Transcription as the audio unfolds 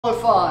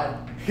Fine.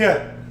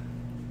 Yeah.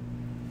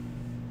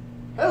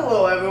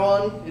 Hello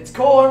everyone, it's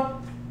Core.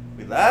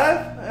 We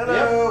live?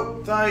 Hello.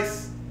 Yep.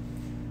 Dice.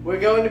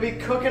 We're going to be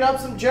cooking up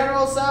some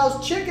General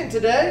Tso's chicken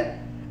today,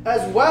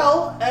 as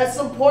well as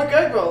some pork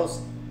egg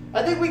rolls.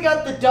 I think we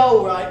got the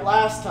dough right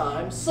last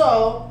time,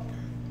 so...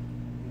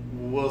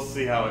 We'll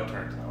see how it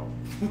turns out.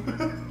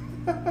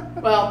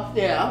 Well,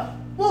 yeah,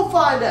 we'll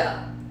find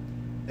out.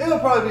 It'll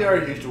probably be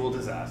our usual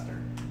disaster.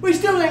 We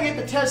still didn't get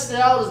to test it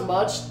out as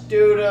much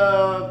due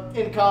to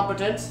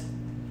incompetence.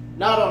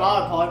 Not on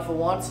our part for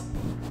once.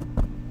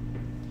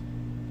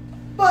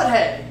 But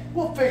hey,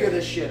 we'll figure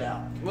this shit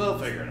out. We'll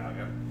figure it out,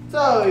 yeah.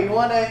 So, you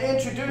want to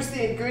introduce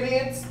the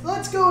ingredients?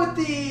 Let's go with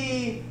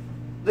the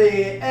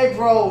egg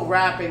roll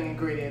wrapping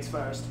ingredients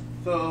first.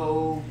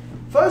 So,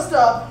 First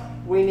up,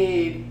 we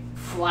need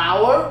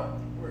flour.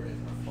 where is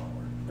the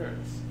flour? There it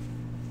is.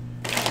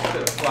 A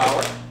bit of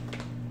flour.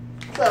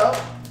 So,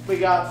 we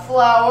got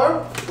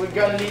flour. We're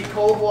going to need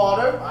cold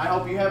water. I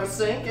hope you have a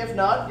sink. If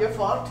not, you're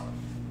fucked.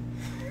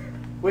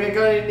 We're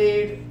going to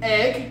need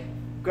egg.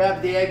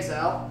 Grab the eggs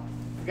out.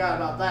 Forgot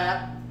about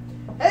that.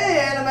 Hey,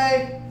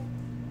 anime.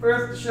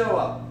 First to show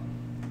up.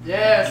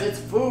 Yes, it's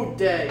food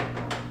day.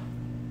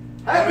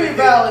 Happy Happy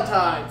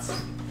Valentine's.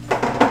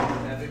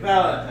 Happy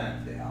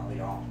Valentine's Day, all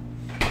y'all.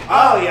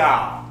 Oh,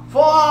 yeah.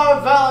 For our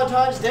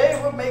Valentine's Day,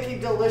 we're making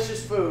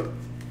delicious food.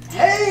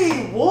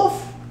 Hey,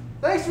 Wolf.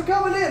 Thanks for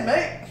coming in,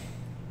 mate.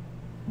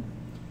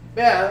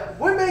 Yeah,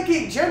 we're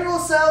making General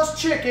Tso's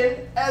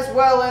chicken as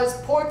well as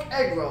pork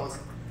egg rolls.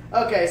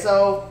 Okay,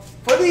 so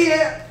for the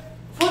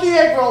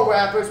egg roll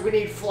wrappers, we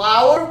need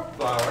flour,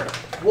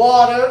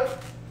 water,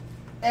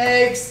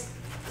 eggs,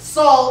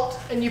 salt,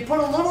 and you put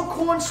a little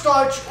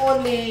cornstarch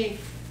on the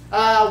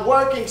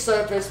working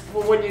surface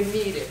for when you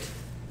need it.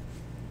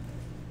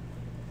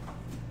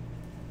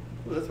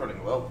 Ooh, that's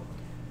running low.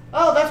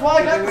 Oh, that's why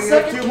I got the We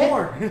second got two can.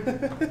 more.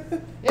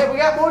 Yeah, we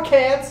got more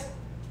cans.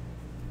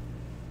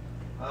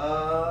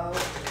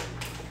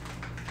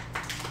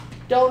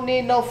 Don't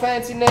need no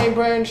fancy name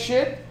brand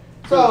shit.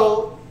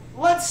 So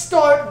let's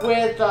start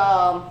with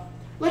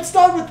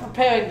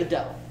preparing the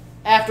dough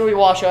after we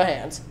wash our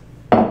hands.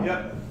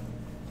 Yep.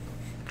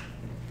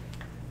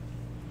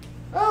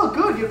 Oh,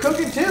 good, you're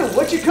cooking too.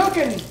 What you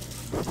cooking?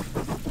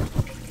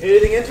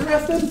 Anything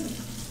interesting?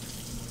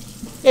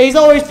 Yeah, he's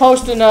always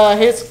posting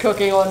his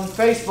cooking on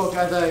Facebook,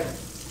 I think.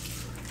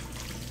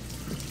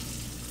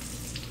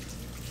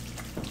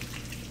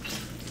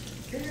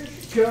 Here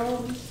she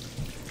comes.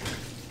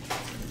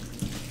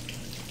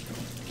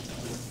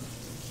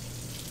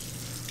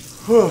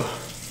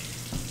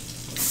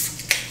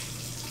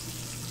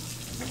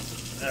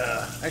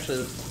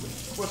 Actually,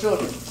 What's your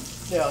looking?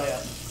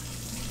 Yeah.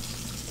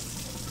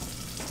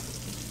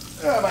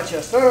 My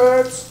chest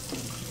hurts.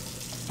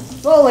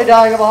 Slowly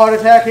dying of a heart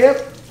attack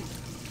here.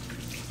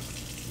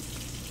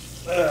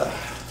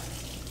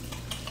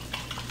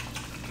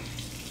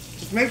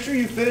 just make sure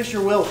you finish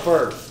your will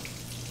first.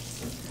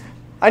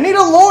 I need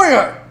a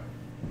lawyer.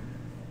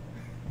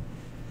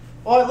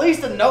 Or at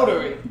least a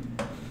notary.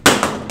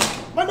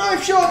 My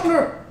knife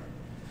sharpener.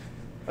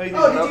 Oh, Did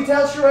you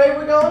tell Sheree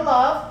we're going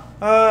live?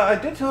 I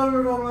did tell her we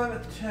were going live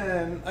at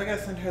 10. I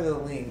gotta send her the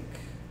link.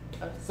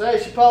 I'd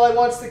say she probably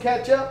wants to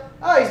catch up.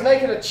 Oh, he's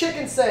making a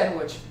chicken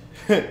sandwich.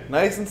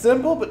 Nice and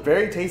simple, but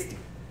very tasty.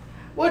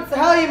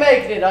 How are you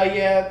making it? Are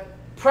you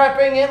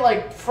prepping it,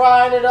 like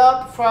frying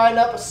up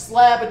a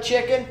slab of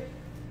chicken?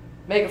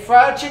 Make a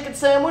fried chicken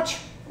sandwich?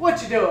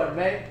 What you doing,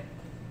 mate?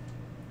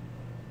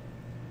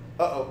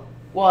 Uh-oh.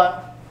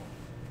 What?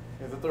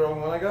 Is it the wrong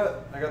one I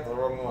got? I got the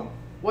wrong one.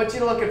 What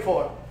you looking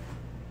for?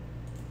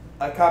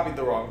 I copied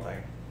the wrong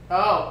thing.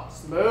 Oh,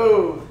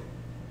 smooth.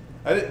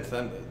 I didn't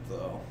send it,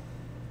 so.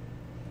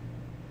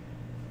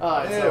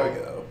 Alright, There we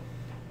go.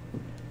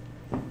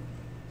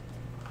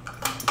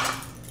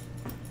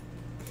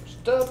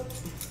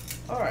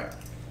 Alright.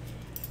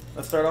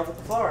 Let's start off with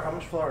the flour. How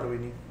much flour do we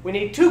need? We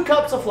need 2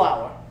 cups of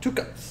flour. 2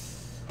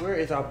 cups. Where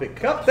is our big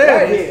cup?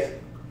 Right it is. here.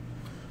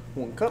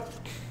 1 cup.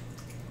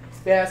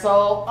 Yeah,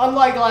 so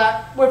unlike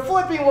we're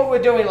flipping what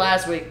we're doing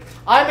last week.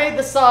 I made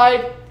the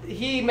side,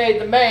 he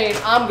made the main.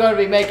 I'm going to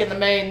be making the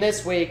main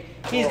this week.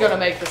 He's going to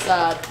make the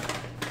side.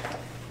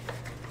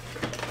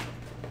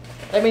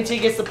 That means he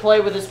gets to play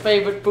with his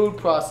favorite food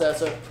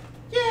processor.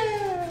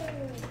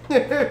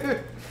 Yeah!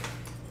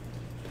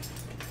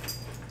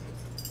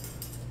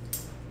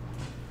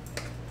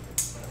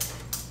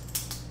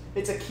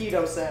 It's a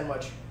keto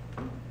sandwich.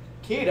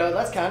 Keto?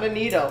 That's kind of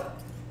neato.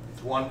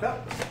 It's 1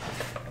 cup.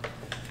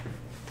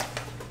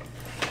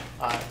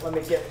 Alright, let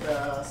me get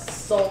the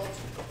salt.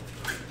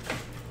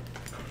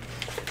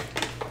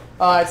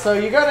 Alright, so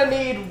you're going to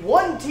need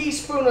 1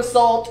 teaspoon of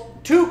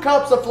salt, 2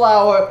 cups of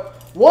flour,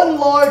 1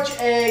 large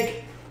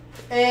egg,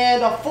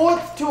 and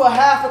 1/4 to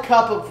 1/2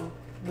 cup of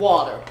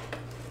water.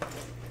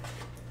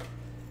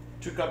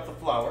 2 cups of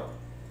flour.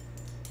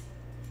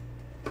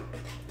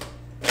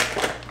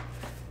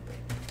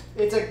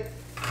 It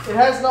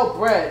has no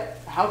bread.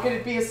 How can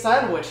it be a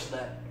sandwich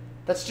then?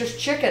 That's just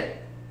chicken.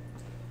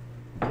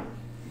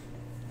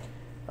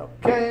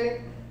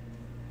 Okay.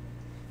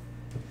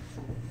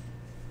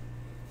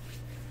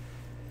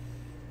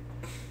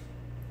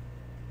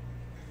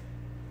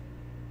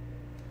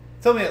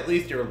 Tell me at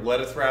least you're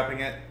lettuce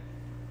wrapping it.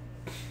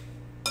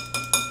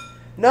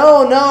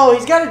 No,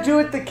 he's got to do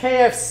it the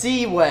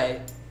KFC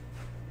way.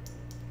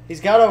 He's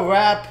got to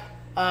wrap,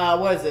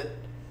 what is it?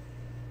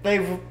 They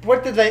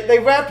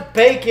wrapped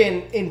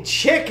bacon in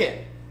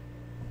chicken.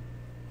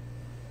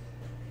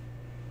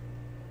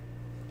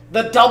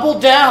 The double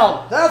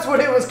down. That's what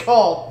it was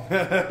called.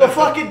 The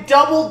fucking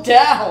double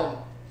down.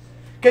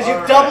 Because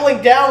you're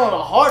doubling down on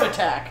a heart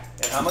attack.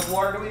 And how much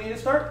water do we need to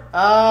start?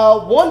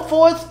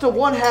 1/4 to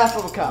 1/2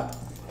 of a cup.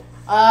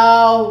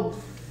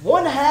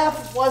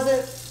 1/2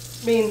 wasn't,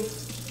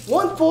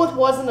 1/4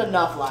 wasn't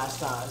enough last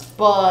time,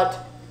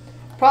 but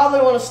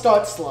probably want to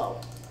start slow.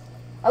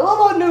 I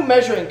love our new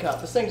measuring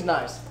cup. This thing's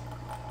nice.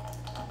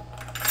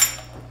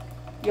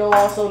 You'll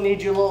also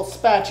need your little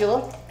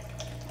spatula.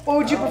 Or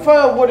would you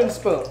prefer a wooden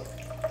spoon?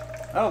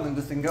 I don't think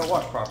this thing got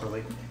washed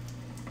properly.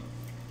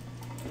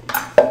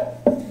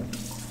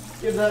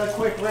 Give that a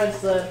quick rinse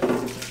then.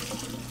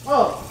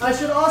 Oh, I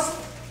should also...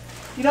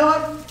 You know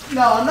what?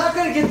 No, I'm not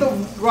going to get the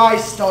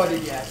rice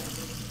started yet.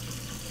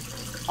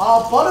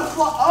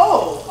 Butterfly...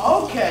 Oh,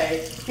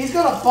 okay. He's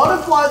going to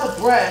butterfly the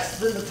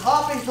breast, then the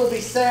toppings will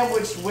be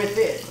sandwiched with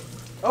it.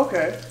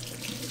 Okay.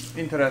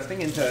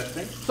 Interesting,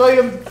 interesting. So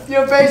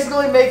you're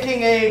basically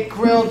making a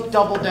grilled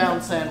double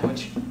down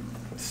sandwich.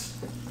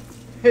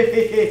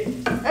 Hey,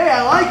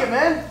 I like it,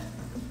 man.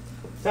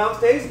 Sounds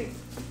tasty.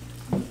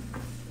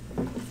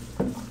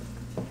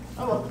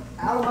 I'm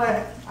out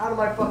of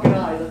my fucking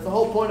eyes. That's the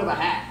whole point of a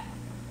hat.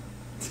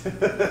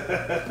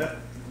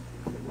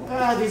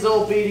 These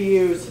old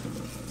BDUs.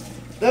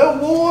 They're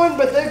worn,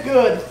 but they're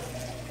good.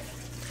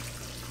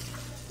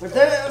 But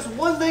there's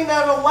one thing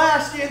that'll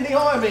last you in the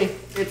army.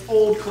 It's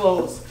old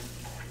clothes.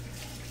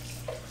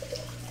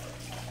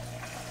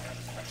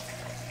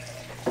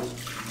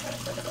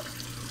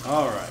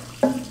 All right.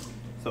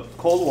 So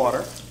cold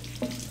water.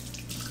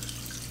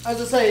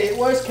 As I say,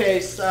 worst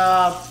case,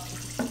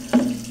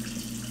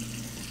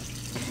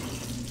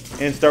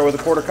 And start with a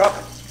 1/4 cup.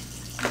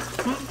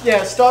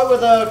 yeah, start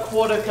with a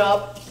 1/4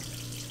 cup.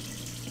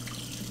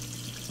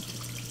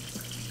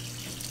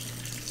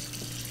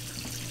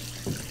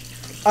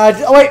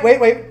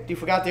 Wait. You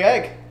forgot the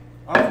egg.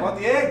 Oh, I want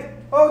the egg.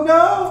 Oh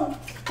no!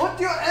 Put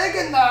your egg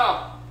in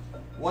now.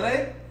 1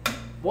 egg?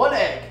 1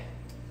 egg.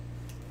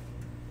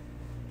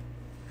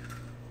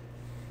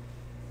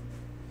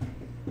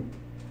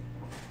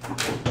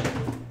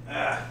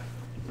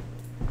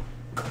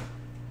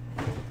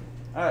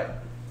 Alright.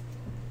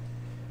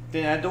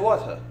 Then add the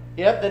water.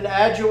 Yep, then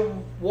add your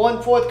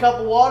 1/4 cup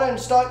of water and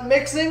start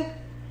mixing.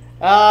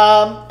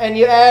 And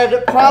you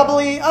add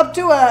probably up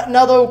to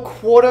another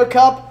 1/4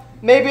 cup,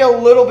 maybe a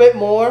little bit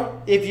more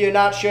if you're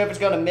not sure if it's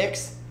going to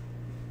mix.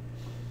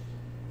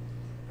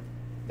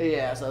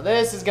 Yeah, so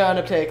this is going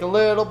to take a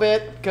little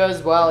bit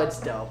because, well, it's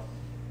dough.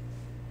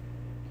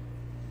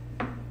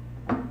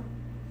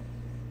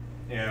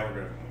 Yeah, we're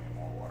going to need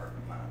more water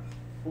than that.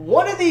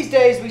 One of these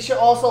days, we should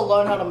also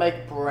learn how to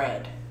make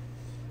bread.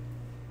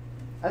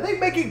 I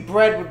think making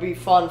bread would be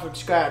fun from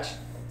scratch.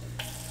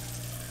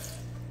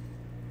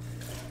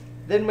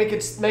 Then we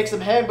could make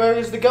some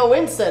hamburgers to go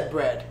in said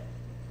bread.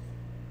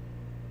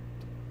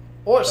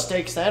 Or a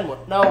steak sandwich.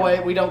 No,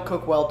 wait, we don't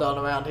cook well done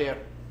around here.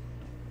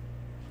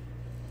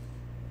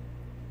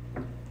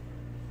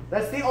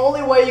 That's the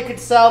only way you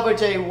could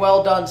salvage a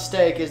well done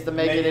steak is to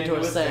make it into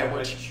a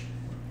sandwich.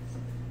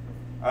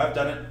 I've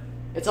done it.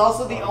 It's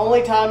also the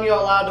only time you're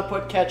allowed to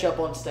put ketchup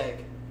on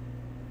steak.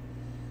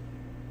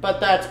 But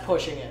that's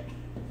pushing it.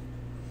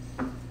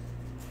 To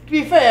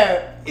be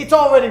fair, it's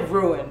already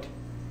ruined.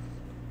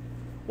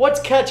 What's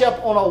ketchup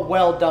on a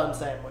well-done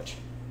sandwich?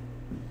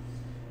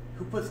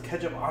 Who puts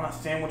ketchup on a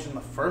sandwich in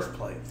the first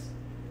place?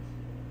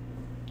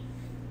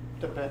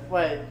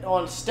 Wait,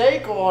 on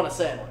steak or on a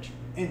sandwich?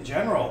 In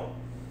general.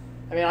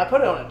 I mean, I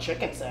put it on a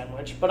chicken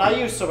sandwich, but I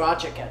use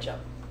sriracha ketchup.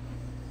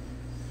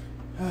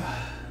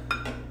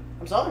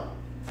 I'm sorry.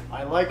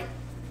 I like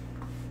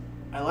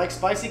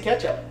spicy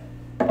ketchup.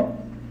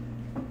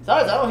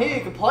 Besides, I don't hear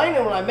you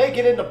complaining when I make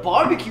it into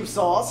barbecue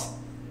sauce.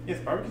 Yes,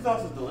 barbecue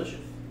sauce is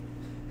delicious.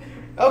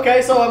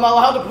 Okay, so am I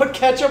allowed to put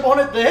ketchup on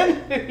it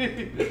then?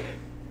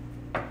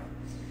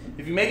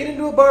 If you make it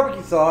into a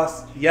barbecue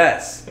sauce,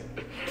 yes.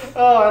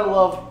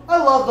 Oh, I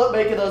love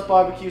making those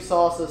barbecue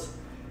sauces.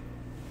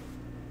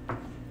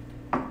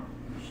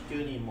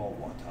 Still need more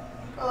water.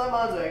 Oh, that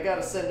reminds me, I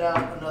gotta send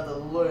out another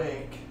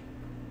link.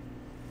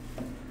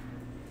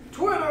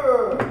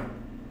 Twitter!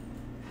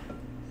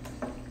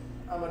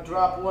 I'm gonna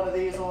drop one of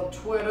these on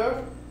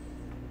Twitter.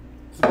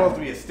 It's supposed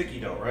to be a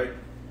sticky dough, right?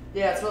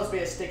 Yeah, it's supposed to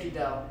be a sticky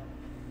dough.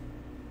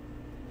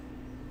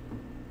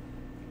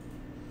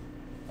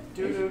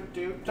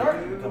 It's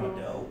already become a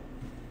dough.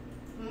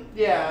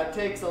 Yeah, it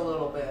takes a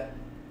little bit.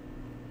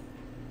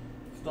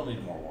 Still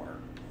need more water.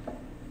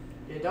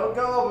 Yeah, don't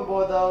go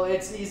overboard though.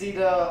 It's easy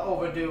to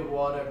overdo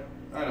water.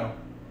 I know.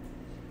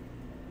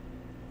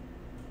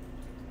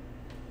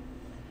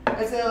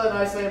 That's the other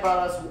nice thing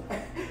about us.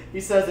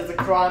 He says it's a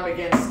crime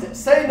against...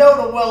 Say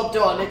no to well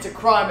done. It's a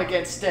crime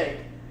against state.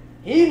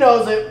 He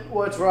knows it.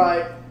 What's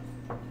right.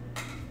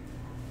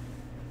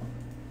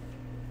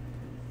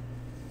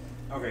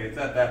 Okay, it's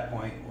at that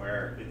point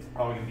where it's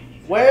probably gonna be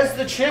easy. Where's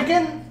the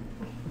chicken?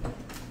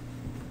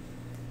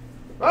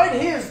 Right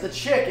here's the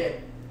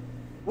chicken.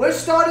 We're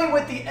starting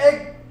with the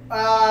egg.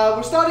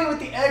 We're starting with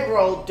the egg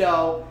roll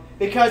dough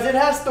because it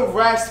has to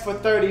rest for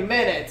 30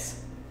 minutes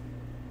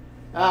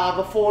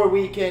before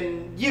we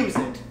can use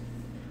it.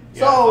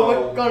 So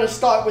we're going to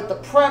start with the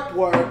prep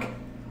work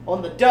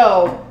on the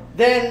dough.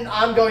 Then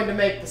I'm going to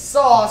make the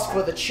sauce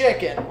for the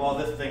chicken. While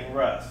this thing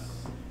rests.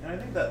 And I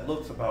think that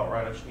looks about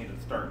right. I just need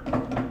to start.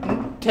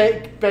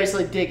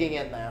 Basically digging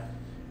in there.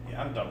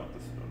 Yeah, I'm done with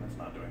this spoon. It's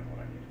not doing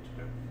what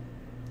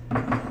I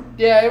needed to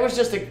do. Yeah,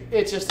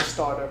 it's just a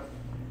starter.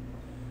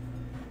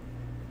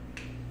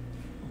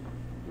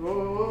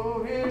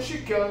 Oh, here she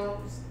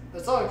comes.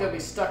 That song's gonna be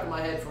stuck in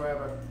my head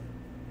forever.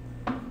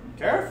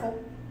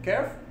 Careful.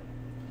 Careful.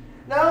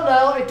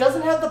 No, it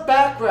doesn't have the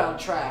background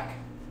track.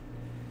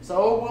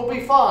 So we'll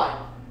be fine.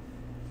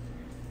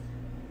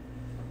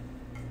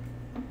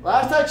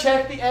 Last I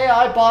checked, the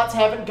AI bots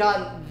haven't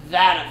gotten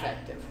that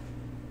effective.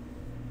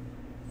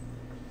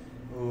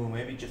 Ooh,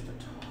 maybe just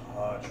a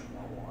touch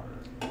more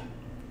water.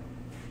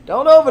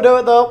 Don't overdo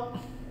it, though.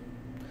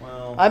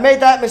 Well, I made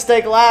that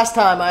mistake last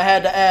time. I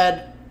had to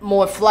add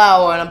more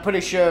flour, and I'm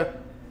pretty sure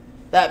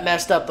that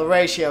messed up the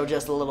ratio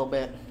just a little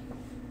bit.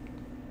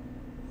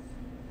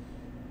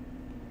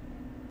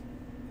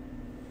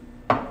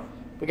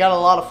 We got a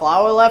lot of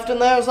flour left in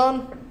there,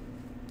 son?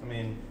 I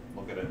mean,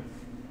 look at it.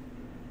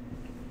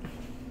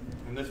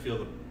 And this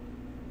feels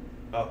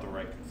about the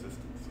right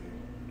consistency.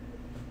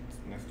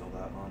 There's still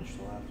that much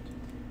left.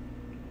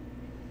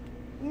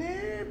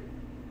 Nah.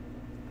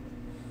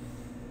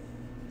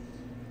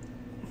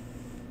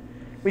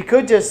 We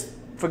could just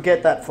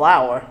forget that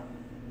flour.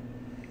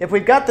 If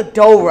we've got the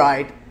dough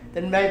right,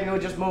 then maybe we'll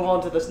just move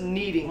on to this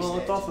kneading Well,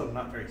 stage. it's also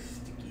not very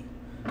sticky.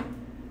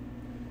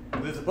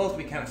 It's supposed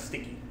to be kind of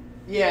sticky.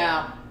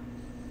 Yeah,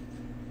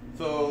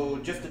 So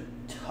just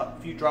a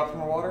few drops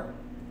more water?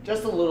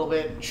 just a little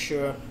bit,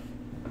 sure.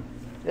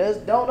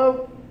 Just don't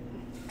know.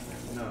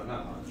 No,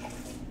 not much.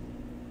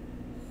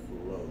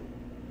 Slow.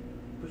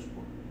 Push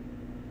more.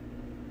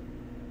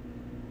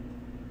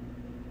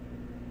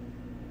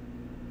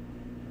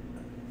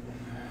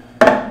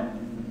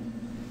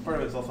 Part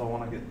of it is also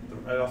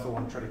I also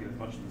want to try to get as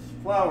much of this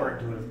flour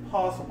into it as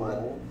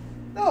possible.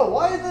 No,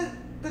 why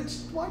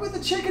would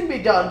the chicken be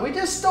done? We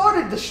just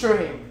started the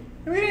stream.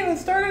 And we didn't even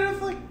start it. It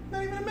was like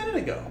not even a minute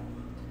ago.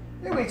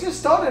 Yeah, we just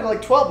started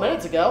like 12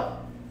 minutes ago.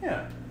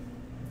 Yeah.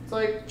 It's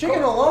like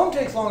Chicken alone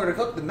takes longer to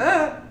cook than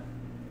that.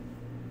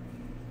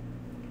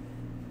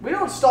 we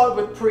don't start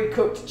with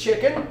pre-cooked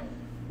chicken.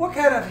 What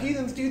kind of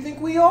heathens do you think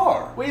we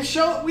are? We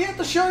have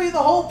to show you the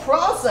whole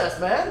process,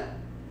 man.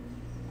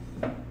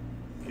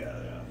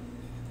 Yeah.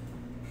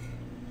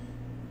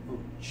 Ooh,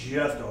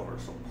 just over,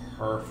 so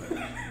perfect.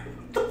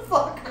 What the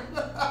fuck?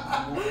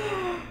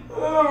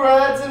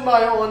 Rads in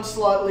my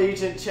Onslaught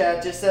Legion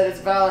chat just said it's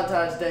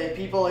Valentine's Day.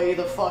 People are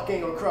either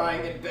fucking or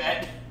crying in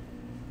bed.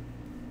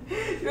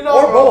 You're not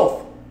Or wrong.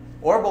 both.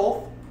 Or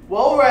both.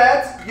 Well,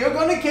 Rads, you're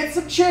gonna get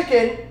some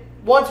chicken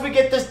once we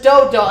get this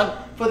dough done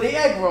for the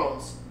egg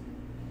rolls.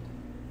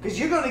 Because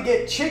you're gonna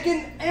get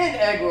chicken and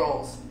egg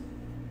rolls.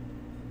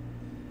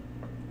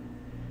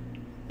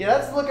 Yeah,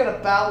 that's looking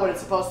about what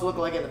it's supposed to look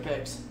like in the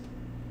pics.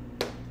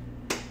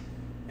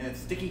 And it's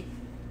sticky.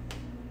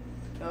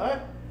 Alright.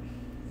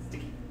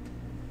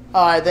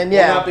 Alright, then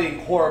yeah. Well, not being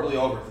horribly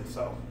overly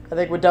so. I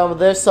think we're done with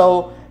this.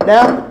 So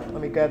now,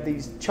 let me grab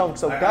these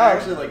chunks of I garlic.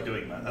 actually like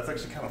doing that. That's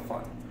actually kind of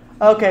fun.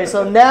 Okay,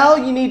 so now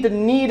you need to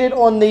knead it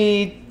on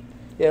the...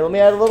 Yeah, let me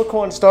add a little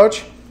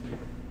cornstarch.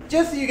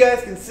 Just so you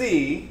guys can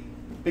see,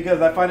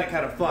 because I find it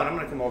kind of fun, I'm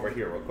going to come over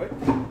here real quick.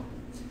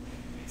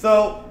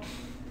 So,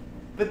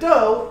 the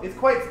dough is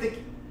quite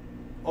sticky.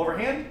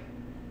 Overhand,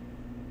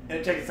 and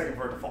it takes a second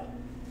for it to fall.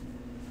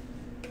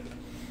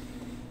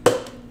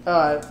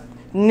 Alright.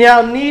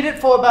 Now knead it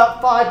for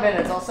about 5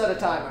 minutes. I'll set a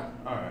timer.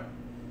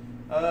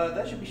 Alright.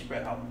 That should be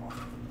spread out more.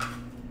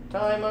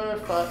 Timer,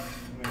 5.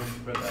 I'm going to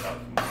spread that out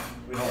more.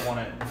 We don't want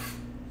it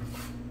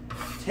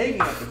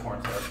taking up the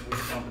cornstarch. We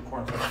just want the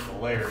cornstarch as a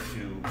layer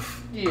to...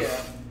 Yeah.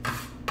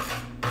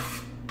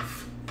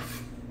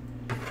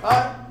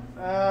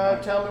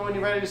 Alright. Tell me when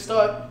you're ready to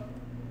start.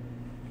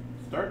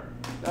 Start.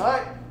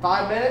 Alright.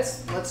 5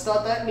 minutes. Let's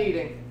start that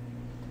kneading.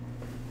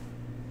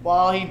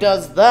 While he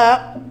does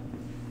that...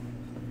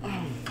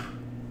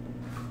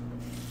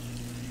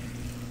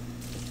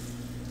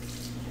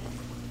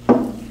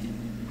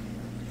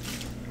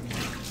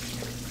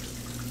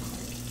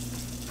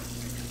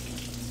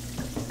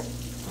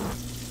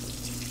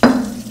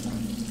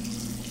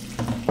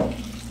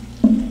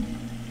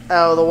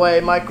 Out of the way,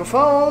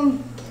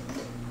 microphone.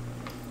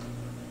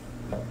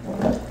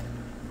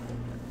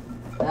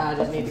 Now I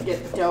just need to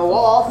get the dough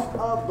off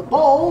of the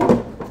bowl.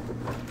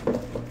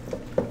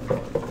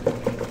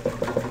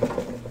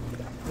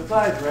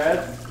 Besides,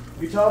 Red,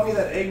 You telling me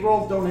that egg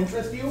rolls don't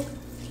interest you?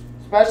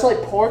 Especially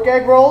pork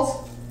egg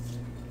rolls.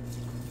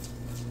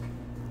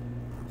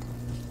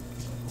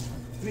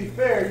 To be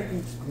fair, you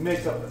can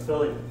mix up the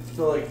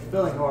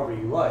filling however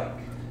you like.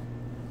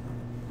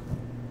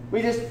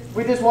 We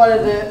didn't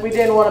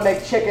want to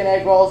make chicken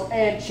egg rolls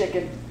and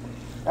chicken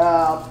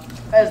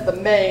as the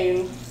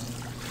main.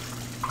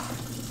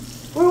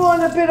 We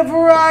wanted a bit of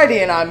variety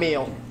in our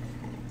meal.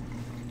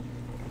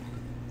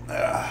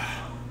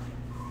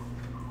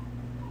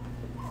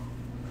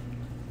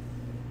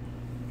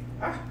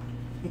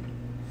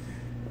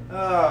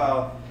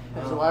 Oh.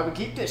 That's why we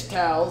keep dish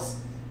towels.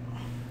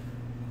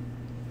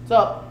 What's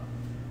up?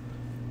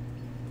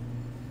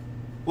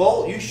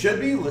 Well, you should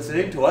be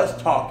listening to us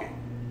talking.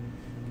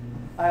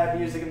 I have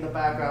music in the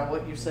background.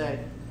 What you say?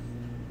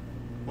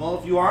 Well,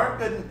 if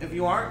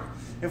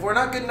we're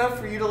not good enough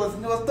for you to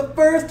listen to us the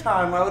first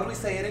time, why would we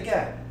say it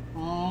again?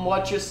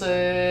 What you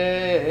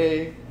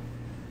say?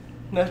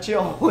 Not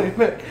your only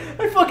man.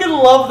 I fucking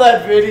love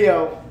that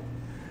video.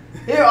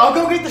 Here, I'll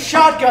go get the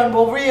shotgun.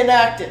 We'll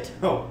reenact it.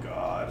 Oh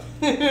God.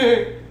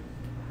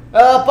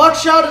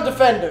 Buckshot or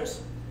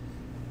defenders?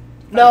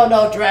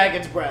 No,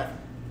 dragon's breath.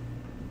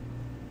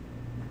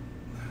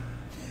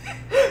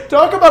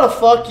 Talk about a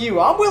fuck you.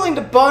 I'm willing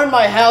to burn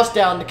my house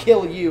down to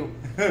kill you.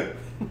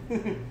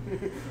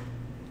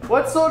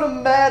 What sort of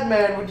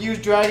madman would use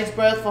dragon's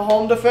breath for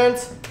home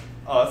defense?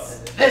 Us.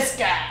 This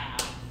guy.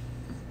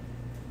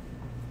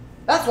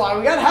 That's why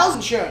we got house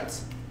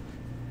insurance.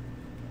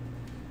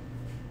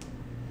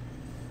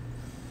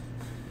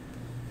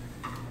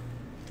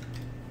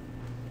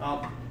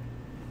 Oh.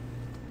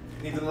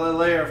 Needs another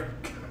layer of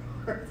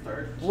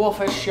cornstarch. Wolf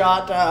has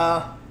shot,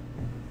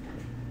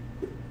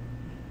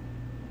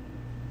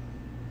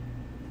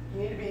 You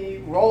need to be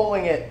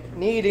rolling it,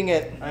 kneading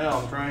it. I know,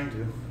 I'm trying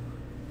to.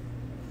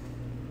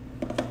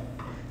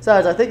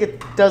 Besides, I think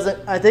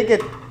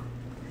it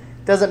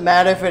doesn't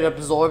matter if it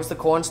absorbs the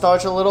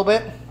cornstarch a little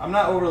bit. I'm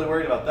not overly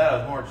worried about that. It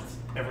was more just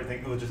everything.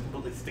 It was just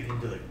completely sticking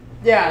to the.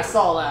 Yeah, I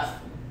saw that.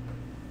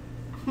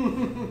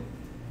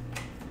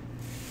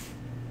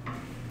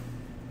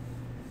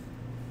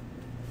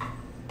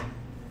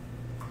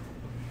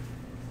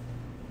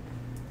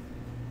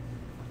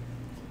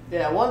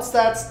 Yeah, once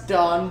that's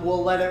done,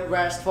 we'll let it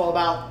rest for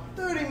about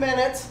 30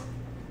 minutes.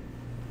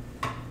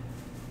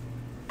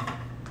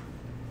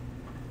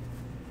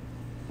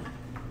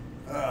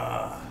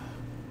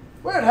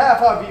 Where'd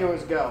half our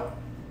viewers go?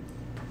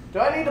 Do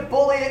I need to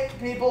bully it,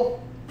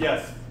 people?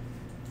 Yes.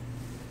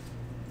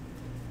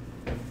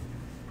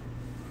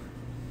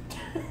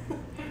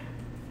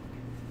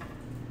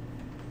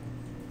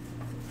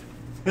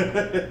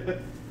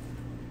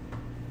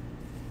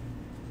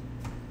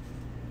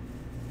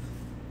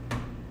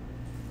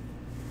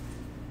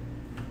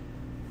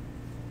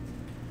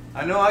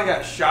 I know I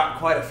got shot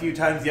quite a few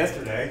times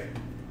yesterday.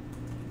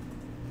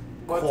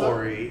 What's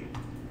Corey.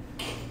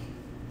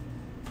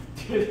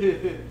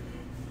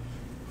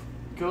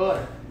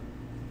 Good.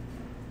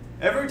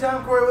 Every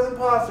time Corey was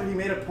imposter, he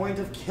made a point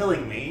of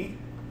killing me.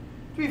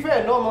 To be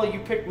fair, normally you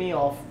pick me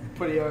off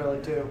pretty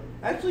early too.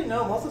 Actually,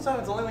 no. Most of the time,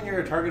 it's only when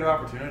you're a target of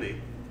opportunity.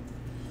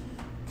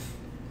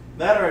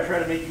 That or I try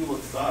to make you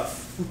look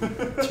sus.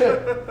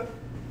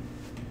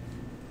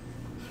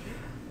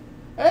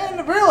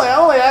 And really, I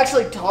only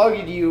actually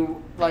targeted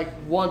you like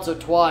once or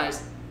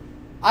twice.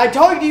 I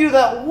targeted you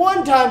that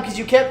one time because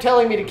you kept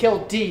telling me to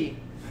kill D.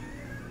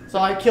 So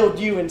I killed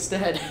you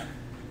instead.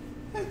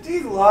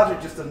 D's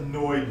logic just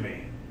annoyed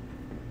me.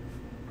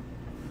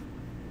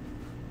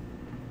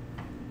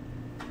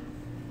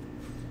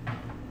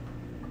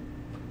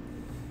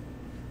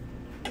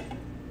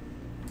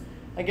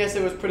 I guess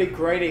it was pretty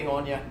grating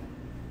on you.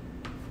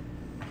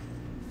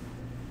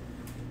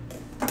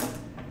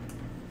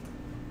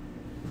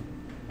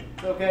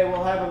 Okay,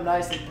 we'll have him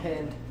nice and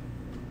pinned.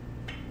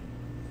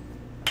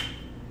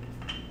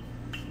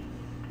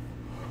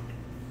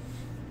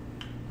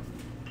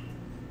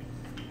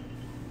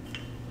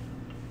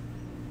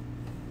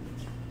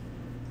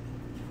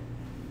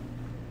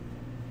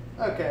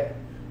 Okay.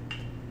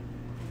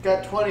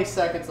 Got 20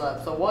 seconds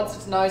left. So once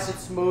it's nice and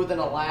smooth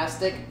and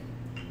elastic.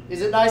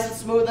 Is it nice and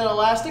smooth and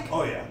elastic?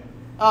 Oh, yeah.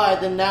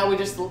 Alright, then now we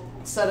just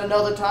set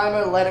another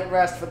timer and let it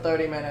rest for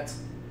 30 minutes.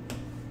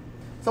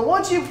 So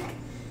once you've...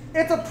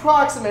 It's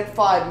approximate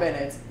 5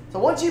 minutes. So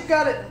once you've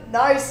got it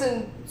nice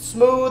and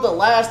smooth,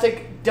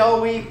 elastic,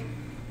 doughy,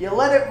 you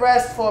let it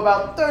rest for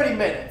about 30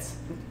 minutes.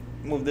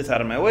 Move this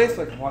out of my way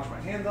so I can wash my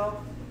hands off.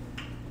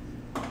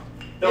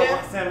 Don't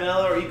want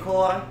salmonella or E.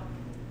 coli.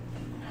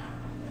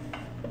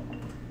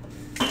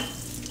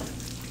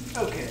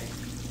 Okay.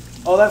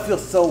 Oh, that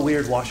feels so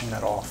weird washing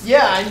that off.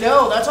 Yeah, I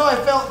know. That's how I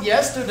felt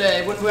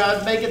yesterday when I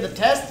was making the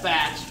test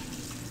batch.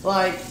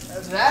 Like,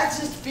 that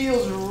just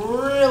feels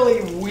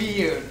really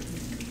weird.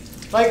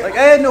 Like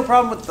I had no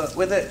problem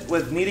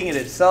with kneading it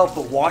itself,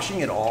 but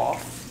washing it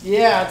off.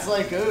 Yeah, it's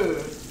like ugh.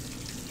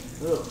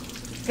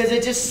 Because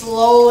it just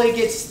slowly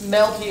gets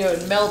meltier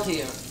and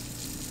meltier.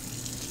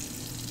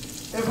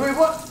 If we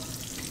want,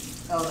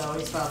 oh no,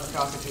 he's found the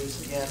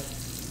cockatoos again.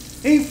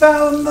 He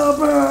found the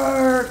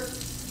bird!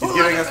 He's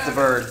giving us the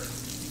bird.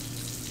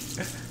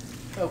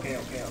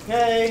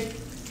 Okay.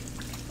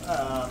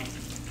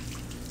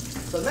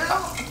 So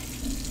now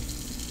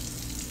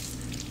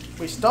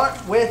we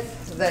start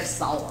with the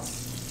sauce.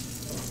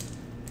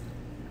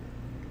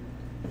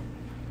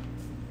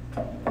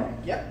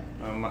 Yep.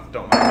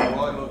 Don't mind me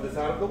while I move this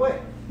out of the way.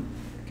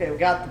 Okay, we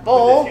got the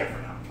bowl. Put this here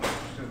for now,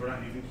 since we're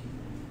not using.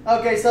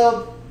 Okay,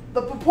 so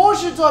the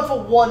proportions are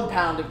for 1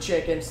 pound of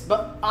chickens,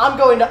 but I'm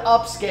going to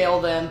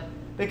upscale them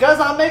because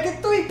I'm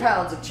making 3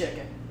 pounds of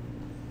chicken.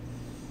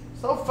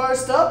 So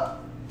first up,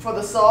 for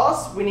the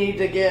sauce, we need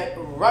to get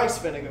rice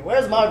vinegar.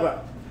 Where's my rice?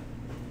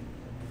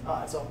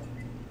 Alright, so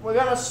we're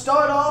going to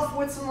start off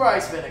with some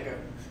rice vinegar.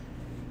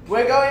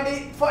 We're going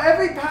to, for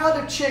every pound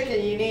of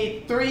chicken, you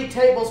need 3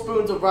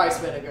 tablespoons of rice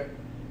vinegar.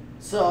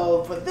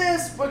 So for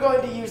this, we're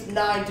going to use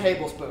 9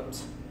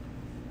 tablespoons.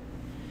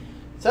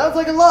 Sounds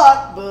like a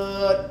lot,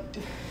 but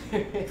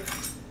It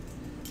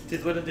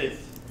is what it is.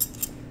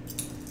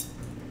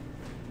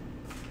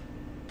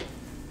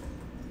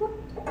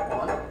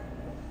 1,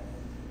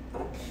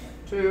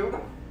 2,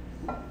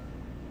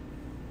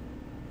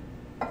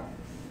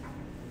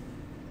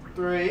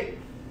 3,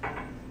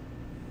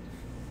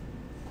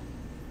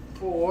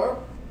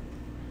 4,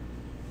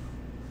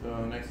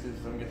 So next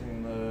is I'm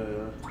getting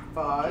the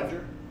 5.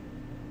 ginger.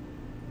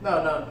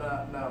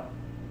 No.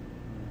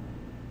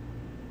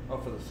 Oh,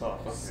 for the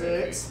sauce.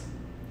 Okay. 6,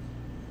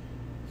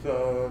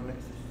 So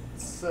next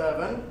is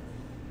 7,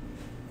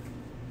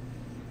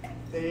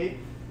 8,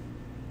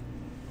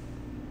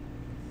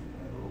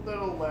 a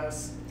little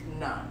less,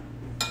 9.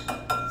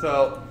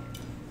 so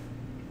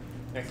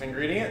next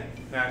ingredient,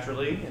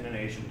 naturally in an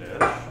Asian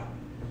dish.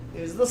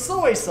 Is the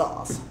soy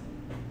sauce.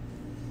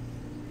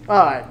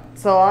 Alright,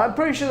 so I'm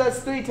pretty sure that's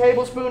 3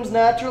 tablespoons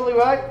naturally,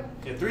 right?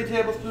 Yeah, 3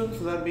 tablespoons,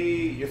 so that'd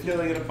be, you're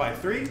scaling it up by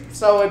 3.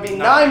 So it'd be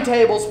 9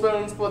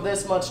 tablespoons for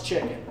this much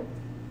chicken.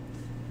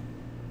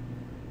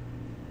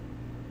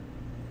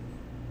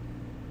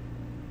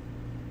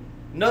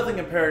 Nothing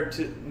compared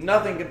to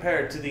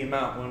the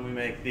amount when we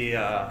make the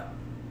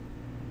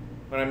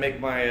when I make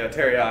my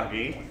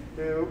teriyaki,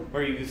 2.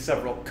 where you use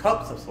several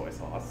cups of soy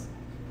sauce.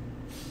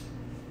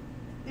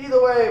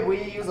 Either way,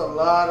 we use a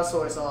lot of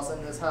soy sauce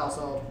in this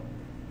household.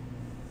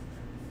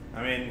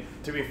 I mean,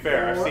 to be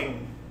fair, Four.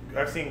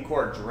 I've seen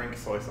Core drink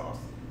soy sauce.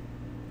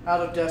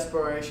 Out of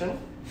desperation.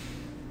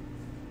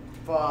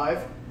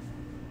 5.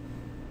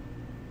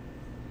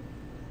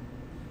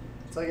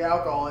 It's like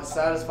alcohol, it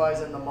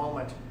satisfies in the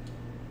moment.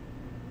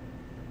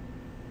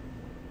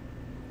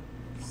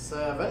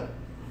 7.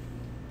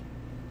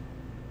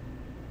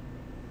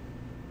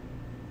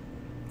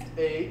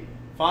 8.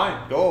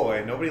 Fine, go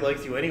away. Nobody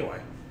likes you anyway.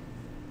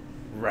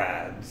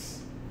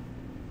 Rads.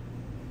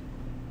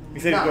 He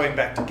said he's 9. going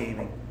back to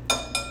gaming.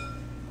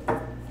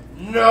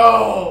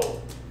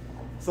 No!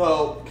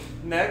 So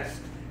next,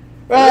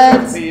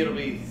 Rads! it'll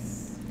be.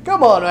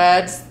 Come on,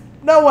 Rads.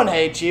 No one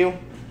hates you.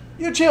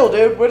 You chill,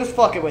 dude. We're just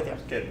fucking with you.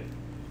 Just kidding.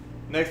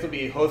 Next will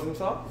be hoisin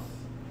sauce.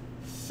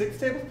 6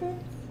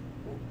 tablespoons.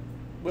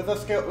 With a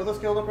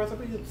scaled up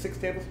recipe, 6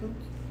 tablespoons.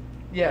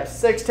 Yes,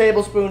 6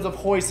 tablespoons of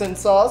hoisin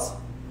sauce.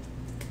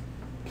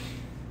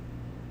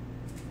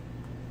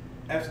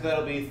 After that,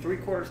 it'll be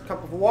 3/4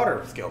 cup of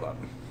water scaled up.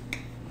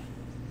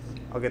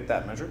 I'll get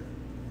that measured.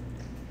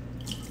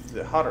 Is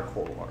it hot or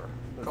cold water?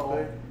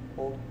 Cold.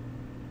 Cold.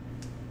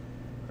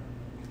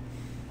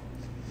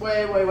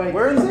 Wait.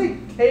 Where Did you say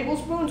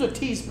tablespoons or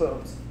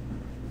teaspoons?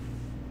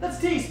 That's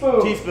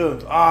teaspoons.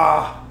 Teaspoons.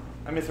 Ah,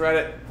 I misread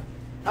it.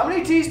 How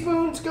many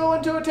teaspoons go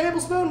into a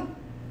tablespoon?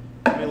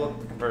 Let me look at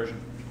the conversion.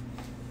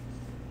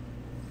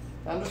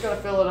 I'm just gonna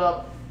fill it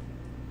up.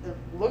 It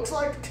looks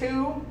like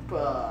 2,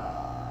 but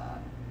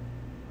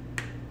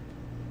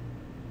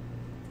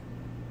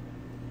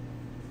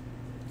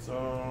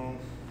So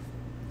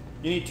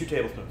you need 2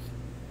 tablespoons.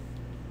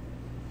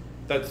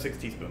 That's 6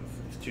 teaspoons.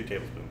 It's 2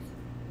 tablespoons.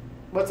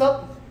 what's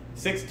up?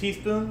 6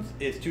 teaspoons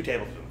is 2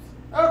 tablespoons.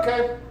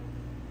 Okay.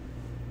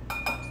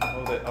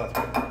 What was it? Oh, that's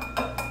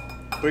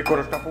good.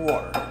 3/4 cup of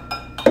water.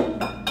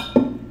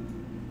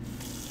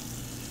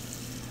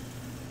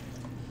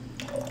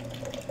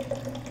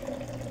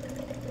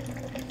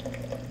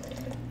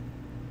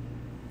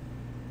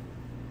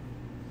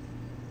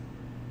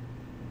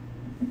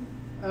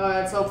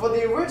 Alright, so for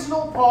the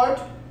original part,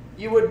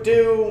 you would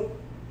do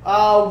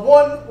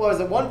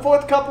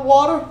 1/4 cup of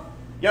water?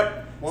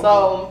 Yep.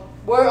 So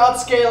we're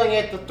upscaling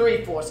it to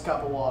 3/4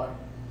 cup of water.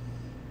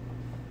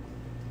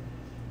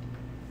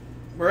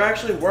 We're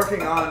actually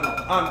working on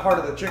part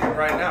of the chicken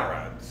right now,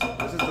 Rads.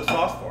 This is the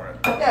sauce for it.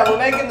 Yeah, we're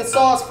making the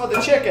sauce for the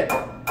chicken.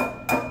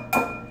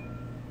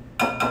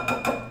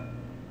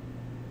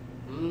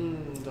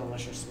 Mmm,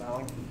 delicious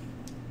smelling.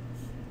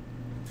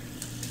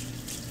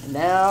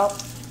 Now,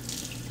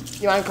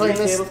 you mind 3 clean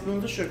this?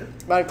 tablespoons of sugar.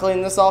 Mind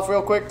clean this off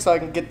real quick so I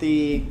can get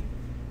the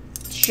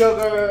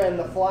sugar and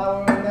the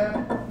flour in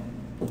there?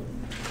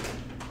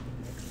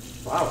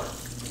 Flour.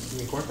 You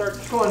mean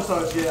cornstarch?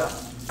 Cornstarch, yeah.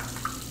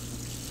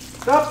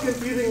 Stop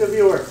confusing the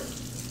viewer.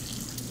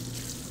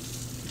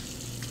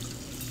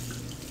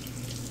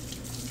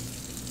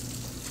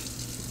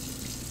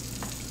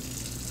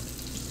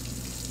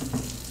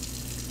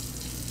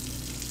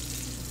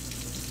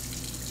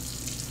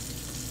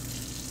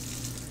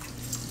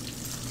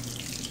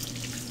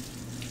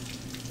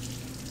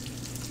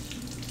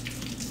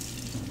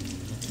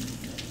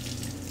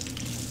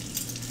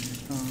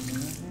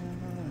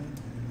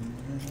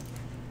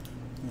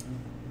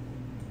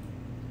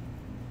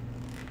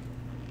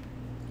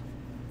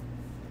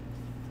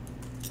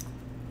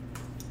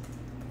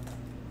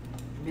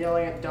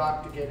 yelling at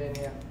Doc to get in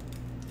here.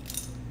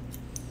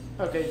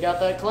 Okay, you got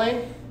that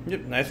clean?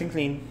 Yep, nice and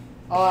clean.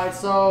 Alright,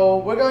 so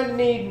we're going to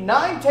need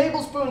 9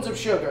 tablespoons of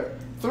sugar.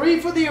 3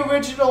 for the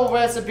original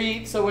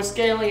recipe, so we're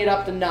scaling it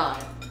up to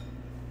 9.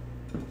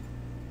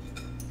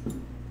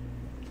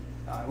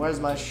 Alright, where's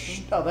my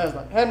oh, there's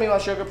my... Hand me my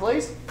sugar,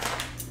 please.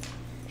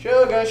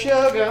 Sugar,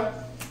 sugar.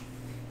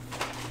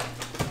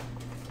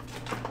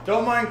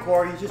 Don't mind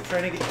Cord, he's just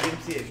trying to get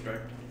DMC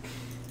extract.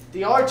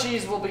 The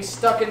Archies will be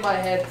stuck in my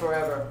head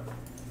forever.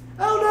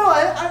 I don't know,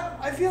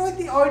 I feel like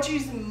the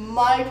Archies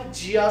might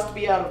just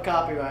be out of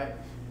copyright.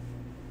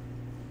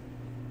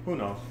 Who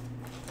knows?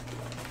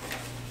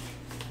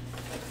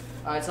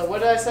 Alright, so what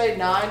did I say?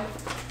 9?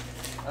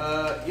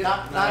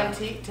 Yeah, 9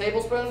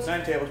 tablespoons?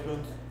 9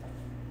 tablespoons.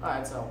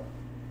 Alright, so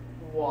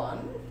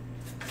 1,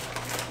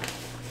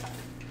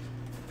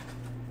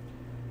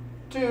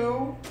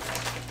 2,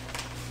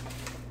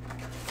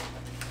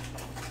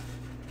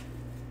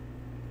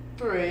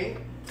 3,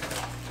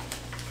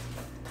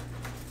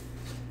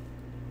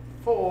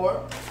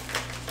 4,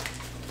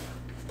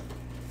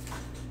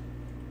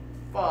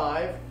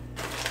 5.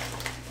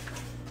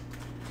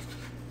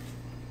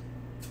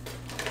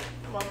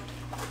 Come on.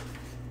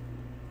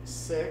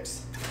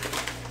 6.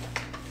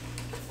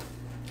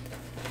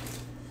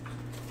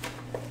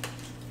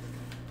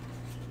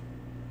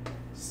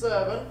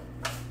 7.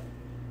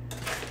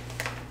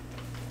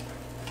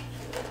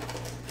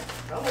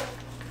 Come on.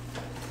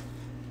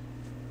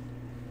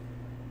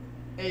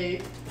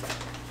 8.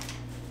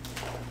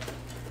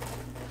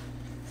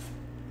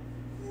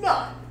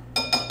 9.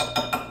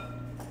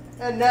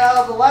 And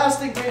now the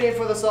last ingredient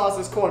for the sauce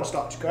is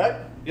cornstarch,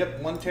 correct?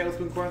 Yep, 1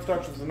 tablespoon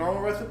cornstarch is the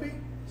normal recipe,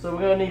 So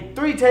we're going to need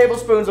 3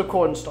 tablespoons of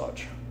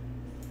cornstarch.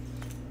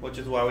 which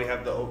is why we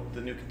have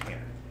the new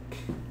container.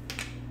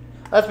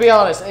 Let's be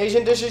honest,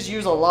 Asian dishes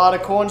use a lot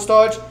of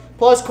cornstarch.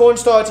 Plus,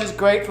 cornstarch is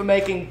great for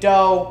making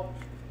dough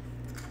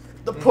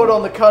to put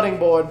on the cutting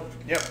board.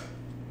 Yep.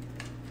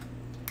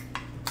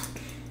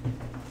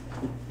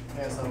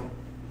 Okay, so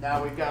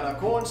now we've got our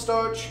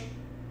cornstarch.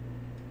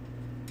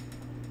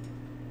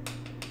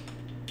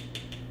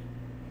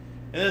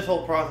 And this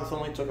whole process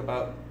only took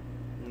about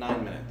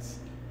 9 minutes.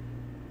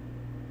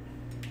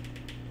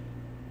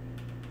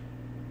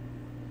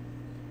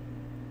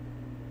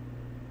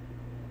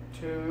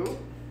 Two.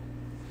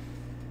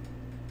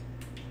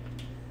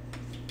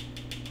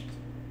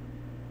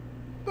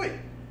 Three.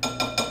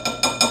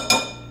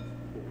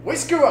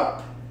 Whisker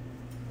up.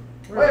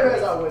 Where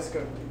is our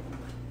whisker?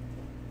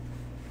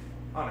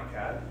 On a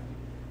cat.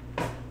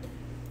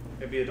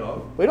 Maybe a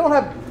dog. We don't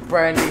have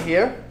brandy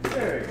here.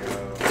 There you go.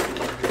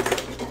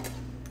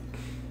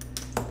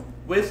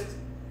 Whisk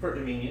for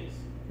convenience.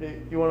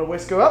 You want to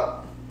whisker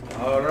up?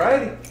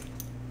 Alrighty.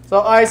 So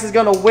Ice is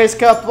going to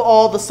whisk up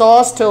all the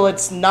sauce till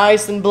it's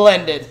nice and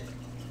blended.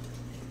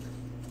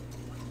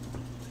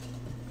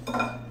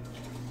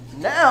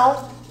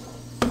 Now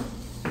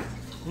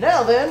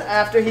then,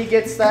 after he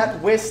gets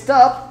that whisked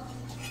up,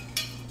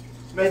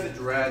 Message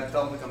Rad,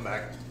 tell him to come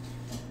back.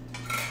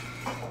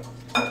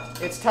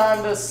 it's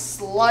time to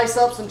slice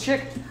up some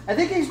chicken. I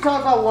think he's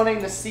talking about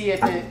wanting to see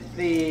it at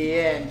the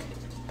end.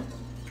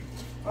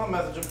 I'll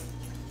message him.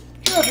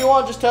 Sure, if you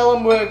want, just tell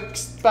him we're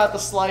about to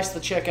slice the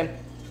chicken.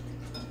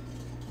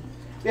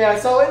 Yeah,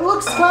 so it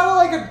looks kind of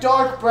like a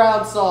dark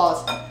brown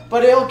sauce,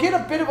 but it'll get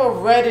a bit of a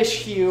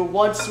reddish hue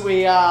once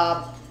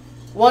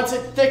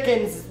it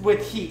thickens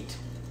with heat.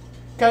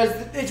 Because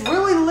it's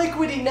really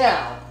liquidy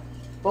now,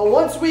 but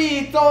once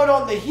we throw it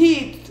on the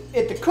heat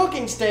at the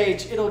cooking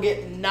stage, it'll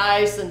get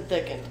nice and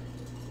thickened.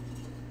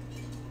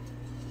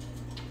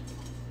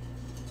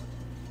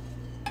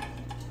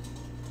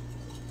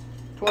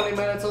 "20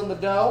 minutes on the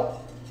dough."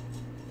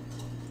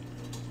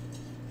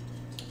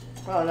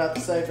 Probably not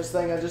the safest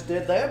thing I just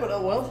did there, but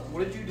oh well.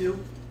 What did you do?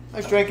 I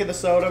was drinking the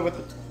soda with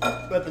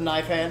the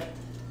knife hand.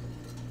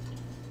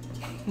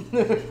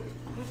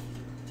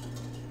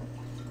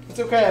 It's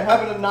okay, I'm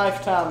having a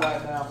knife time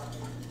right now.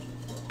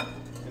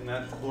 And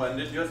that's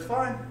blended just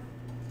fine.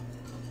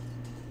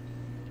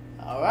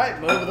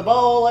 Alright, move the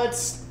bowl.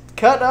 Let's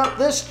cut up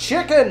this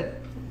chicken.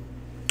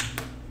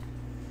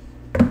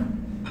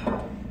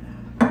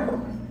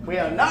 We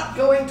are not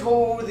going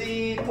to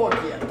the pork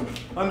yet.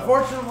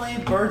 Unfortunately,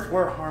 birds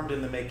were harmed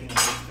in the making of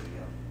this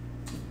video.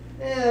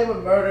 Yeah, they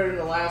were murdered in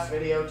the last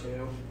video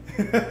too.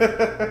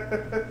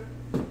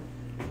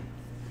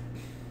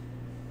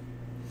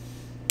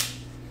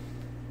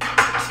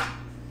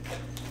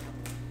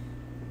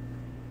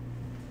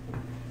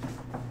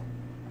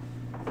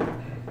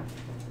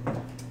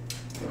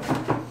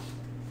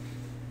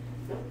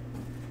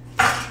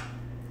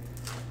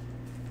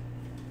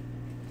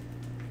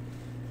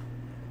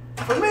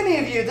 For many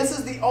of you, this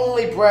is the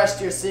only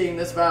breast you're seeing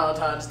this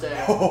Valentine's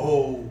Day.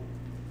 Oh.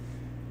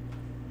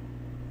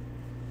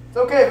 It's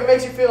okay if it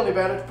makes you feel any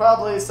better. It's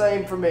probably the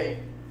same for me.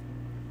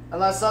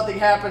 Unless something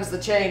happens to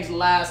change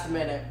last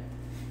minute.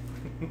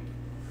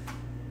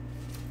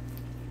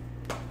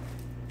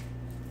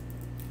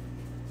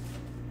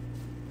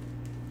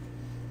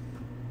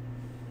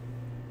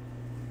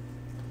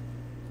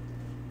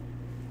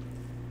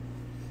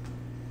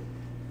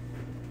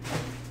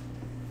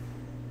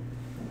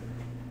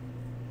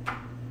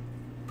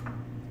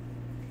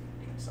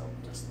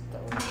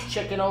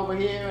 chicken over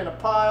here in a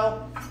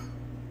pile.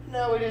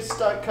 Now we just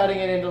start cutting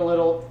it into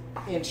little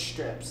inch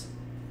strips.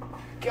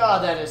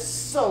 God, that is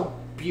so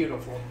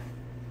beautiful.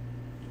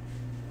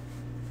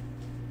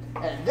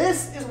 And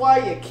this is why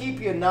you keep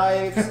your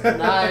knives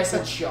nice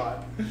and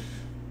sharp.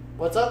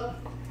 What's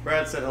up?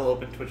 Brad said he'll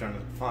open Twitch on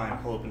his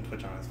he'll open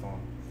Twitch on his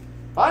phone.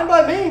 Fine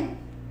by me.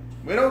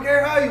 We don't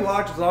care how you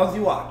watch as long as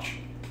you watch.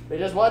 We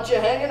just want you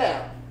hanging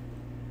out.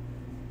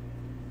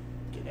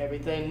 Get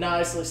everything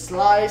nicely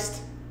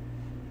sliced.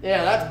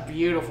 Yeah, that's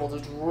beautiful.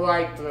 Just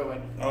right through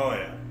it. Oh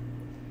yeah.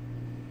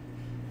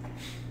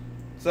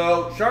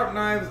 So sharp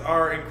knives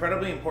are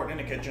incredibly important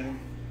in the kitchen.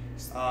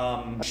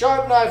 A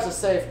sharp knife's a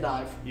safe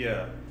knife.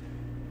 Yeah.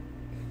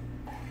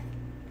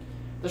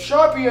 The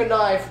sharper your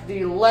knife,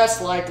 the less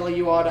likely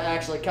you are to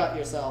actually cut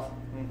yourself.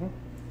 Mm-hmm.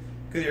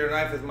 Because your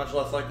knife is much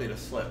less likely to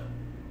slip.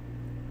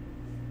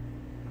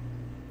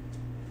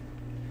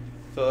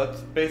 So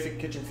that's basic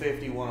kitchen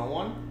safety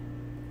 101.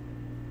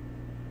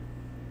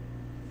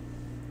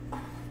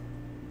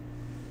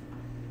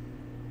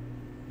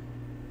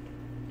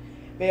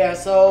 Yeah,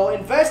 so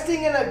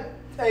investing in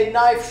a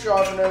knife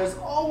sharpener is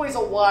always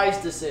a wise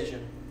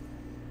decision.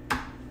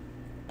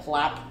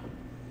 Plap.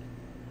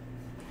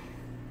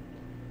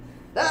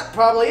 That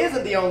probably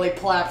isn't the only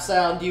plap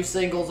sound you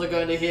singles are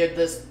going to hear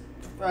this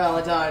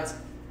Valentine's.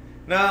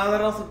 No,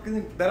 that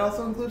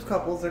also includes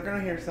couples. They're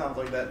gonna hear sounds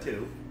like that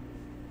too.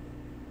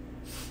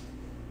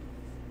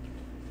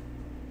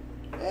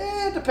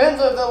 It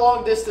depends if they're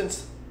long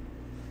distance.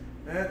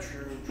 Yeah,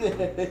 true.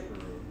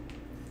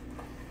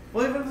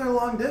 Well, even if they're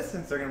long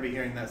distance, they're gonna be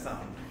hearing that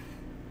sound.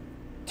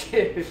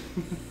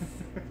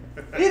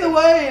 Either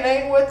way,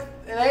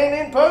 it ain't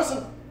in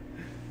person.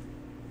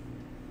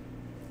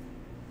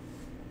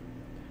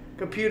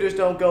 Computers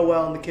don't go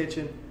well in the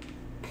kitchen.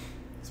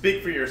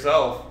 Speak for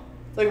yourself.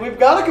 It's like, we've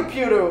got a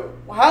computer.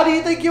 How do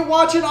you think you're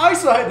watching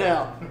ice right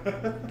now?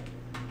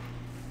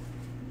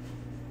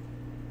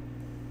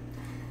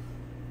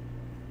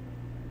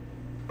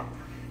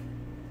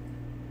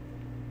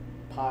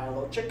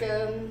 Pile of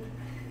chicken.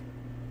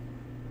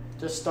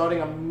 Just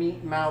starting a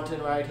meat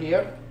mountain right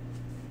here.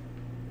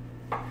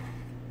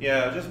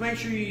 Yeah, just make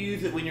sure you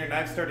use it when your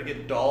knives start to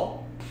get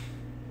dull.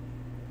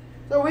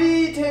 So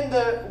we tend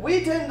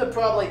to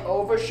probably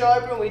over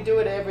sharpen. We do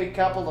it every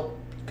couple of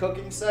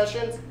cooking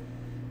sessions.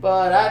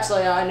 But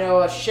actually, I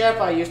know a chef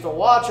I used to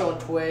watch on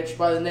Twitch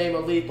by the name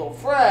of Lethal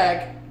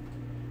Frag.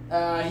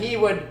 He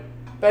would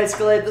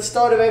basically at the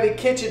start of every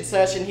kitchen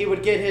session, he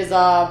would get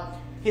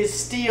his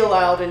steel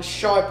out and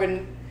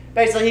sharpen.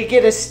 Basically, he'd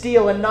get his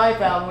steel and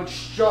knife out and would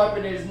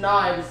sharpen his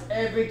knives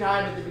every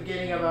time at the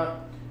beginning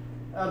of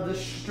the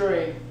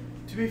string.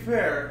 To be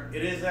fair,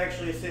 it is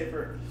actually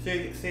safer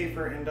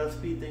and does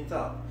speed things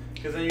up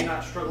because then you're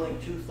not struggling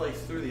to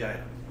slice through the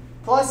item.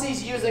 Plus,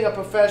 he's using a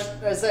professional.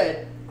 As I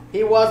said,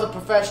 he was a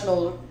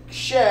professional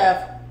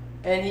chef,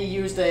 and he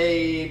used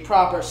a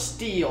proper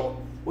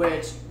steel,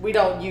 which we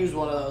don't use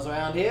one of those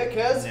around here,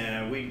 cause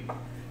yeah,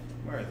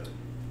 where is it?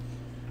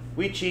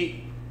 We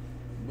cheat.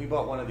 We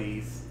bought one of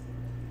these.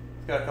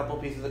 It's got a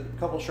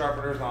couple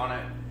sharpeners on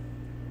it.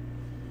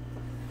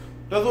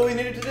 Does what we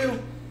needed to do.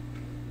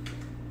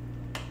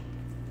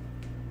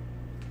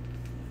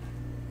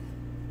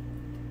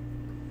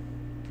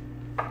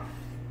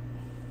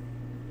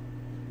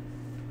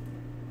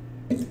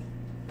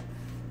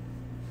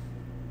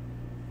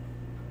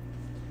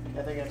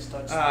 I think I just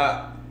touched.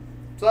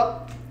 What's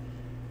up?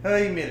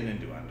 He made an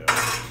innuendo.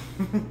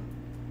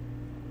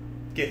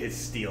 Get his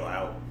steel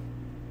out.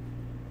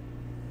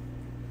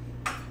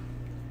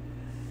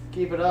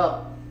 Keep it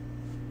up.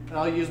 And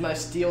I'll use my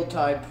steel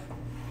type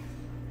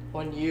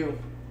on you.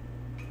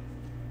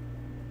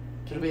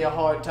 It'll be a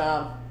hard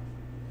time.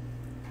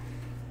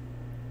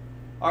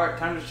 Alright,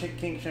 time to check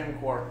King Shame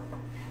Quark.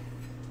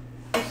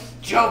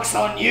 Joke's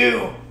on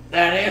you!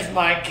 That is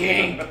my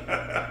king!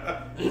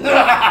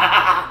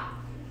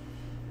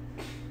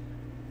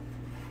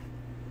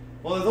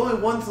 Well, there's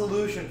only one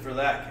solution for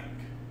that, King.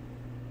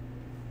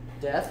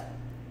 Death?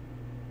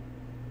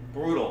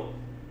 Brutal.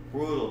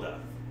 Brutal death.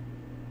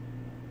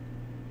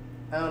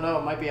 I don't know,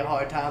 it might be a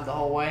hard time the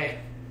whole way.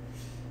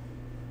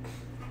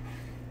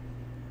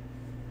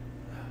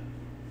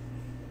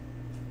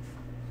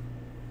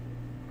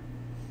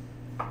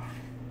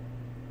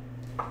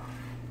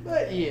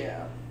 But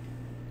yeah.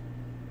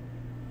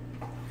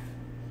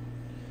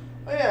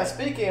 Oh yeah,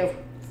 speaking of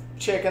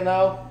chicken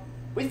though,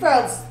 we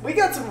got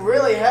some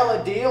really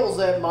hella deals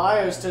at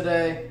Myers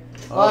today.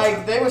 Oh.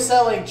 Like, they were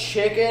selling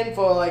chicken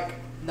for like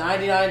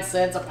 99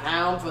 cents a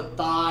pound for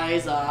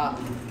thighs,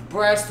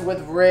 breast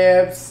with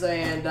ribs,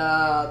 and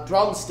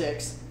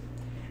drumsticks.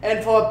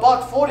 And for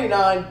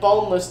 $1.49,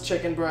 boneless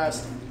chicken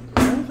breast.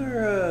 Those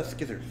are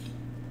skizzers.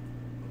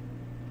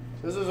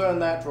 Scissors are in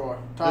that drawer.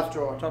 Top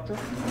drawer. Top drawer?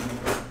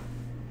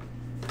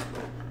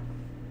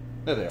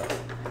 There they are.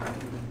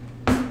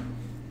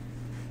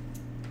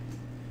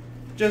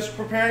 Just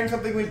preparing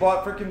something we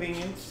bought for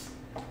convenience.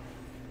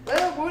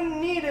 Well, wouldn't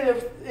need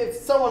it if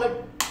someone had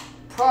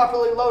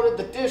properly loaded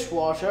the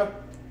dishwasher.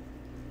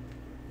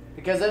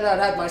 Because then I'd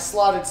have my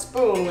slotted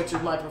spoon, which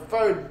is my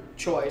preferred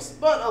choice.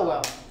 But oh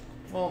well.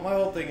 Well, my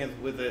whole thing is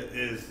with it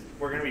is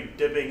we're gonna be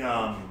dipping.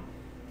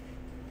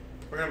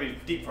 We're gonna be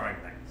deep frying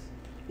things.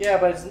 Yeah,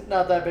 but it's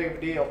not that big of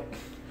a deal.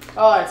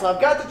 All right, so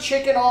I've got the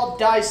chicken all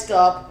diced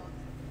up.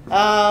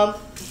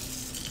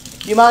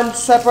 You mind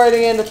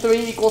separating into 3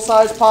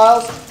 equal-sized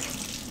piles?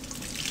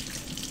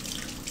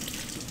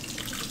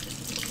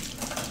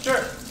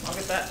 Sure, I'll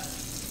get that.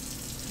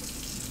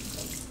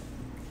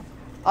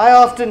 I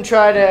often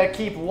try to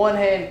keep one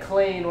hand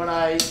clean when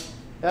I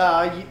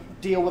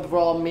deal with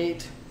raw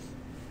meat.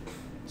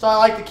 So I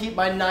like to keep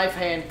my knife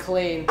hand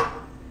clean.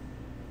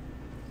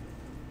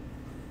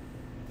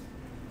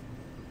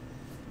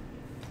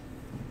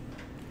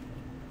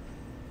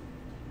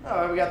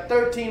 Alright, we got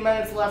 13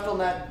 minutes left on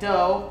that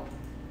dough.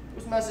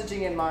 Who's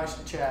messaging in my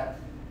chat?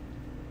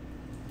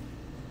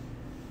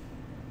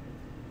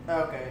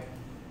 Okay.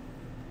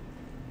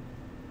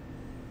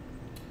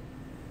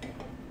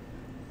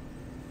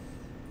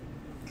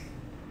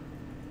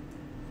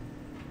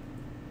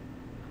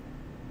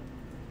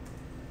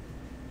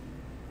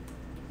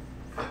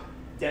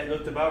 That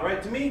looked about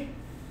right to me.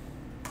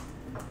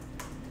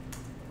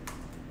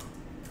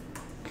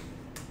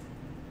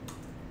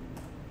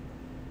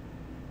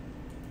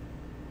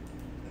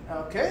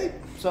 Okay,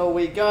 so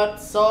we got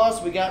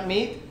sauce, we got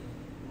meat.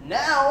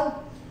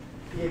 Now,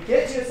 you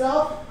get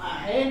yourself a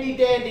handy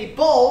dandy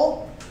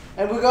bowl,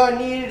 and we're gonna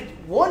need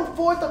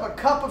 1/4 of a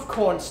cup of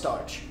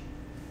cornstarch.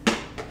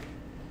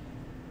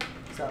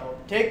 So,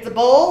 take the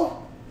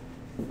bowl,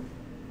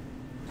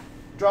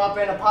 drop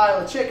in a pile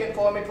of chicken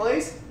for me,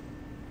 please.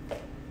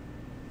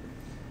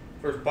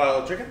 First pile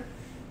of chicken.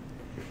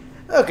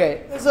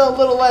 Okay, there's a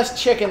little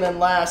less chicken than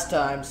last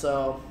time,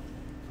 so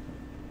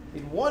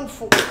need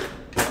 1/4.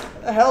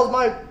 What the hell's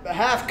my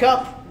half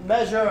cup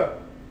measure?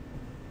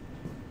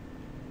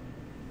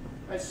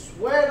 I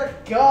swear to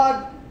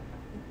God,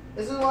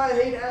 this is why I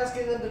hate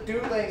asking them to do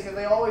things, because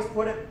they always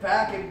put it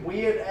back in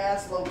weird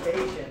ass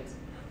locations.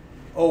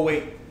 Oh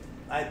wait,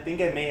 I think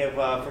I may have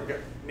forgot.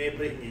 May have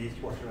put it in the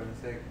dishwasher by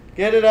mistake.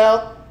 Get it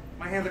out.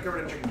 My hands are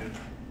covered in chicken juice.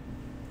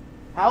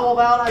 How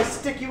about I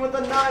stick you with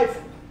a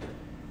knife?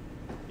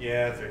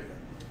 Yeah, that's right.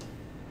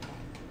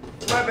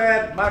 My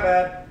bad. My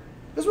bad.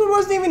 This one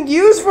wasn't even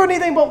used for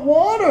anything but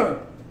water.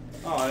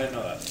 Oh, I didn't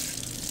know that.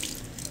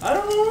 I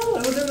don't know.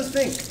 It was in the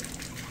sink.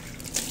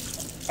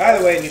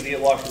 Either way, it needs to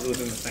get washed because it was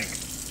in the sink.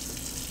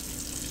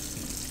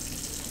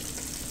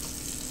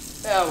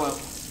 Yeah, well.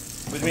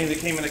 Which means it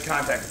came into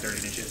contact with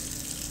dirty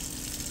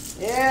dishes.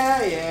 Yeah,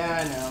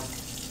 I know.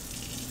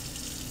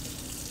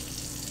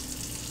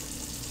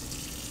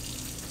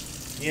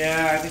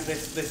 Yeah, I think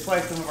they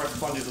sliced some of our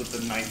sponges with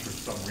the knife for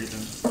some reason.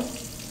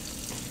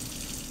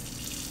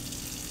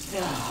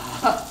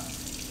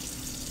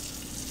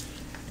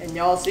 And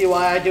y'all see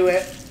why I do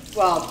it.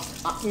 Well,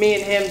 me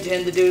and him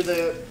tend to do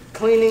the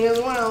cleaning as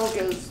well,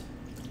 because...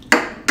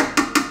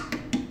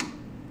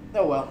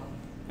 Oh well.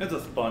 It's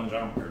a sponge. I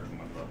don't care too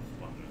much about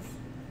sponges.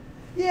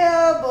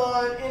 Yeah,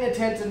 but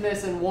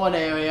inattentiveness in one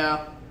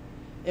area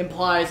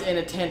implies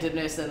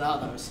inattentiveness in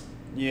others.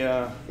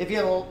 Yeah. If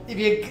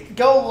you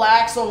go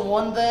lax on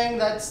one thing,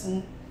 that's...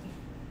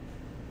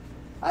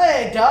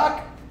 Hey,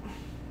 Doc.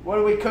 What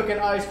are we cooking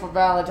ice for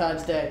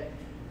Valentine's Day?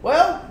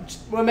 Well,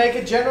 we're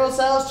making General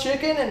Tso's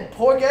chicken and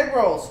pork egg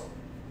rolls.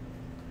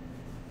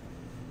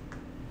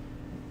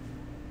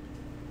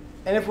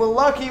 And if we're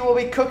lucky, we'll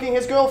be cooking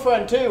his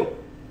girlfriend, too.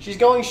 She's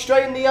going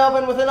straight in the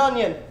oven with an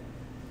onion.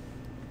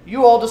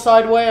 You all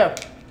decide where.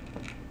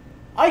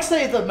 I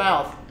say the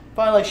mouth.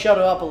 Finally shut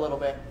her up a little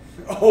bit.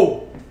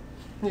 Oh!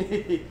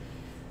 You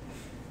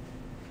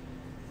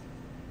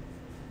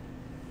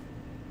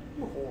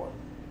whore.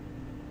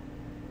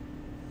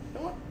 You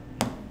know what?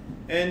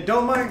 And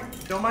don't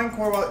mind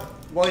Core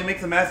while he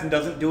makes a mess and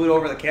doesn't do it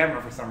over the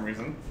camera for some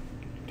reason.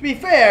 To be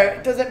fair,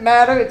 it doesn't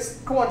matter. It's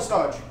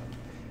cornstarch.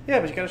 Yeah,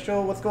 but you gotta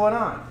show what's going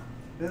on.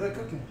 There's a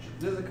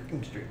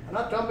cooking streak. I'm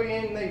not dumping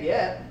anything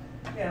yet.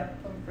 Yeah,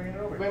 I'm bringing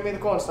it over. Bring me the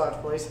cornstarch,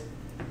 please.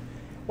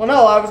 Well,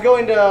 no, I was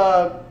going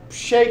to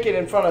shake it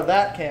in front of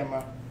that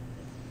camera.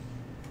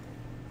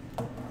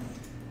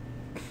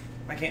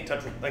 I can't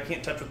touch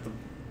with the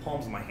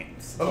palms of my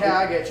hands. So. Yeah,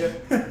 I get you.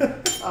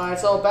 All right,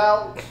 so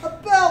about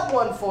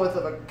 1/4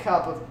 of a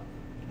cup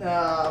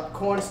of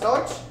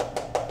cornstarch.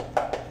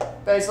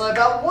 Basically,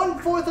 about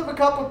 1/4 of a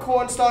cup of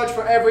cornstarch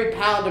for every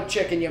pound of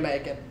chicken you're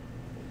making.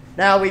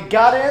 Now we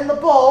got it in the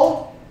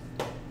bowl.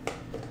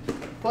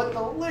 Put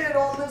the lid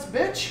on this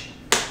bitch.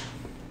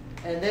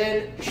 And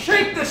then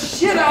shake the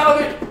shit out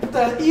of it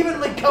to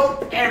evenly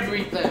coat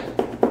everything.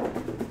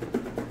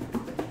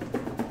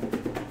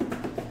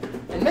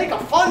 And make a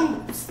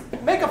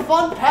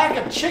fun pack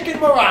of chicken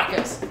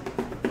maracas.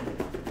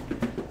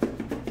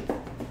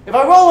 If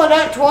I roll a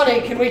nat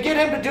 20, can we get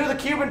him to do the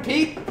Cuban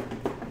Pete?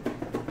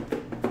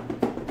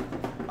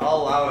 I'll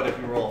allow it if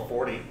you roll a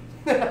 40.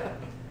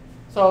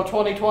 So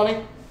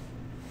 2020.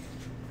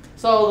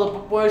 So the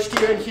worst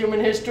year in human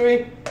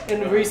history,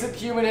 in recent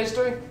human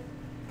history.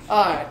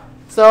 All right.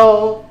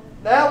 So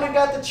now we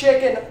got the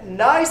chicken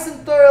nice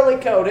and thoroughly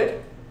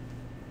coated.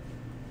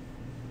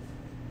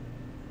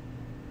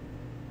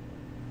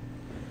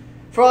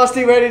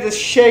 Frosty ready to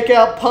shake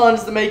out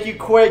puns to make you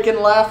quake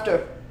in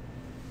laughter.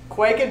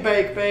 Quake and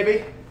bake,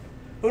 baby.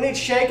 Who needs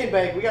shake and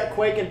bake? We got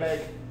quake and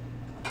bake.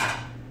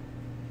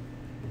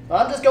 So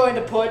I'm just going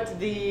to put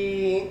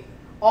the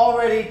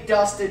already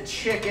dusted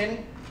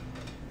chicken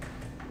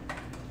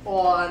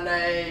on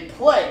a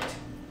plate.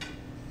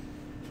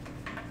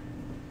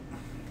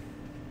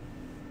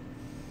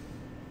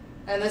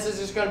 And this is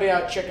just going to be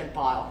our chicken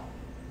pile.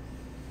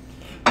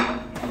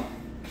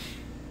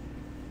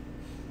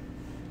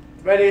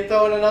 Ready to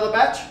throw in another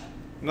batch?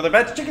 Another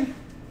batch of chicken?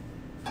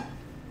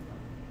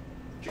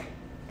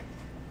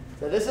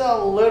 So this is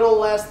a little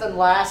less than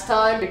last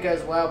time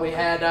because, well, we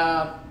had,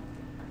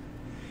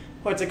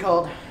 what's it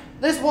called?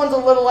 This one's a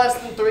little less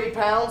than 3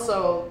 pounds,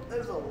 so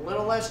there's a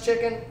little less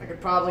chicken. I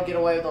could probably get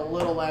away with a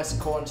little less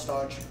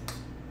cornstarch.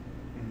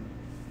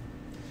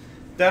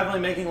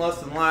 Definitely making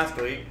less than last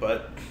week,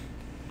 but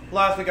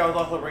last week I was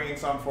also bringing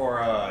some for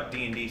a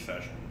D&D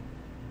session.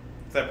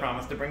 So I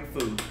promised to bring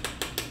food.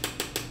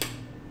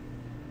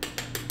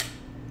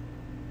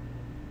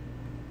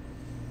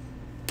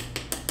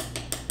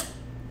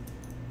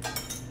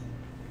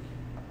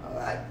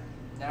 Alright,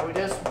 now we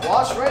just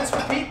wash, rinse,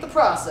 repeat the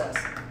process.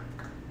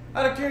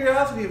 Out of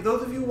curiosity, of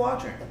those of you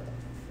watching,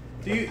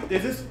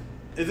 is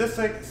this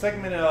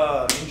segment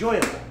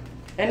enjoyable?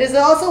 And is it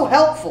also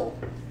helpful?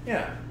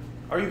 Yeah.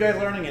 Are you guys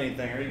learning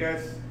anything? Are you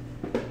guys?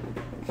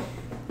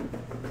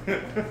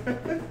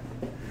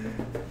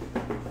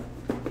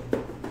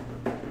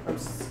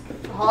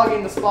 I'm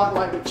hogging the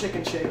spotlight with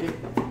chicken shaking.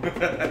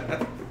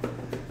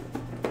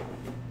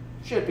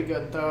 Should be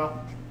good though.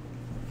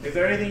 Is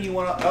there anything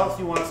else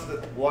you want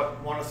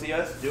to see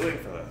us doing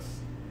for this?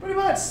 Pretty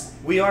much.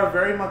 We are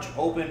very much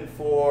open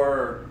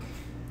for.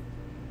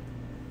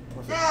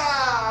 Yeah,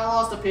 I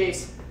lost a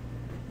piece.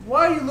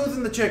 Why are you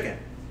losing the chicken?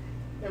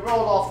 It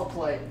rolled off the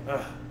plate.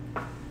 Ugh.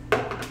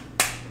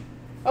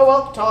 Oh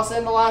well, toss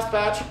in the last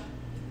batch.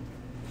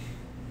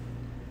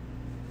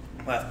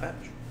 Last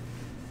batch.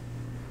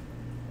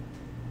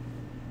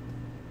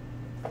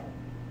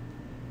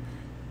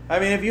 I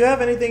mean, if you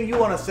have anything you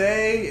want to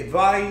say,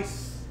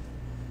 advice,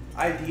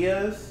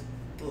 ideas,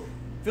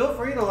 feel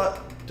free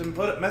to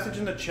put a message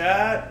in the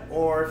chat,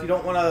 or if you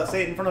don't want to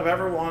say it in front of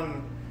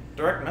everyone,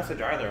 direct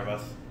message either of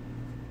us.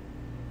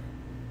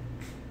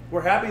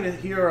 We're happy to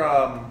hear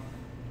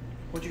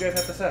what you guys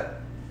have to say.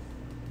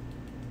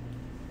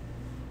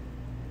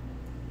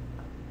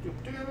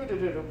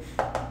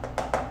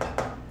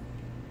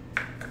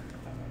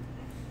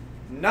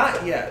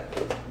 Not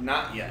yet.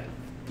 Not yet.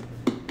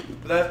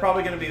 But that's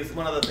probably going to be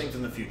one of the things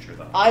in the future,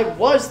 though. I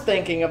was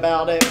thinking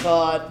about it,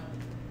 but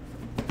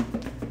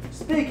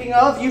speaking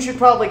of, you should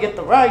probably get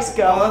the rice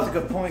going. Oh, that's a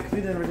good point, because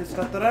we didn't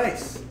discuss the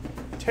rice.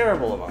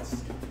 Terrible of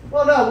us.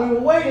 Well, no, we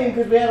were waiting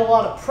because we had a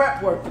lot of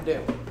prep work to do.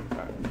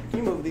 Right. Can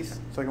you move these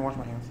so I can wash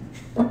my hands?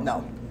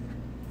 No.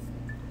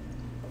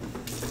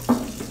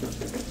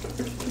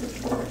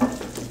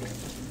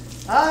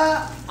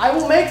 I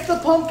will make the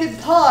pumpkin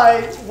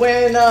pie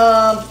when,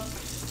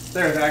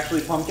 There's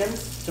actually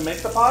pumpkins to make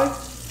the pie?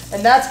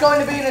 and that's going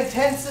to be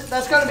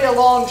that's going to be a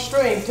long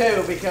stream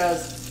too,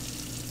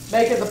 because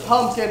making the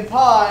pumpkin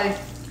pie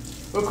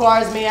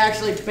requires me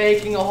actually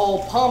baking a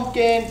whole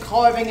pumpkin,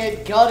 carving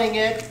it, gutting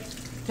it,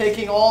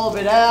 taking all of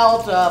it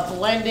out,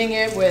 blending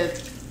it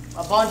with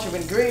a bunch of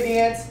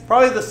ingredients.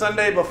 Probably the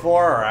Sunday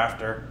before or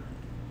after.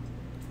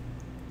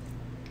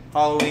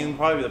 Halloween would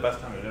probably be the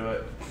best time to do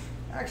it.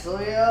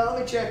 Actually, let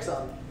me check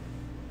something.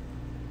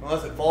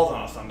 Unless it falls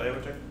on a Sunday,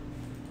 which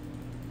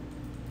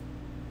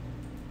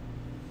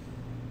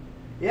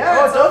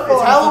Yeah, it's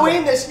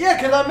Halloween this year,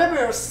 because I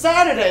remember it was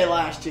Saturday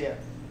last year.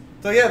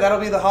 So yeah, that'll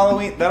be the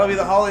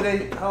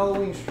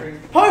Halloween stream.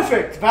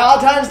 Perfect.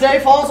 Valentine's Day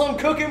falls on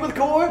Cooking with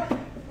Core.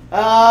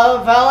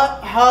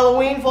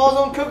 Halloween falls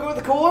on Cooking with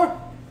the Core.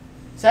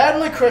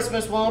 Sadly,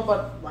 Christmas won't,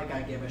 but like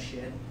I give a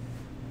shit.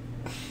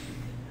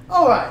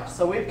 Alright,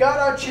 so we've got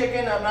our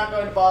chicken. I'm not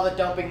going to bother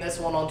dumping this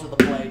one onto the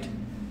plate.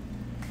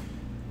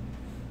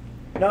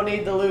 No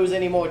need to lose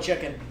any more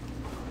chicken.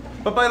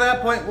 But by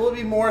that point, we'll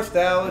be more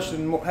established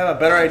and have a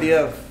better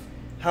idea of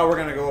how we're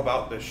going to go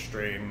about this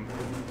stream.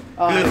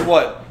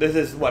 This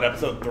is what,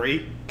 episode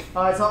 3?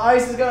 Alright, so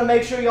Ice is going to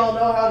make sure y'all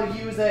know how to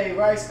use a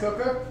rice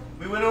cooker.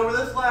 We went over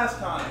this last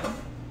time,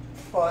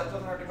 but it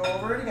doesn't hurt to go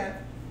over it again.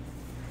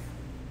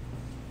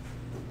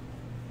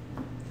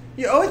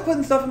 You're always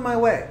putting stuff in my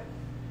way.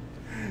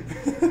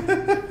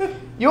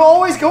 You're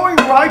always going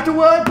right to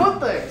where I put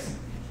things.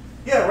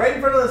 Yeah, right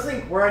in front of the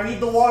sink where I need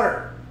the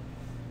water.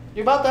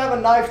 You're about to have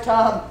a knife,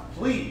 Tom.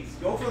 Please,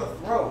 go for the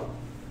throat.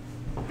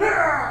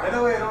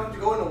 That way I don't have to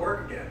go into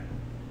work again.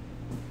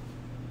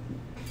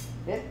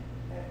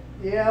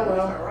 Yeah, Where's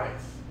my well.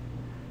 rice?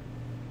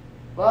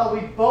 Well,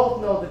 we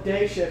both know the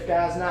day shift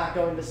guy's not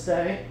going to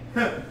stay.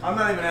 I'm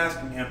not even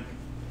asking him.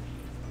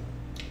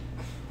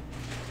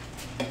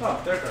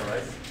 Oh, there's our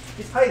rice.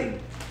 He's hiding.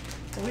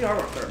 Well, we are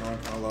starting to run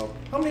kind of low.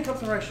 How many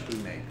cups of rice should we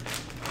make?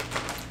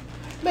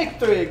 Make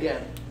 3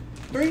 again.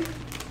 3?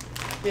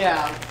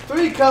 Yeah,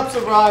 3 cups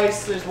of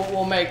rice is what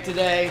we'll make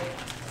today.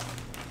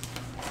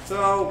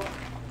 So,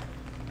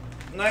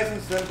 nice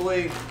and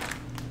simply.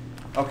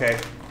 Okay,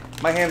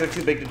 my hands are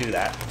too big to do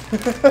that.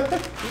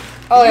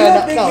 Oh you yeah,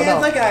 have big no, hands no.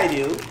 like I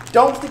do.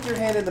 Don't stick your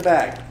hand in the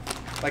bag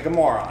like a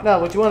moron. No,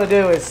 what you want to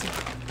do is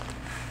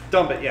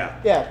Dump it, yeah.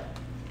 Yeah.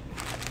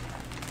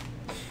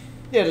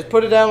 Yeah, just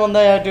put it down on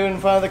there, do it in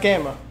front of the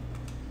camera.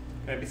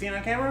 Can it be seen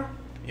on camera?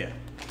 Yeah.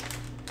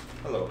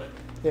 A little bit.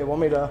 Yeah,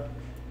 want me to?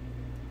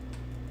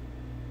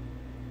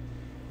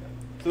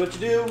 So what you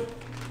do,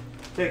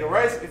 take a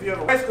rice, if you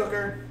have a rice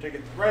cooker, take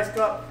a rice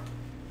cup.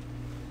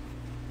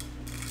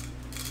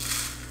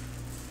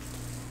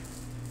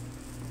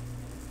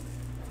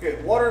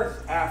 Okay, water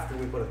is after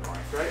we put in the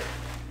rice, right?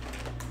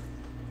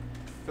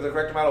 For the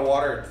correct amount of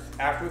water, it's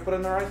after we put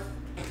in the rice?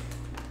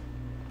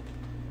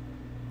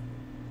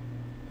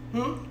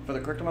 For the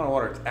correct amount of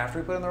water, it's after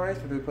we put in the rice,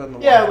 or do we put in the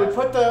water? Yeah, we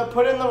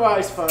put in the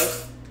rice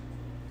first.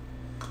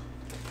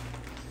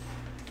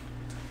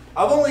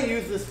 I've only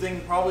used this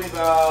thing probably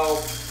about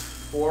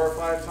 4 or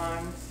 5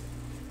 times.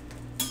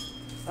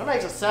 That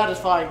makes a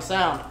satisfying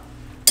sound.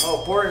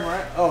 Oh, pouring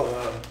rice.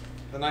 Oh,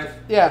 the knife.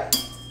 Yeah.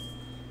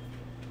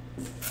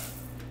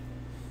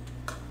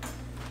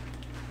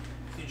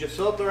 You just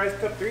fill up the rice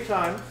cup 3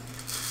 times.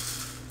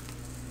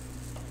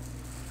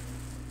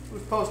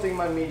 Who's posting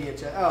my media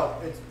chat?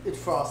 Oh, it's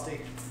Frosty.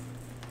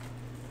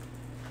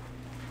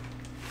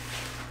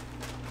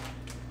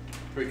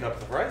 3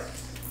 cups of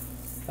rice.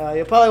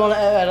 You'll probably want to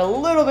add a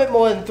little bit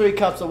more than 3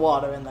 cups of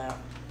water in there.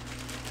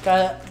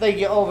 I think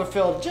you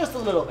overfilled just a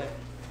little bit.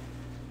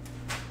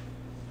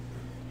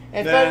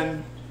 And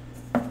then,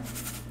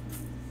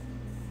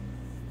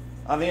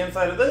 on the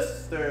inside of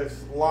this,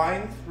 there's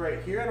lines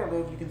right here. I don't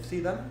know if you can see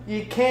them.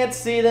 you can't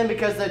see them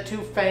because they're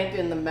too faint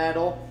in the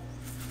metal.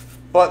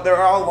 But there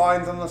are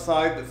lines on the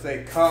side that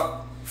say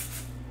cup.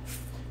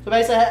 So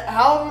basically,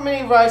 however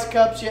many rice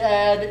cups you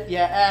add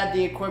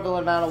the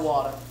equivalent amount of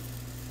water.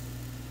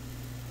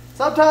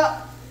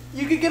 Sometimes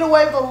you could get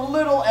away with a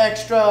little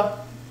extra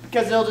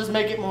because it'll just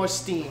make it more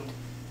steamed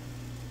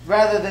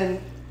rather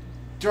than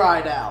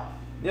dried out.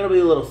 It'll be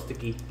a little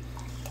sticky.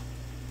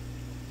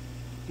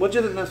 Which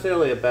isn't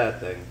necessarily a bad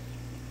thing.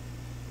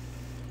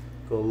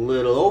 Go a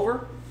little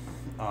over.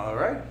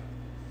 Alright.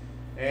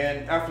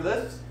 And after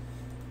this,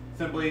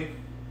 simply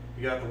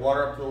you got the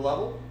water up to the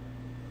level,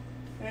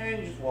 and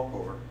you just walk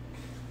over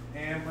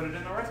and put it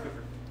in the rice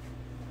cooker.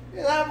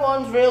 Yeah, that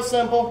one's real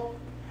simple.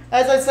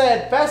 As I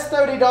said, best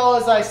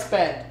 $30 I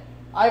spent.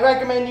 I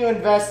recommend you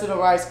invest in a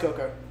rice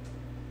cooker.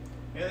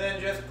 And then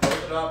just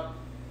close it up.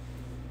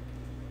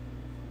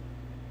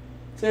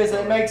 Seriously,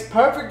 it makes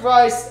perfect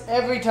rice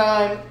every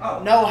time.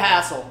 Oh. No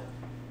hassle.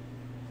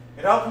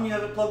 It helps when you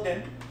have it plugged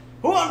in.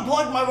 Who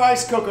unplugged my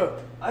rice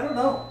cooker? I don't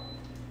know.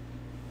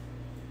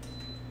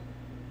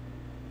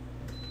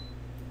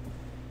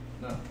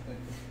 No,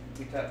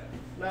 we tap.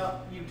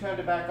 No, you turned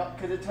it back up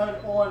because it turned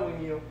on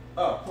when you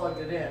plugged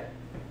it in.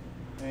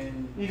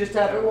 And You just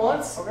tap it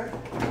once? Okay.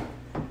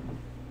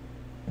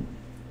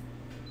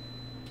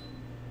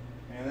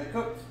 And then it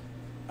cooks.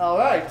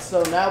 Alright,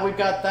 so now we've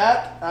got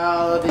that.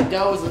 The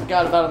dough's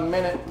got about a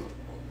minute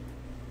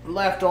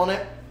left on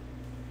it.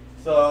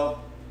 So,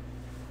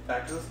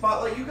 back to the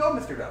spotlight you go,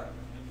 Mr. Dough.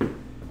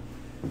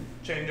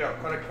 Change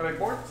out cutting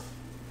boards.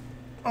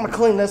 I'm gonna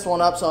clean this one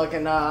up so I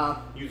can,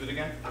 Use it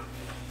again.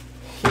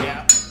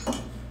 yeah.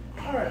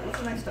 Alright, what's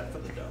the next step for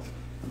the dough?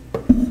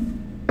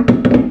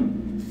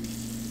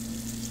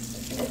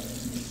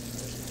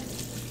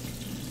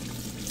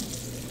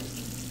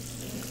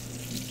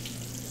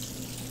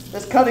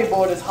 This cutting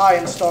board is high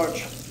in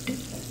starch.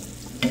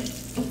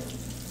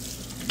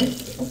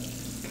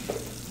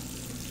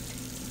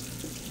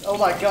 Oh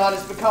my god,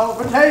 it's become a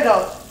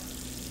potato!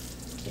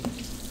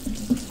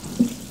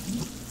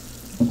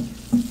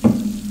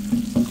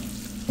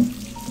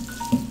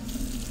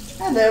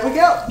 And there we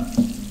go.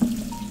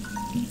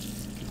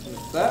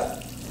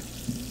 That.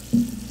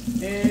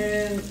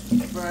 And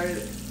fried.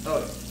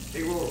 Oh,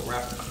 Eggroll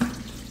wrap it.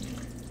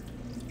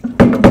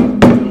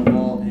 Cut the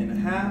ball in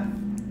half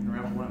and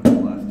wrap one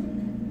in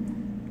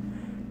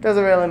plastic.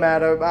 Doesn't really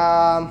matter.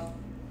 Why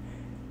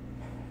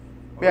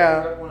Yeah.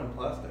 would you wrap one in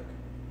plastic?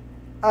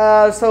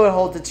 So it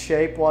holds its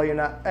shape while you're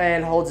not,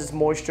 and holds its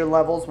moisture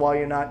levels while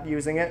you're not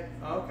using it.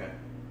 Oh, okay.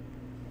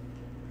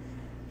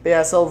 But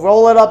yeah, so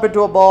roll it up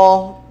into a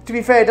ball. To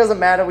be fair, it doesn't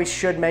matter. We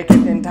should make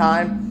it in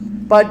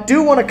time, but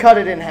do want to cut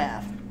it in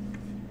half.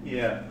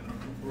 Yeah.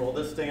 Roll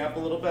this thing up a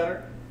little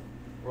better.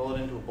 Roll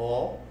it into a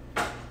ball.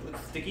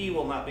 It's sticky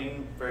while not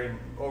being very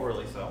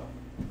overly so.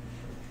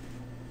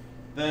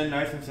 Then,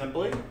 nice and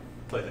simply,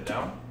 place it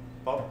down,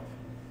 pop,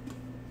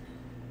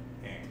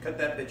 and cut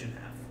that bitch in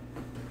half.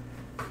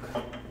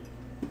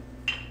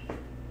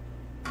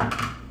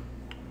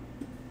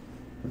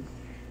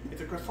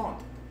 It's a croissant.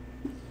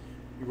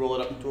 You roll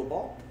it up into a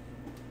ball.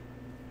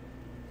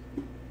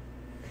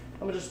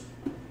 I'm gonna just.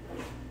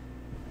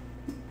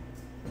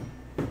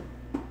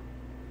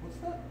 What's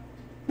that?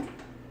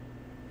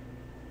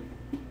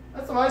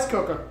 That's a rice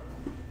cooker.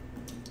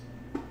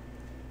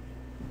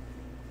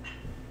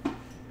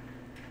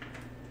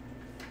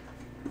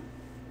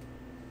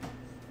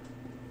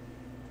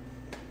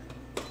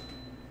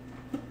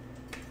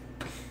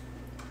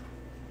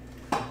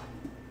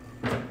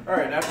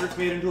 Alright, after it's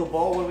made into a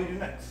ball, what do we do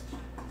next?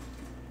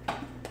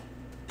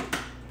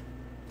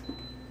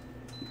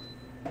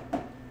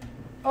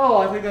 Oh,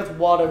 I think that's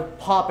water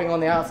popping on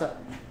the outside.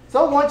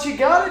 So once you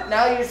got it,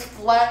 now you just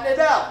flatten it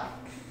out.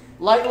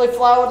 Lightly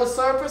flour the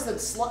surface,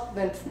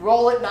 then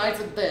roll it nice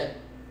and thin.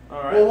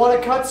 Alright. We'll want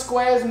to cut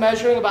squares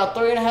measuring about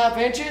 3.5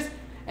 inches.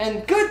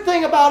 And good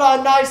thing about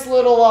our nice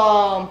little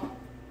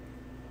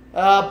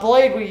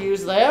blade we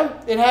use there,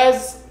 it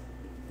has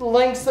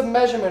lengths of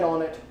measurement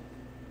on it.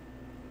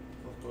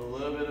 Let's put a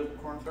little bit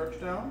of cornstarch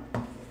down.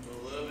 Let's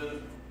put a little bit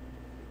of...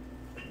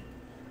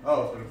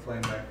 Oh, it's going to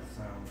flame back the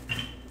sound.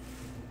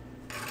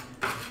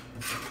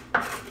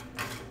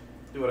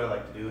 Do what I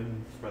like to do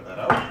and spread that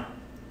out.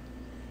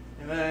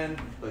 And then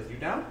place you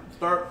down.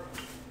 Start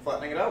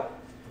flattening it out.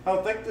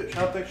 How thick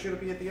should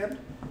it be at the end?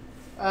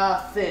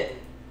 Thin.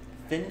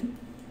 Thin?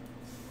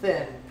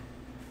 Thin.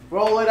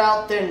 Roll it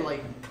out thinly.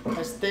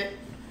 As thick,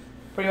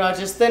 pretty much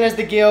as thin as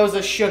the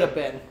gyoza should have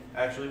been.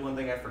 Actually, one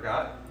thing I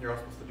forgot, you're all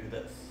supposed to do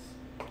this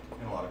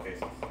in a lot of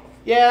cases.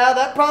 Yeah,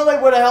 that probably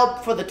would have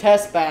helped for the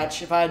test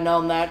batch if I had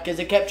known that, because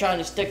it kept trying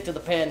to stick to the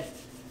pin.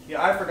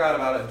 Yeah, I forgot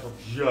about it until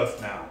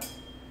just now.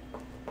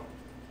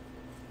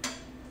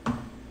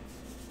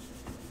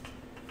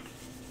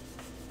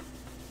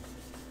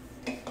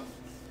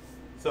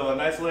 So a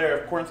nice layer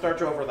of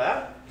cornstarch over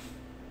that,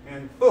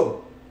 and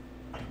boom.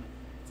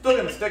 Still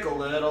gonna stick a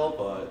little,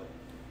 but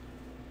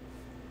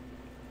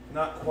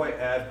not quite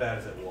as bad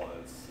as it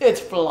was. It's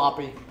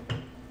floppy.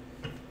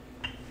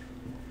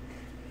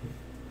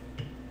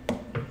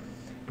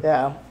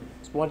 Yeah.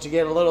 So once you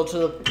get a little to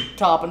the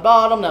top and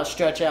bottom, now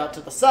stretch out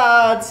to the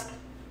sides.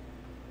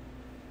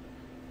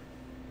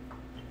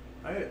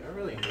 I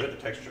really enjoyed the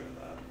texture of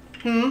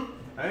that. Hmm?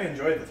 I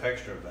enjoyed the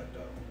texture of that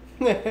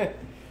dough.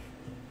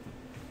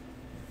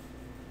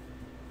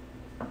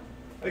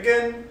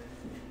 Again,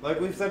 like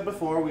we've said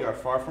before, we are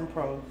far from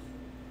pros.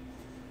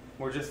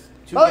 We're just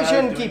two Probably guys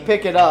shouldn't doing- keep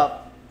picking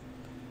up.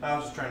 I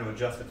was just trying to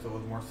adjust it so it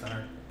was more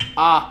centered.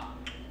 Ah.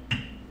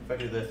 If I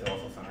do this, it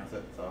also centers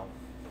it, so.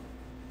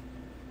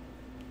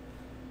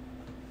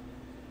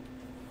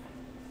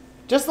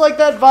 Just like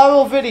that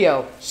viral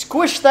video,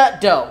 squish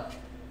that dough.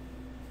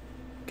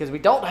 Because we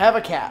don't have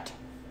a cat.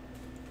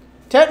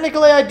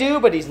 Technically I do,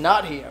 but he's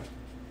not here.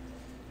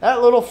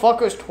 That little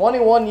fucker's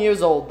 21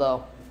 years old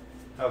though.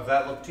 How's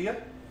that look to you?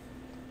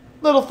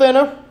 Little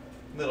thinner,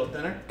 A little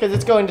thinner? because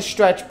it's going to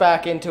stretch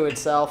back into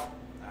itself.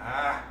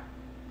 Ah.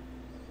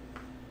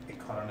 It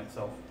caught on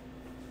itself.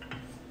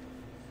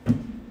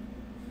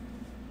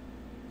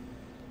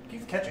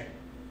 Keeps catching.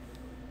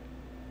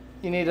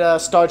 You need to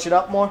starch it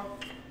up more.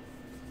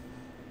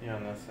 Yeah,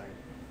 on this thing.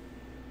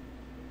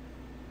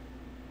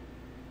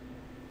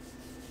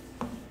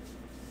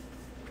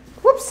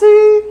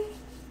 Whoopsie.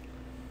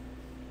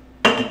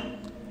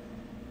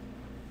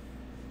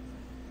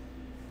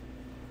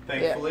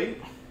 Thankfully.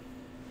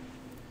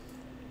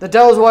 The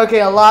dough's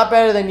working a lot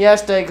better than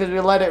yesterday because we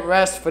let it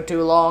rest for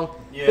too long.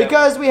 Yeah.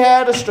 Because we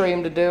had a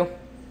stream to do.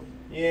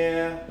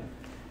 Yeah.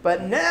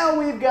 But now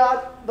we've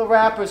got the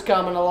wrappers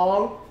coming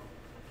along.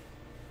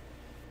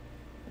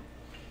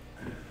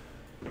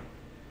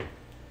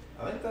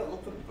 I think that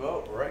looks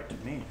about right to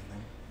me.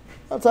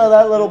 I'll tell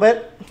that a little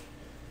bit.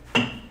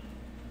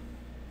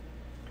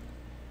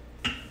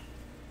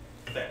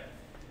 There.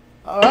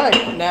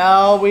 Alright,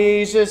 now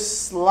we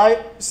just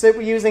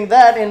sit using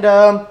that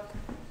into,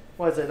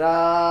 what is it,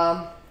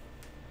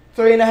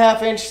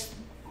 3.5 inch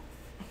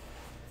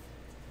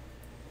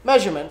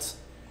measurements.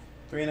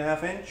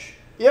 3.5 inch.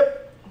 Yep.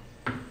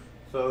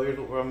 So here's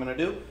what I'm gonna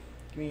do.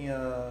 Give me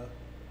the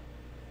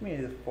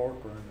fork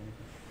or something.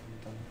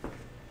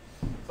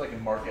 So I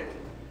can mark it.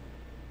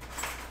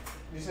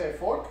 Did you say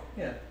fork?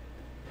 Yeah.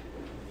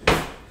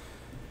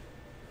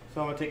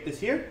 So I'm gonna take this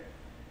here.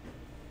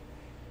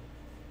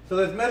 So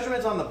there's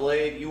measurements on the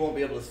blade. You won't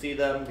be able to see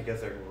them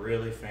because they're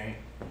really faint.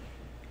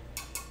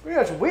 Pretty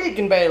much we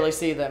can barely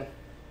see them.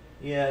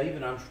 Yeah,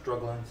 even I'm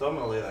struggling. So I'm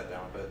gonna lay that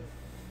down a bit.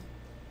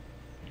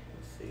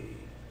 Let's see.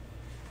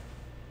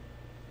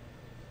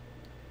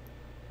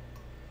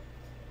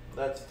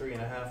 That's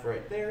 3.5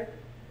 right there.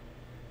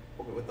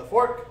 Poke it with the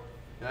fork,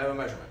 and I have a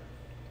measurement.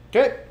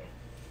 Okay.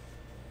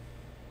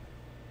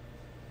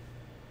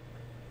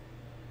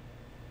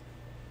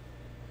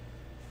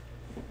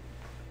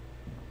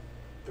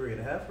 Three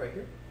and a half right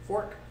here.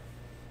 Fork.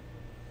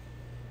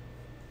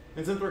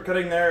 And since we're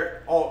cutting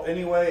there all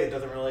anyway, it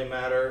doesn't really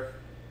matter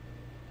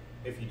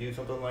if you do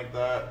something like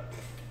that.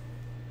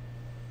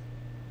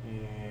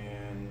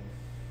 And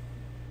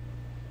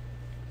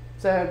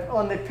So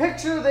on the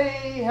picture they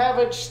have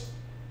it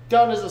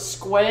done as a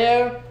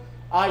square.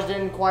 Ours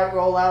didn't quite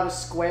roll out as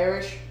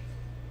squarish.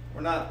 we're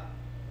not,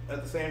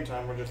 at the same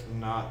time, we're just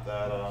not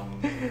that,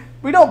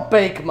 We don't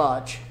bake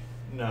much.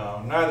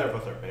 no, neither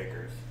of us are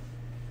bakers.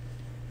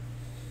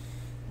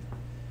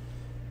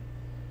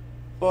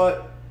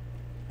 But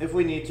if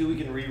we need to, we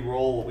can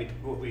re-roll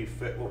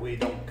what we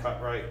don't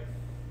cut right.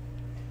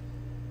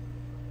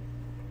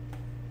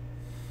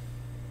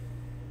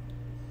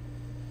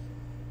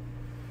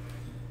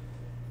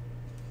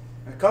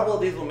 A couple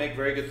of these will make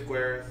very good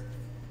squares,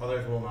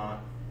 others will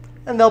not.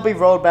 And they'll be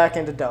rolled back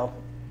into dough.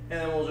 And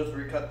then we'll just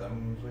recut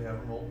them once we have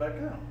them rolled back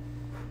down.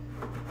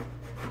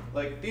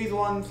 Like these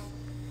ones.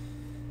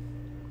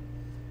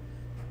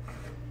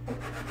 Do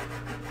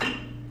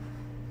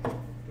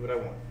what I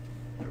want.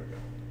 There we go.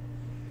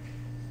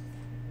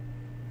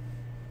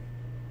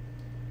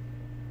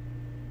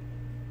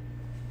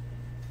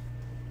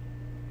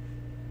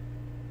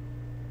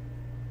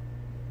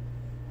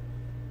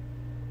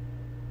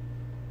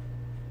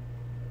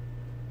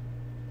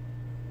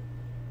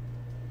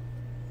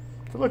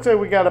 So it looks like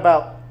we got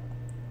about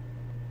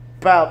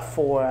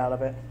 4 out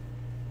of it.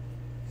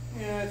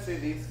 Yeah, I'd say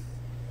these.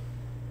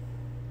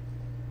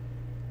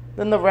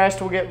 Then the rest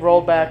will get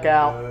rolled back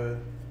out. Let's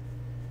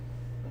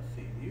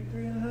see, you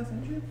 3.5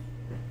 inches?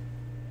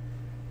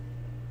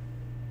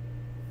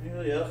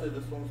 Yeah, I'll say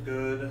this one's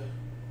good.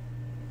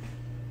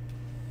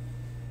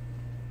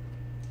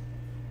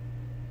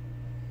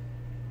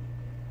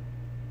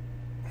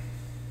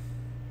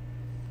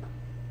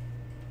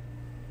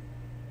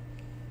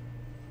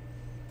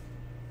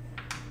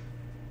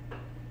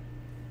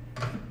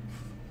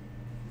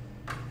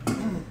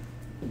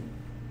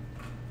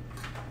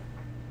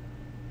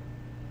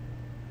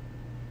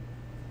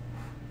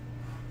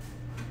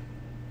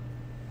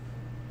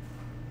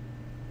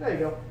 There you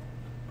go.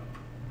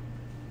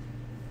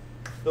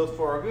 Those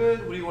 4 are good.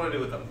 What do you want to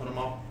do with them? Put them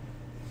off.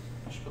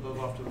 Just put those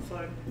off to the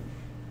side.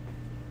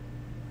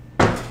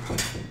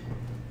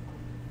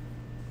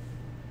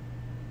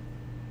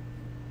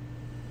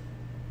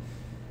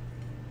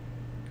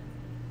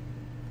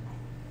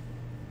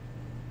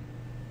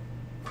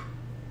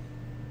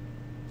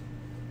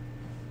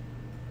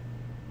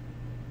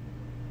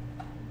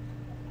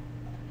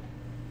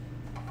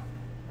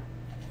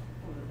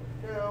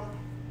 There we go.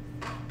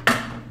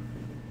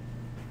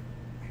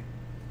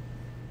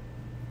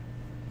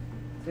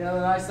 The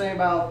other nice thing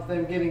about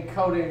them getting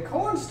coated in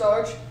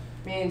cornstarch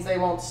means they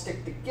won't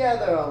stick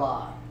together a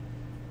lot.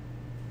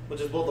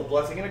 Which is both a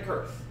blessing and a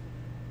curse.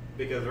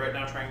 Because right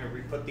now trying to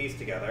re-put these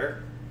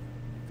together.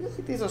 I feel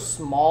like these are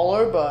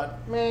smaller,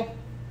 but meh.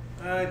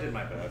 I did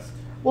my best.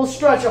 We'll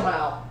stretch them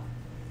out.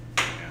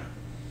 Yeah.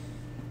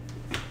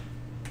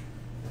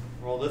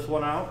 Roll this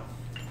one out.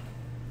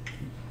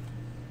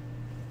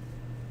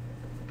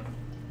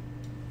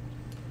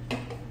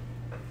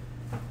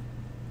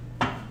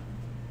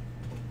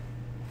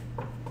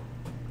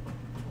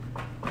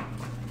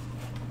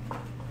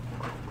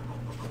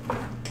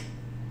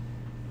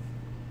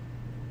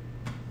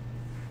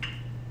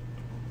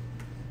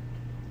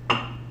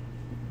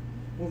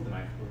 Move the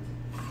knife, please.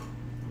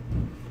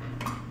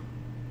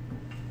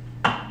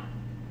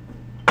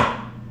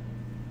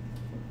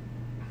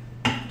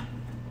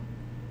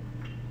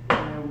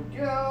 There we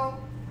go.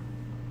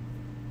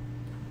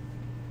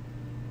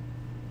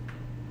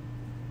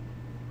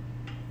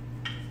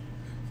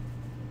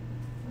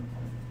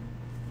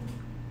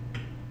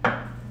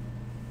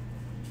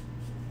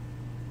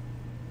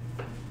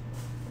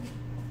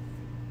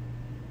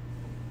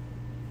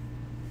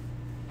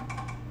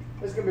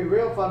 It's gonna be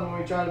real fun when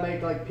we try to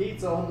make like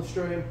pizza on the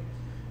stream.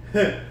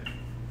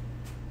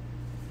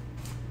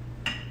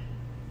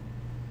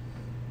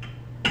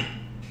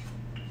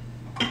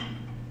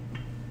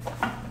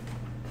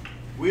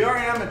 We are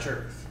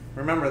amateurs.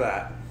 Remember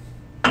that.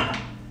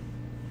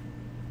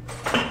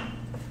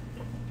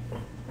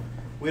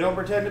 We don't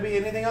pretend to be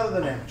anything other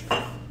than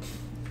amateurs.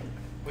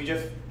 We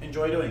just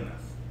enjoy doing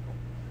this.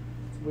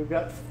 We've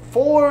got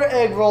 4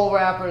 egg roll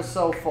wrappers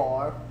so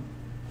far.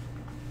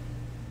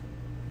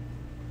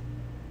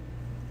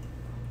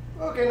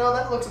 Okay, no,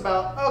 that looks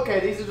about okay.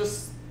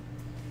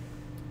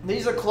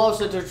 These are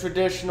closer to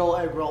traditional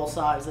egg roll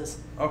sizes.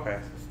 Okay,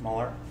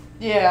 smaller.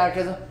 Yeah,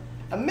 because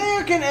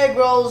American egg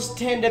rolls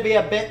tend to be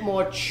a bit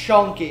more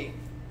chunky.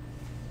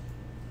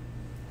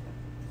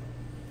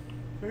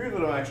 So here's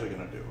what I'm actually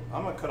going to do.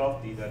 I'm going to cut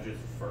off these edges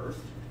first.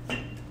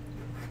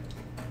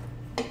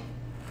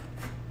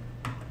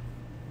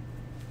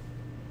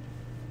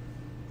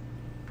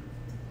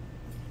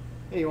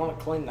 Hey, you want a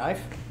clean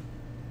knife?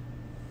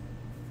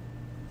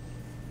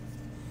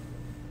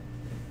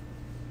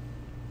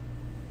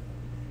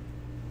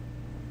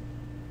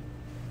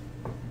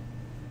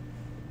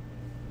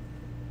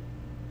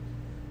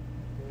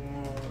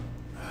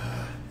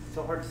 It's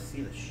so hard to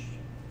see this shit.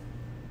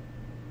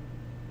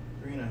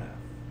 3.5.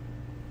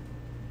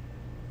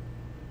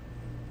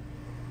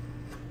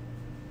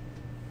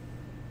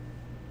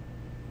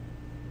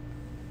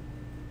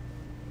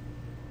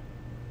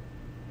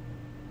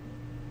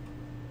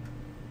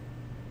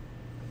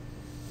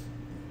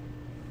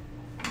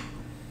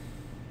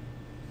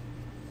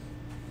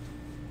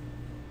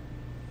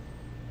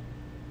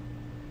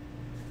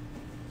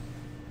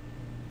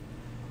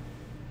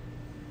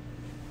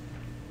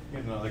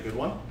 Here's another good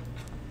one.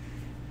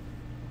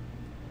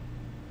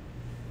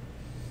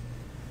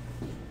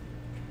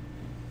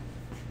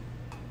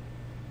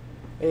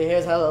 Hey,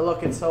 here's how they're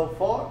looking so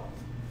far.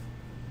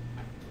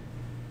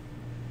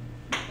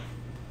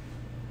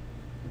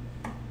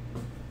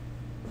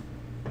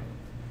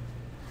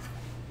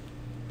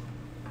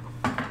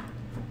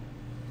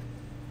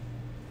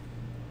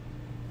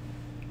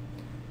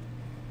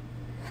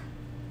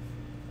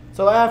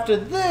 So after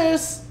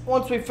this,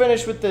 once we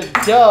finish with the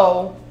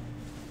dough,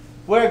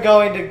 we're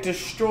going to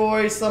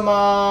destroy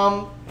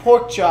some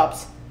pork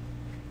chops.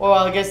 Well,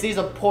 I guess these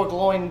are pork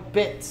loin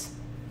bits.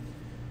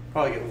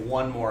 Probably get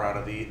one more out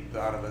of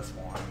this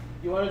one.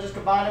 You want to just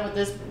combine it with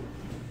this?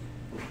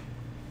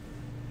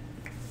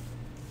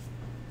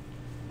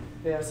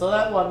 Yeah, so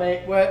that one,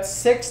 mate. We're at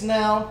 6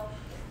 now.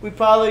 We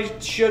probably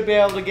should be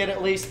able to get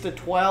at least to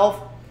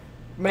 12.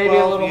 Maybe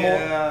 12, a little more.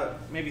 Yeah,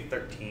 maybe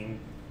 13.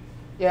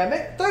 Yeah,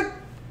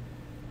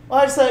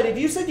 like I said, if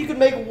you said you could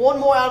make one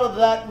more out of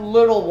that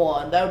little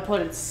one, that would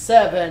put it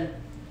 7.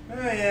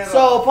 Yeah,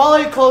 So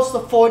probably close to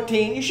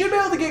 14. You should be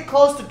able to get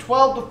close to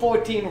 12 to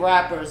 14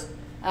 wrappers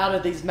out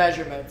of these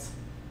measurements.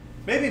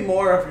 maybe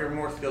more if you're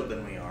more skilled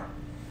than we are.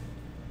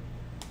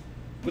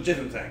 Which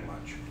isn't saying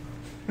much.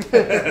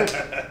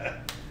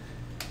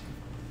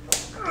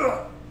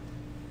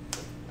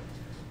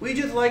 We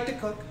just like to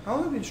cook. How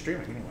long have we been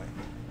streaming anyway?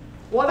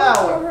 1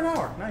 hour. Over an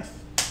hour. Nice.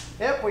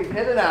 Yep, we've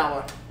hit an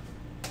hour.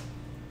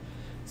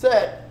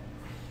 So,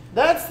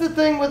 that's the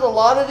thing with a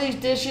lot of these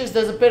dishes.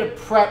 There's a bit of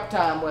prep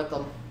time with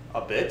them.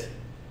 A bit?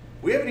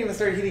 We haven't even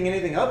started heating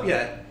anything up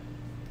yet.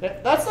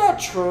 That's not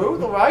true.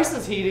 The rice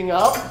is heating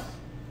up.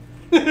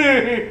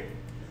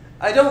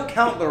 I don't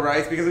count the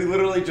rice because we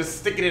literally just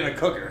stick it in a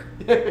cooker.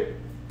 It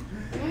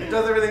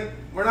does everything.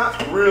 We're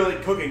not really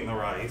cooking the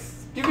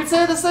rice. You could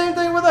say the same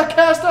thing with a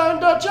cast iron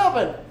Dutch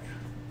oven.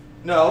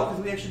 No,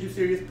 because we actually do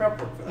serious prep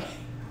work for that.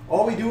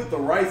 All we do with the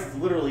rice is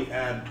literally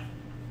add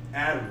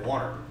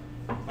water.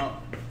 Oh,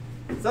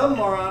 some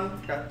moron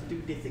forgot to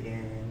do this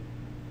again.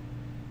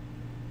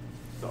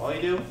 So all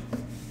you do.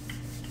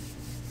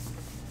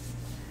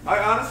 I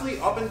honestly,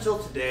 up until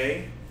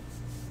today,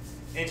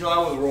 until I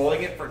was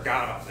rolling it,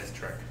 forgot about this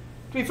trick.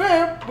 To be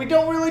fair, we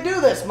don't really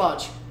do this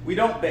much. We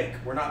don't bake.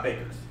 We're not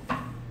bakers.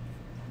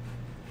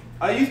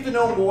 I used to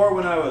know more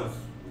when I was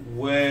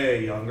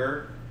way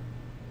younger.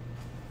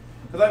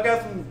 Because I've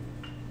got some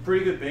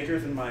pretty good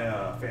bakers in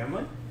my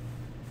family.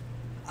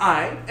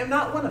 I am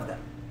not one of them.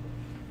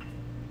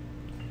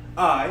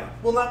 I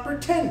will not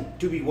pretend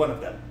to be one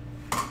of them.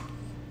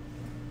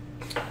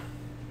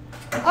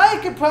 I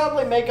could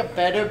probably make a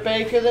better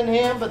baker than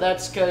him, but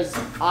that's because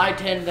I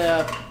tend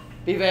to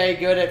be very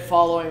good at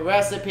following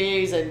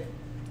recipes and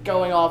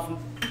going off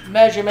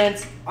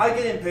measurements. I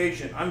get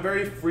impatient. I'm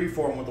very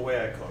freeform with the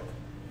way I cook.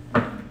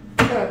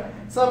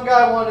 Some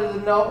guy wanted to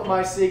know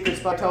my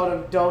secrets, but I told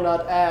him, "Do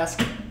not ask."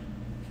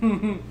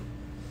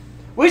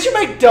 We should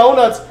make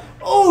donuts.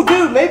 Oh,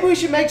 dude, maybe we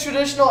should make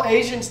traditional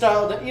Asian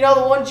style. You know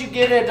the ones you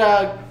get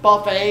at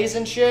buffets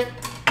and shit?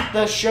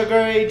 The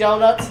sugary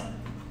donuts?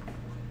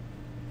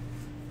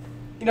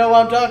 You know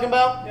what I'm talking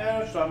about? Yeah, I know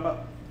what you're talking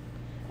about.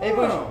 Maybe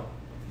we should.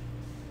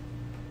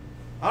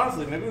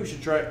 Honestly, maybe we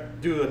should try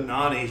do a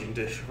non-Asian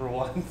dish for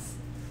once.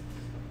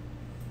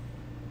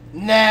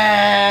 Nah,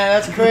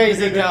 that's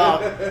crazy,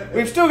 dog.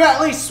 We've still got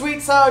at least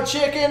sweet sour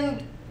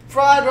chicken,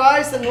 fried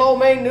rice, and lo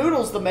mein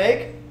noodles to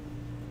make.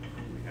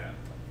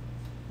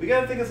 We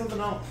gotta think of something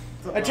else.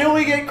 Until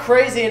we get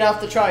crazy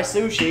enough to try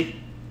sushi.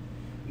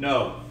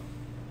 No.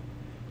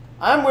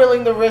 I'm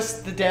willing to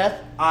risk the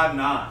death. I'm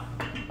not.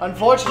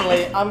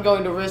 Unfortunately, I'm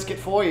going to risk it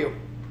for you.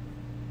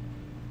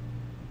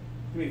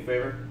 Do me a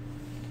favor.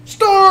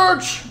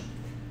 Starch!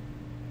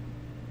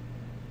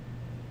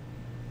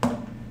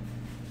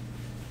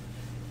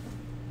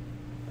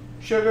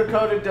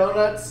 Sugar-coated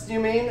donuts, you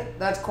mean?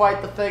 That's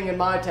quite the thing in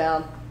my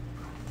town.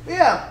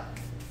 Yeah.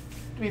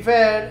 To be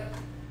fair,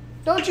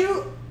 don't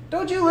you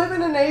live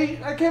in an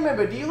Asian... I can't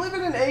remember. Do you live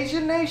in an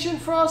Asian nation,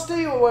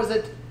 Frosty, or was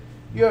it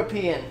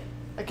European?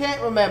 I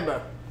can't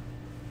remember.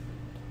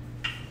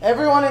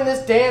 Everyone in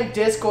this damn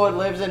Discord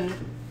lives in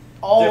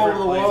all over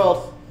the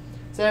world.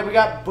 So we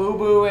got Boo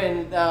Boo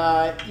in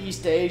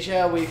East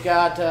Asia. We've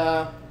got...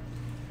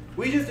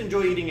 We just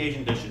enjoy eating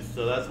Asian dishes,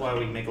 so that's why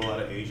we make a lot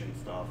of Asian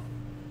stuff.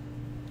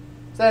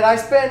 Said I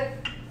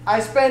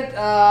spent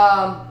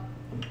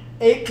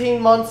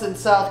 18 months in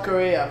South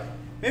Korea.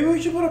 Maybe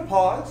we should put a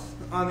pause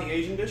on the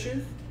Asian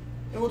dishes,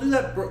 and we'll do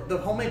that the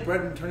homemade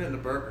bread and turn it into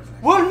burgers.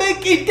 We'll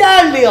make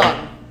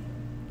Italian.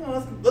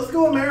 No, let's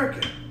go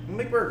American. We'll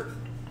make burgers.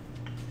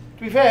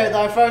 To be fair,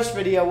 our first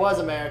video was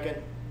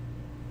American.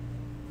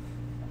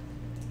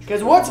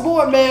 Because what's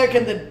more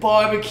American than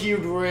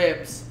barbecued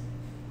ribs?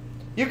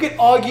 You could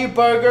argue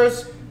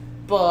burgers,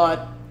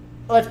 but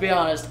let's be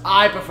honest,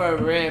 I prefer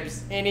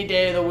ribs any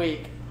day of the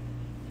week.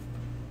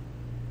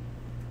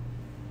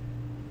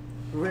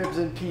 Ribs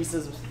and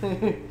pieces.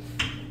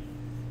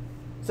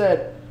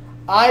 Said,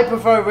 I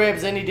prefer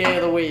ribs any day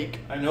of the week.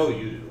 I know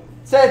you do.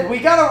 Said, we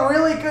got a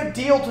really good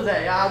deal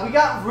today. We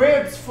got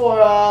ribs for,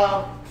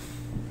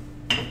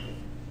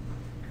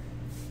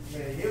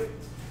 Yeah, you.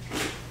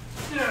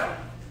 Yeah.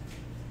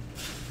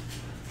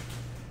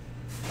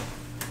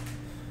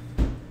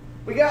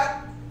 We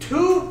got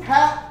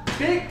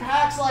big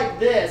packs like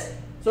this.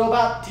 So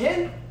about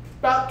 20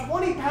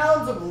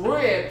 pounds of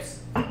ribs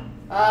for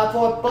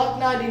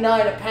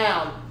 $1.99 a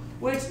pound.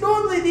 Which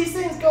normally these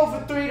things go for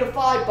 $3 to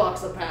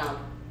 $5 a pound.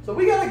 So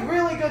we got a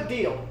really good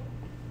deal.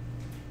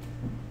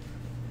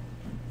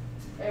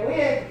 And we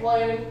ain't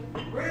complaining.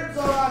 Ribs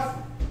are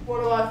one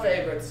of my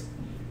favorites.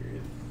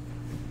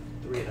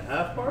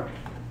 3.5 mark?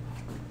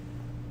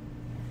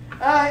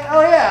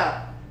 Oh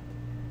yeah.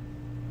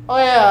 Oh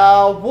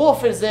yeah,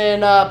 Wolf is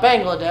in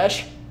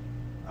Bangladesh.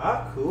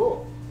 Ah,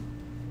 cool.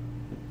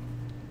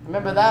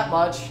 Remember that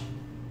much.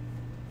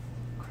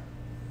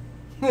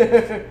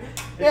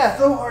 It's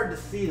so hard to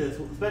see this,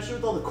 especially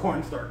with all the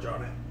cornstarch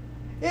on it.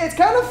 Yeah, it's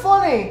kind of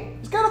funny.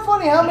 It's kind of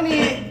funny how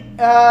many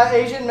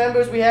Asian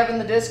members we have in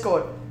the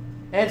Discord.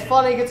 And it's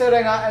funny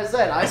considering, as I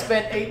said, I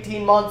spent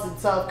 18 months in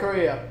South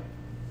Korea.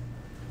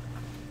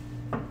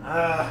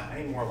 I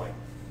need more light.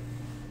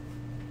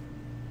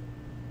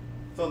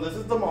 So this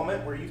is the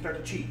moment where you start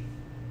to cheat.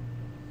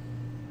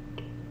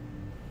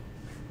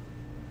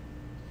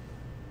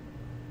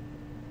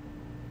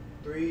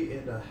 Three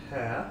and a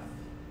half.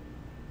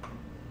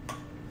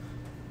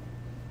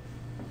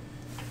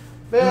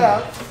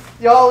 Yeah,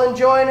 y'all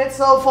enjoying it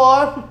so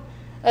far?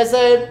 I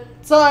said,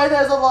 sorry,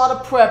 there's a lot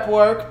of prep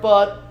work,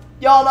 but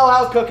y'all know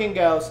how cooking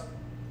goes.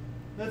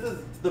 This is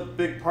the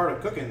big part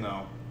of cooking,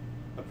 though.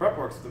 The prep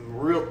work's the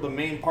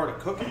main part of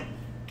cooking.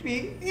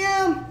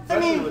 Yeah,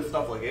 Especially I mean, with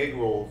stuff like egg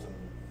rolls. And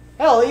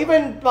hell,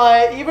 even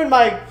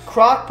my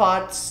crock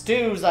pot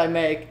stews I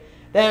make,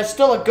 there's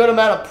still a good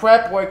amount of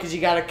prep work because you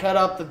got to cut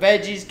up the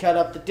veggies, cut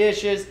up the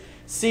dishes,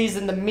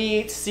 season the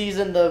meat,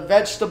 season the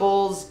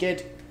vegetables,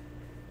 get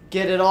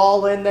it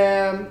all in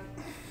them,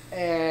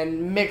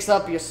 and mix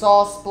up your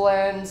sauce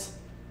blends.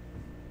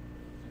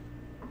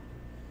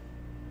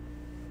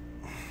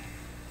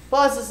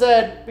 Plus, I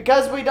said,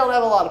 because we don't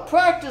have a lot of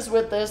practice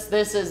with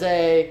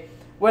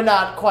we're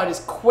not quite as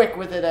quick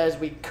with it as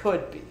we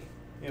could be.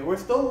 yeah, we're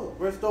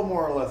still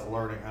more or less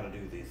learning how to do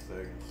these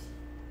things.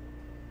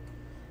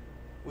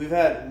 We've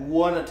had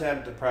one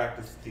attempt to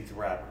practice these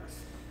wrappers.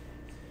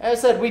 As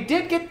I said, we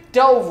did get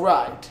dough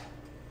right.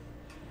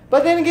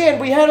 But then again,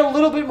 we had a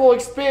little bit more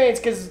experience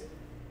because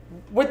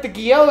with the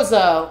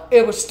gyoza,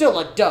 it was still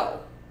a dough.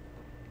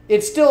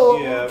 It's still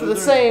for the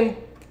same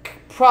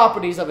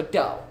properties of a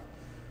dough.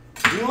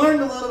 We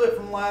learned a little bit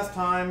from last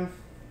time.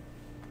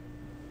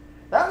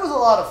 That was a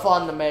lot of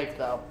fun to make,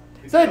 though.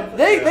 So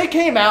they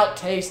came out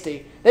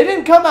tasty. They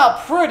didn't come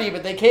out pretty,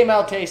 but they came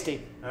out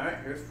tasty. All right,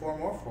 here's 4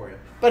 more for you.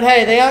 But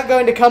hey, they aren't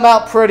going to come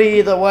out pretty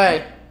either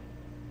way.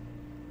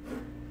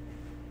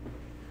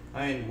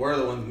 I mean, we're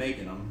the ones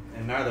making them,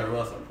 and neither of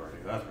us are pretty.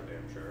 That's for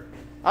damn sure.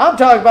 I'm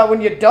talking about when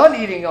you're done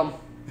eating them.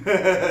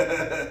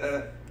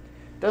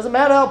 Doesn't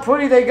matter how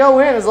pretty they go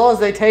in as long as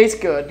they taste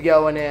good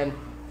going in.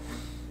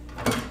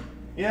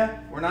 Yeah,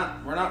 we're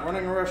not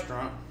running a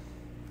restaurant.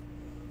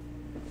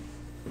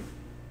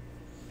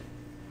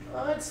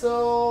 Alright,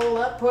 so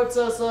that puts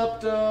us up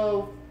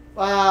to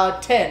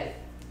 10.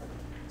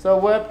 So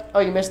we're up, oh,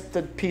 you missed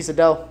the piece of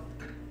dough.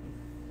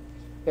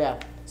 Yeah.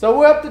 So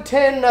we're up to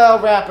 10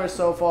 wrappers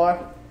so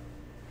far.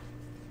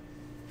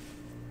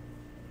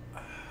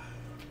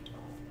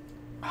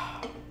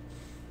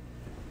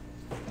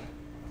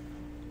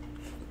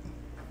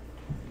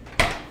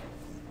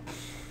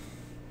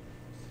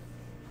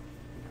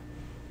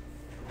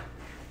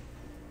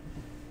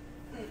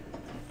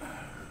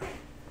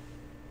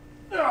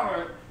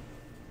 Alright.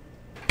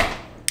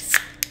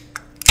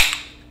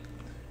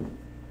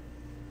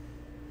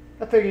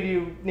 I figured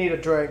you need a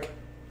drink.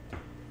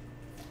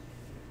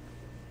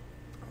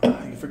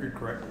 You figured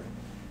correctly.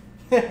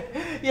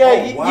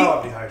 Yeah.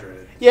 I'm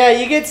dehydrated. Yeah,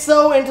 you get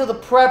so into the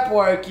prep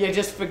work, you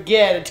just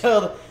forget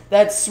until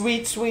that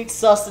sweet, sweet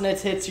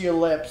sustenance hits your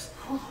lips.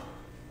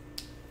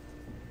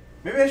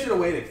 Maybe I should have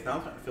waited, because now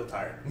I'm starting to feel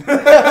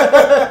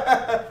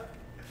tired.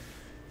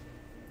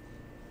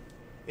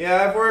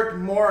 Yeah, I've worked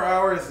more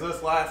hours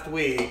this last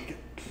week.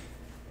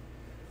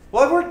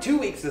 Well, I've worked 2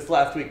 weeks this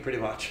last week, pretty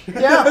much.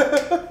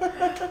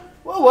 Yeah.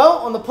 Well,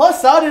 on the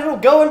plus side, it'll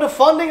go into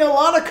funding a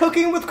lot of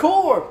cooking with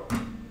Core.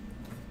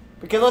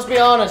 Because let's be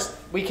honest,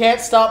 we can't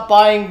stop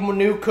buying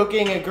new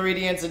cooking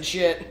ingredients and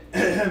shit.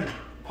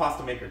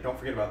 Pasta maker, don't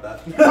forget about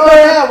that. Oh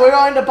yeah, we're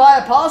going to buy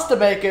a pasta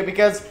maker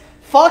because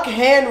fuck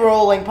hand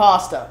rolling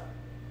pasta.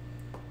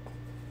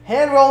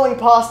 Hand rolling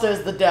pasta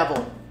is the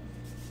devil.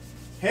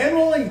 Hand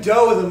rolling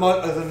dough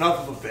is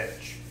enough of a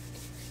bitch.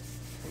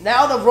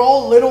 Now to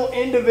roll little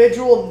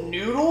individual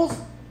noodles?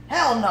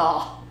 Hell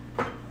no.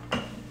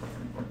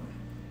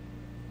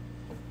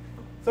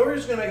 So we're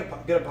just gonna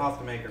get a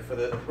pasta maker for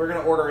this. We're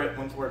gonna order it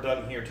once we're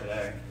done here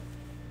today.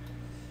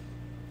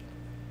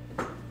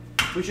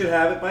 We should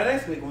have it by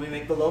next week when we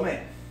make the lo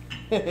mein.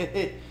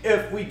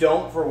 If we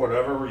don't, for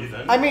whatever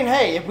reason. I mean,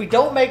 hey, if we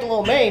don't make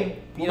lo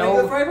mein, you know,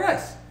 make the fried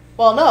rice.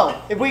 Well, no.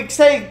 If we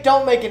say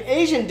don't make an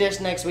Asian dish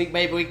next week,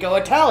 maybe we go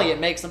Italian,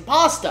 make some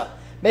pasta,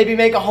 maybe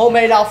make a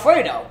homemade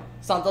Alfredo,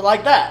 something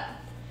like that.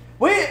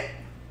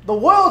 The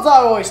world's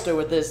our oyster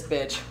with this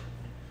bitch.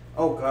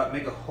 Oh god,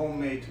 make a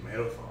homemade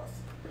tomato sauce.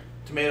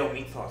 Tomato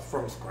meat sauce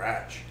from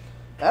scratch.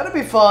 That'd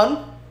be fun.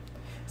 I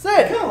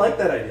Sid, kind of like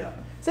that idea.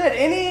 Sid,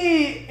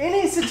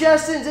 any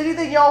suggestions,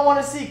 anything y'all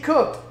want to see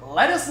cooked,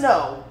 let us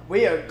know.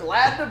 We are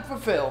glad to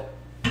fulfill.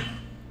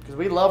 Because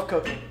we love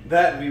cooking.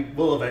 That we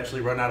will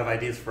eventually run out of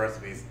ideas for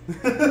recipes.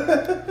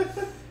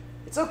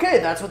 It's okay,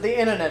 that's what the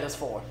internet is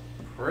for.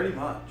 Pretty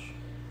much.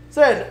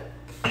 Said,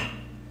 A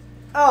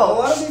oh,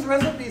 lot of these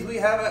recipes we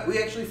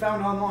actually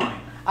found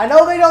online. I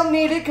know they don't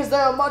need it because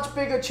they're a much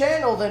bigger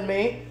channel than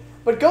me,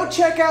 but go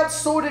check out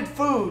Sorted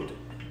Food.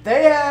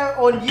 They are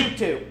on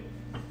YouTube.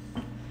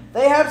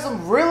 They have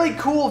some really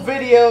cool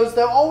videos.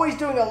 They're always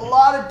doing a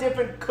lot of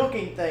different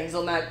cooking things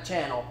on that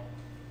channel.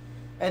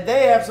 And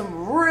they have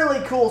some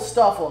really cool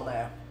stuff on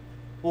there.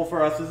 Well,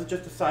 for us, this is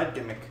just a side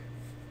gimmick.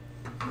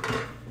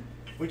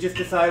 We just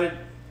decided,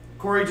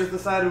 Corey just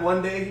decided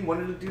one day he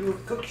wanted to do a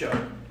cook show.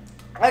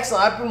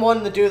 Excellent, I've been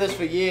wanting to do this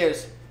for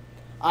years.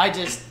 I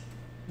just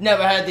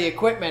never had the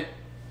equipment.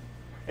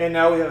 And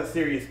now we have a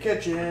serious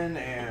kitchen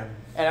and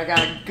I got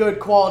a good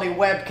quality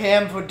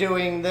webcam for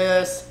doing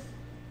this.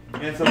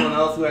 and someone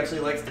else who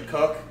actually likes to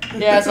cook.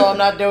 Yeah, so I'm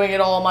not doing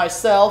it all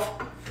myself.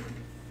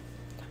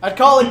 I'd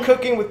call it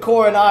cooking with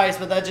core and ice,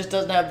 but that just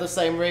doesn't have the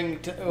same ring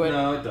to it.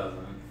 No, it doesn't.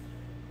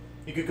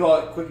 You could call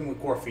it cooking with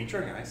core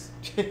featuring ice.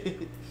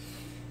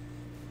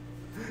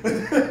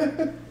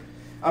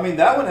 I mean,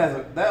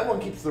 that one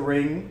keeps the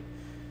ring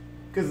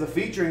because the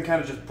featuring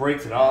kind of just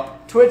breaks it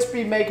up. Twitch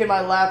be making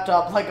my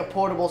laptop like a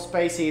portable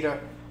space heater.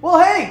 Well,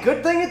 hey,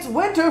 good thing it's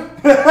winter.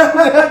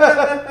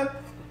 Let's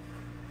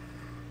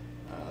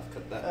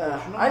cut that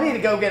portion I off. need to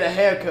go get a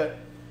haircut.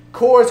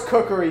 Core's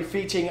Cookery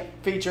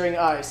featuring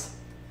ice.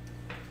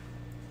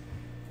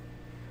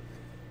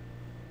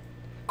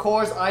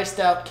 Core's Iced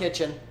Out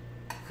Kitchen.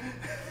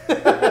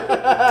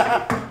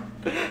 That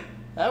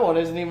one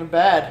isn't even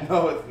bad.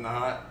 No, it's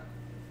not.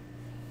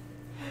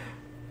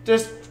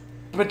 Just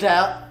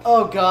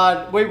oh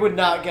god, we would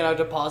not get our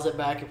deposit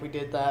back if we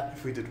did that.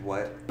 If we did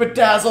what?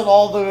 Bedazzled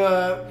all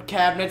the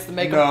cabinets to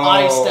make them No.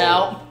 iced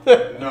out.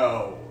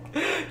 No.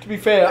 To be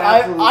fair,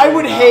 Absolutely I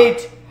would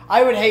not.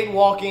 I would hate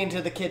walking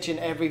into the kitchen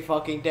every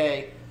fucking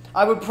day.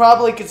 I would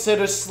probably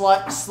consider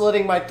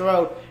slitting my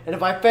throat, and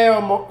if I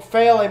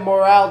fail a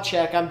morale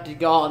check, I'm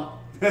gone.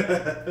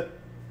 Because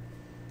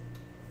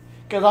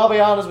I'll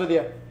be honest with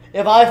you,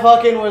 if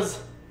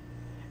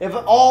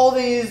all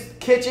these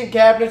kitchen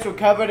cabinets were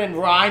covered in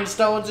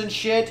rhinestones and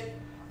shit,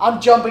 I'm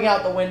jumping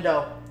out the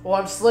window. Or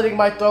I'm slitting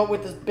my throat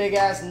with this big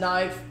ass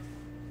knife.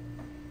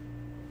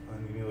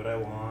 Give me what I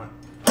want.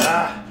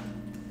 Ah.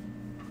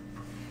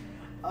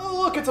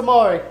 Oh, look, it's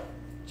Amari.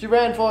 She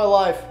ran for her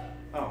life.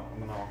 Oh,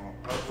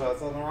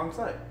 that's on the wrong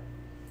side.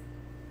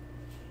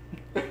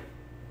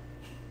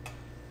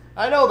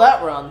 I know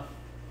that run.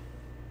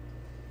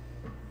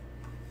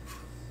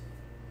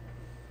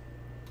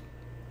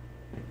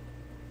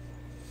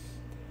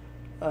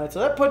 Alright, so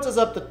that puts us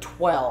up to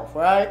 12,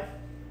 right?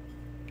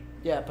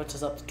 Yeah, it puts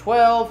us up to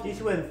 12.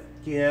 These went,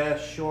 yeah,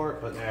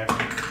 short, but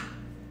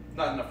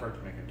not enough for it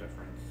to make a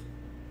difference.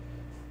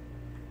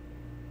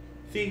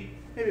 See,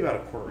 maybe about a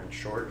quarter inch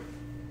short.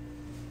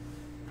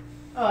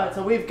 Alright,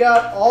 so we've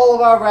got all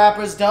of our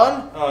wrappers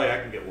done. Oh yeah,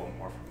 I can get one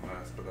more from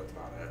this, but that's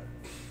about it.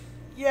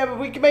 Yeah, but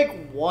we can make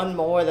one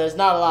more. There's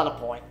not a lot of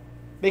point.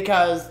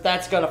 Because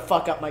that's going to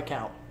fuck up my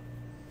count.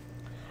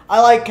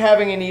 I like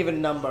having an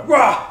even number.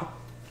 Rah!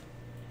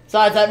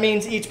 Besides, that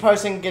means each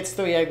person gets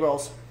 3 egg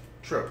rolls.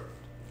 True.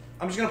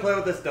 I'm just gonna play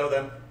with this dough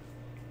then.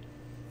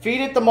 Feed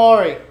it to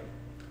Maury.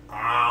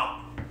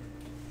 Ah.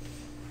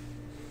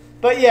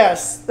 But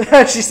yes,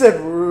 she said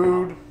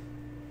rude.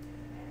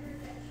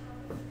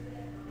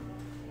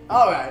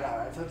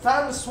 Alright. So it's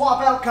time to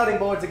swap out cutting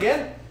boards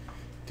again.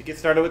 To get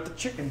started with the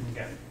chicken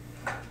again.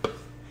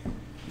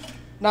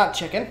 Not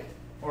chicken.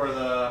 Or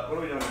the, what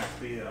are we doing next?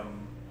 The,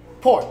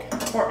 Pork.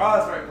 pork. Oh,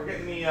 that's right. We're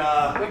getting the,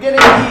 We're getting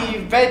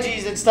the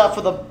veggies and stuff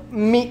for the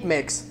meat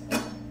mix.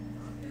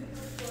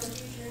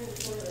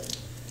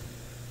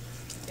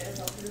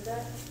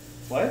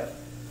 what?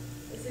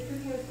 Is it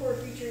cooking with core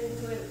featuring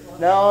the toilet flush?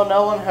 No,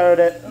 no one heard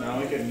it. No,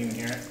 we couldn't even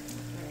hear it.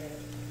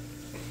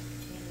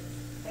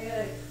 I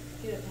gotta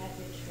get a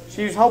package.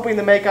 She was hoping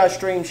to make our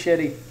stream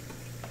shitty.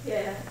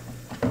 Yeah.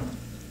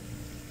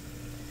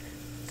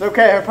 It's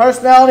okay, her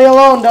personality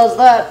alone does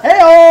that.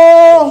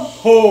 Hey-oh!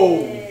 Ho!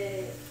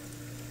 Hey.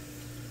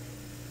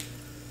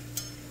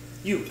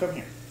 You, come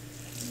here.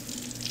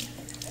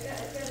 I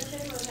gotta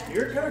check my package.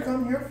 You're gonna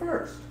come here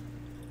first.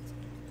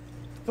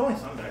 It's only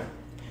Sunday.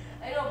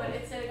 I know, but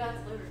it said it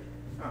got delivered.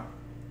 Oh.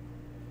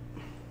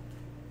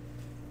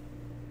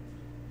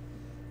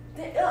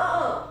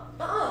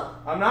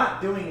 I'm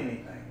not doing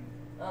anything.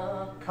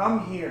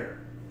 Come here.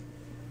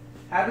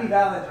 Happy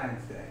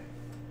Valentine's Day.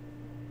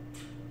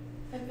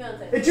 Happy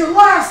Valentine's. It's your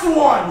last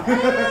one!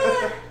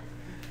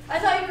 I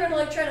thought you were gonna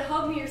like try to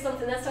hug me or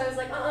something. That's why I was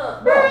like,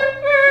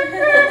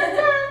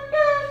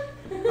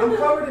 I'm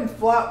covered in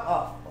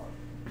flour.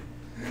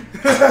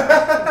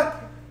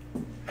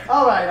 Oh,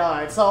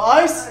 Alright, so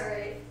ice.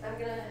 Alright, I'm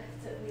gonna.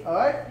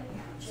 Alright,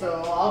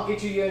 so I'll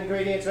get you your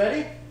ingredients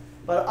ready.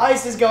 But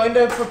Ice is going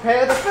to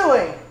prepare the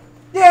filling.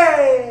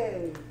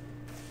 Yay!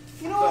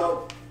 You know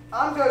what?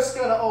 I'm just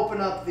going to open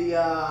up the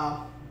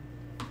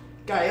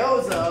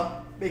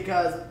gyoza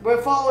because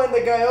we're following the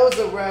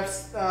gyoza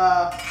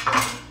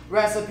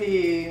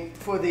recipe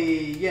for the,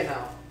 you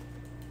know.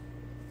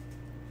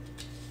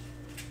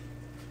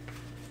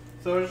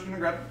 So we're just gonna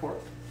grab the pork.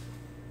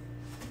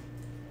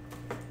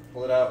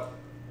 Pull it out.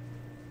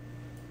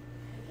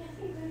 I can't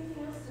think of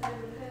anything else to do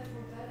with that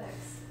for FedEx.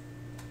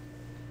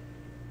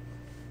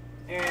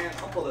 And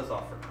I'll pull this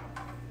off for now.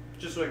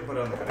 Just so I can put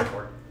it on the cutting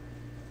board.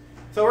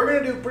 So we're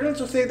gonna do pretty much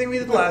the same thing we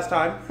did last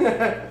time.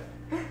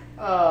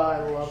 Oh, I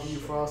love you,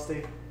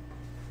 Frosty.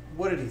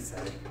 What did he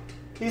say?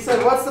 He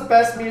said, what's the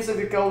best music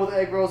to go with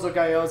egg rolls or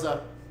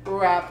gyoza?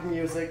 Rap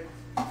music.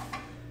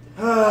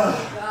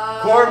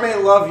 Core may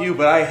love you,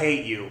 but I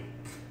hate you.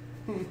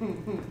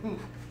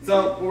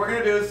 So what we're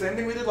gonna do is the same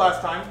thing we did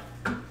last time.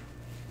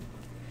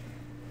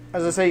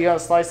 As I say, you gotta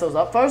slice those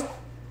up first.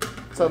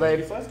 So they...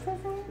 You slice it first?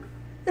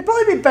 It'd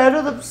probably be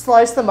better to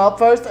slice them up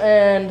first,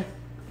 and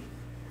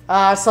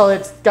so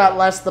it's got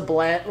less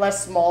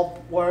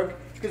small work,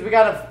 because we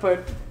gotta put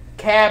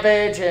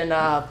cabbage and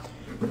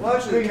Well,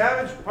 actually, the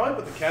cabbage. Probably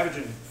put the cabbage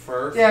in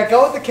first. yeah,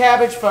 go with the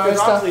cabbage Because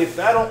first. honestly, if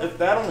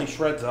that only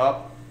shreds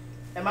up.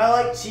 Am I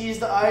like cheese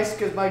to ice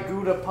because my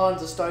Gouda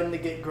puns are starting to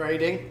get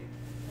grating?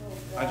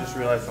 I just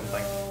realized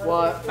something.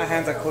 What? My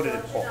hands are coated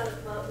in pulp. Down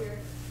at the mouth here.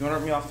 You want to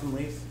rip me off some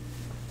leaves?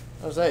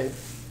 I was saying,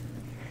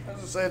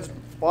 just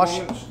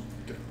wash.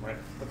 Right.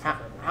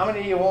 How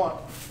many do you want?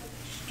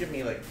 Just give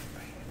me like.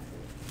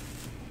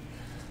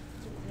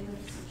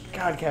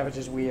 God, cabbage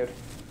is weird.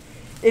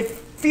 It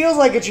feels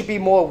like it should be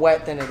more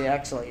wet than it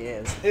actually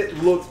is. It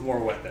looks more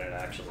wet than it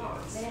actually Oh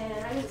is.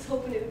 man, I was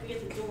hoping it would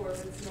get the door,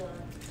 but it's not.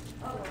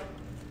 Oh well.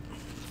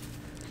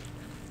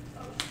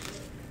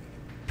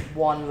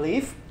 One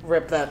leaf,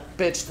 rip that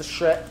bitch to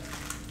shred.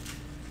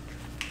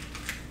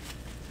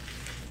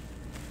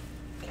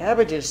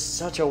 Cabbage is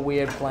such a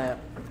weird plant.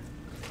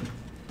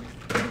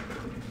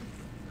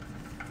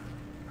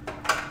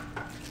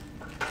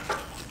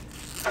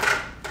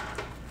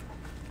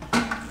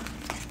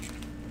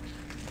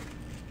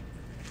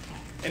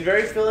 And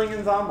very filling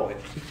in Zomboid.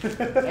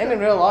 And in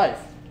real life.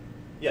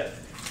 Yes.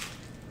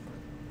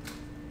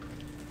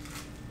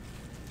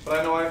 But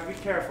I know I have to be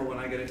careful when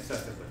I get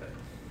excessive with it.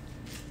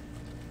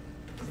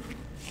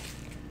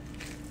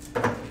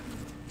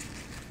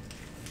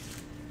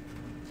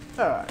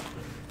 Alright.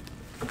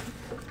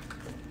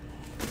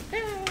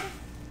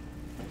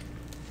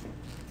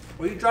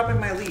 Why are you dropping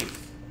my leaves?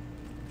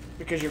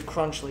 Because your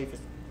crunch leaf is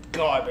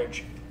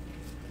garbage.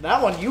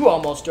 That one you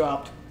almost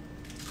dropped.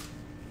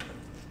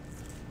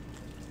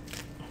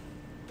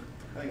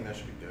 I think that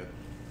should be good.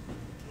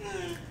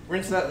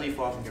 Rinse that leaf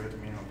off and give it to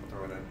me and I'll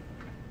throw it in.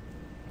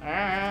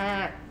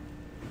 Ah.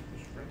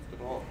 Just rinse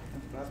it all.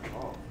 That's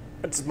all.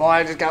 That's why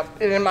I just got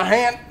it in my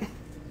hand.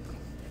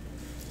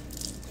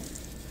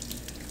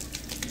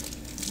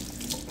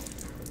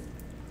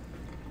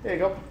 There you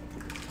go.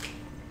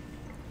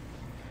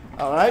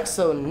 Alright,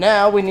 so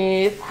now we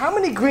need... How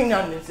many green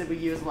onions did we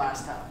use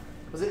last time?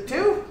 Was it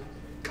 2?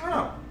 I don't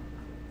know.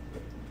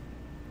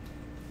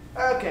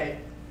 Okay.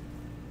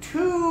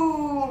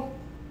 2...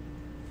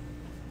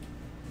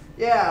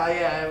 Yeah,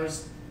 it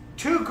was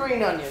 2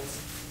 green onions.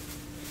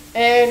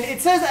 And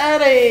it says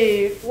add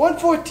a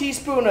 1/4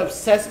 teaspoon of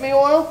sesame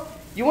oil.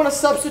 You want to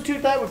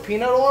substitute that with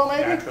peanut oil,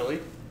 maybe? Naturally.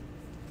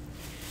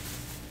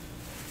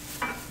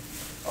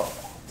 Oh,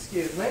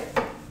 excuse me.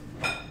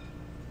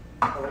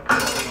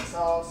 Oh,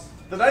 sauce.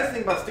 The nice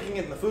thing about sticking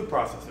it in the food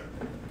processor,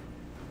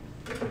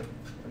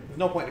 there's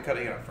no point in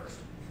cutting it up first.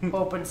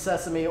 Open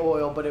sesame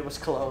oil, but it was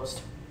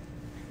closed.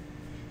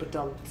 But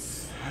don't.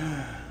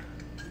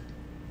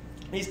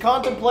 He's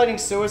contemplating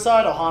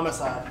suicide or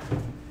homicide.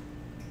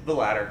 The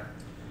latter.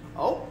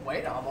 Oh,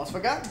 wait, I almost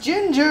forgot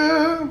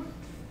ginger.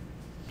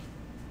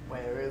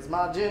 Where is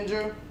my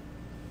ginger?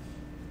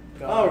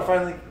 Oh,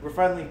 we're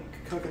finally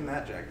cooking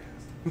that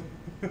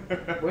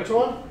jackass. Which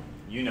one?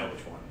 You know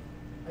which one.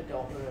 I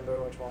don't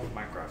remember which one.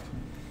 Minecraft.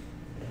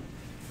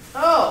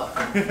 Oh!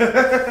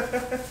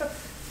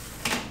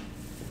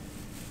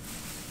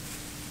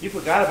 You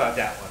forgot about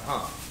that one,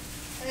 huh?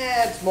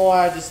 Yeah, it's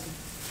more just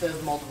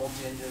there's multiple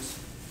gingers.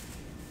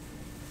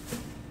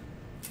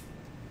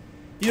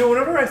 You know,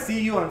 whenever I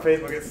see you on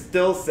Facebook, it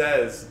still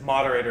says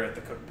moderator at the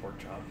cooked pork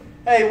chop.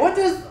 Hey, what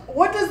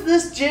does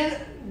this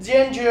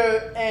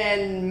ginger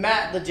and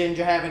Matt the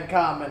ginger have in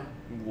common?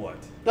 What?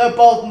 They're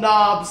both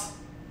knobs.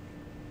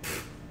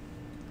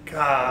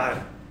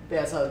 God.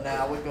 Yeah, so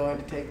now we're going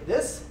to take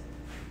this,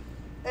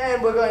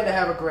 and we're going to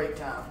have a great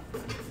time.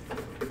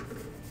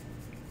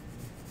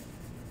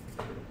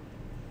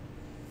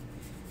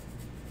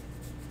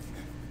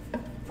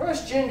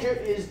 First ginger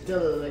is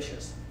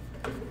delicious.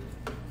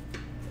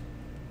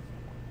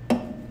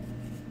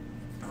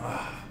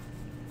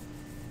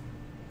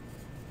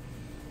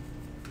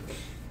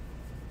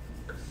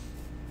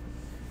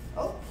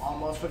 Oh,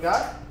 almost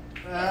forgot.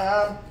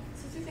 So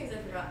 2 things I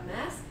forgot.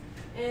 Mask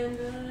and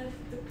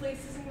the place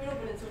isn't going to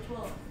open until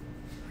 12.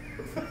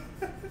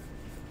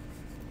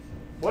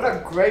 What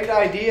a great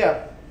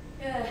idea.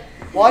 Yeah.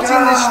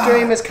 Watching this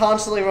stream has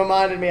constantly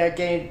reminded me I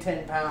gained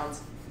 10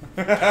 pounds.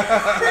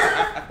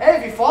 Hey,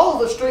 if you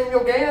follow the stream,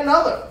 you'll gain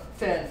another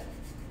 10.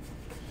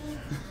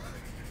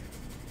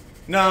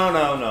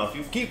 No. If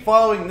you keep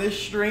following this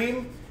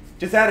stream,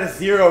 just add a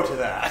 0 to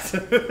that. I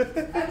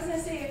was going to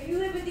say, if you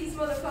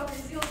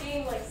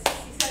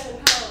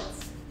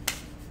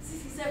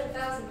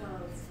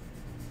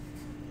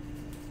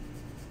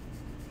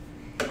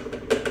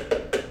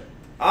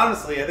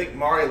Honestly, I think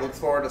Mari looks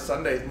forward to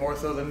Sundays more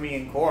so than me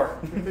and Core.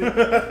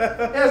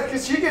 Yeah,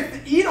 because she gets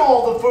to eat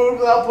all the food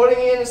without putting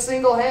in a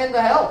single hand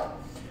to help.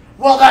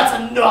 Well,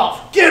 that's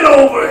enough. Get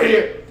over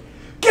here.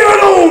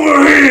 Get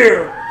over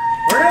here.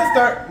 We're gonna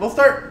start.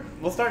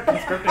 We'll start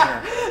conscripting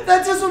her.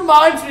 That just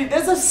reminds me.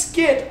 There's a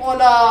skit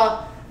on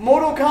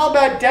Mortal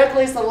Kombat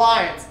Deadliest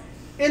Alliance.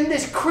 In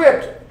this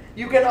crypt,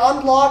 you can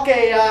unlock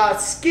a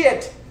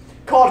skit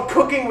called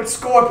Cooking with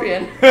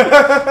Scorpion.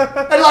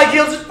 And like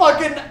he'll just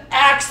fucking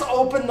axe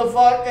open a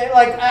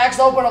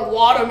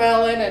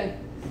watermelon, and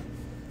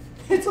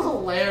it's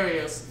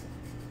hilarious.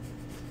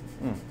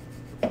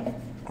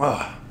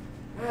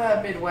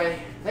 Midway.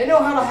 They know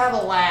how to have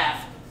a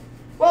laugh.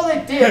 Well,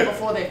 they did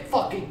before they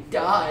fucking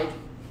died.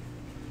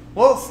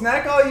 Well,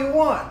 snack all you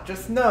want.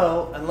 Just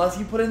know, unless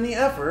you put in the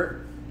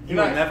effort, you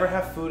will never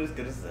have food as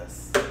good as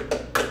this.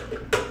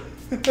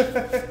 I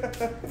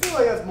feel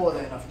like that's more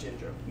than enough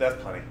ginger.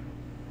 That's plenty.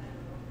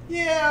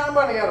 Yeah, I'm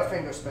running out of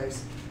finger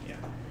space. Yeah.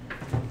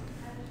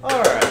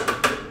 Alright.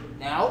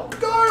 Now,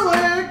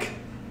 garlic!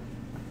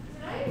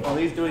 While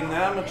he's doing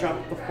that, I'm going to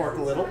chop the pork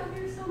a little.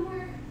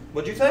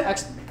 What'd you say?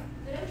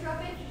 Did I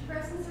drop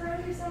antidepressants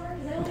around here somewhere?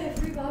 Because I only have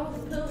 3 bottles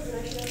of pills and I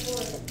should have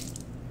 4.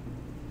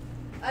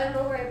 I don't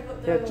know where I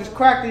put them. Yeah, just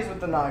crack these with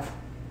the knife.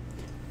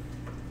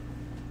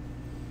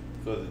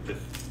 So is it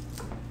just...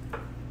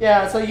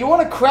 Yeah, so you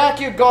want to crack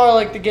your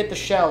garlic to get the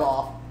shell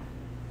off.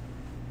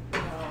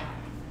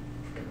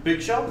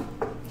 Big shell?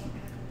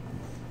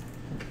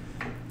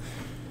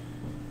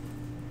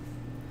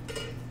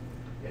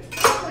 It's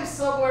probably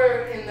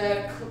somewhere in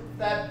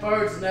that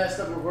bird's nest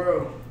of a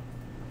room.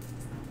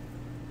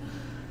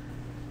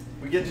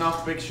 We getting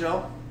off big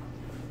shell?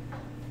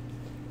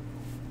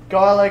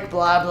 Garlic,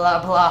 blah,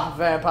 blah, blah,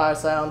 vampire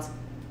sounds.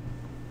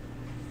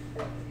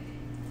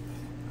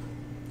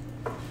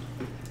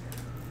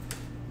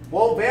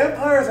 Well,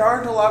 vampires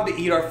aren't allowed to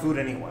eat our food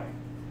anyway.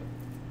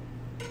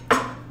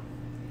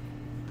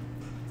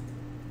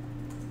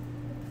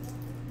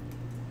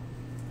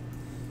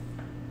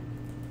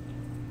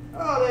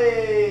 Oh,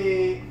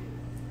 they...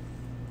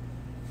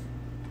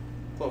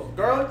 Close the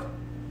garlic.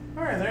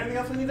 Alright, is there anything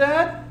else we need to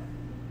add?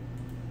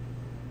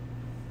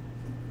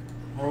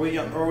 Or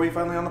are we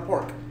finally on the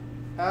pork?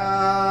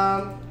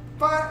 Yeah,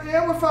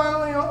 we're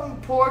finally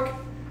on pork.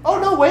 Oh,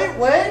 no, wait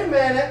a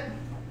minute.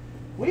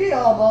 We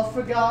almost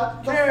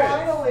forgot the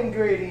final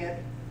ingredient.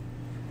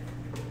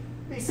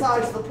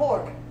 Besides the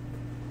pork.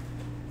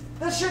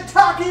 The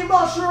shiitake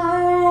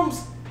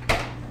mushrooms!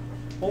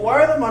 Well,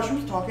 why are the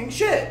mushrooms talking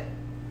shit?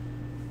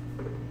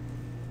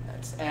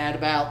 Let's add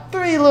about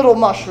 3 little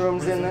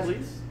mushrooms in this.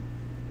 Please?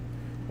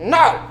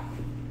 No!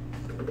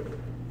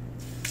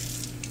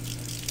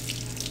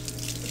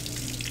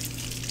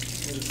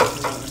 Just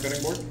place them on the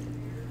cutting board?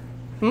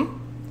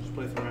 Just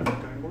place them on the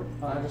cutting board?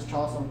 I just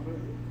toss them.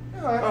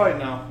 Oh, wait,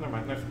 no. Never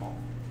mind. They're small.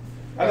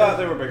 I thought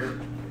they were bigger.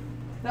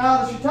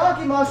 Now, the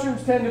shiitake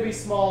mushrooms tend to be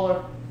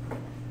smaller.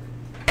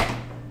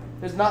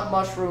 There's not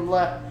mushroom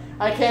left.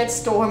 I can't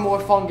store more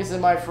fungus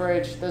in my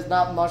fridge. There's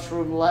not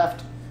mushroom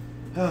left.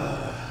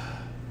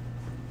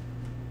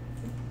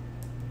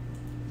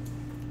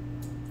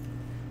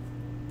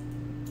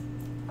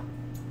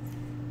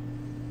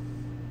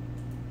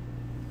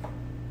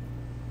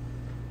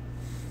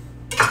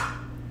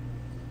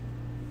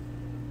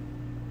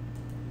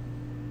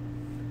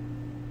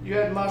 You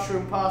had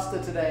mushroom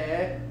pasta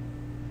today,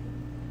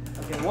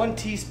 eh? Okay, 1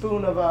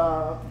 teaspoon of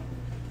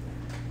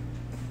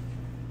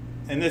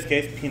In this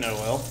case, peanut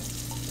oil.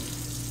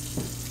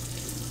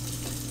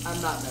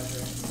 I'm not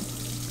measuring.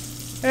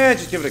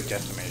 Just give it a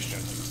guesstimation.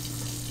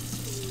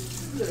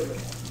 A little bit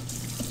more.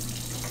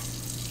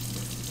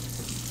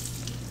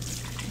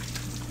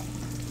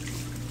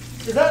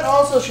 That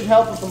also should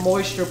help with the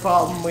moisture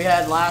problem we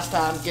had last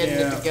time getting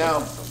it to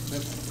go.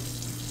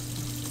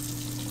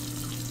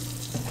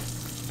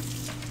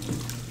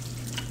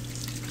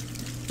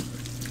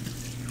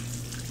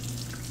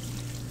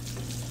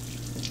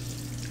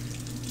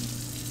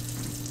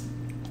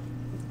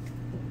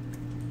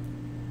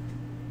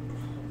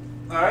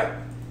 Alright.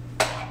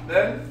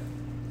 Then,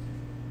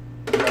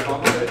 wrap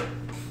on the lid.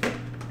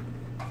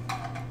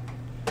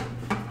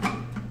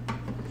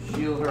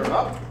 Shield her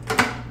up.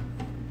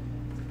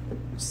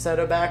 Set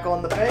her back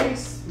on the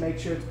base. Make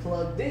sure it's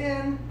plugged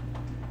in.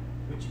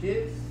 Which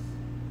is?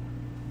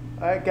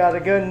 Alright, got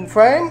it good in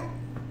frame.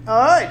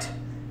 Alright.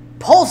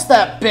 Pulse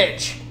that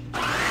bitch.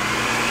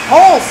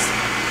 Pulse!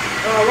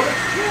 What a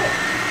shit.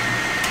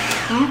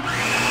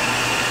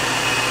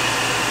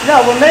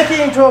 No, we're making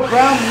it into a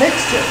brown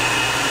mixture.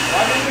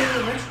 Why did you do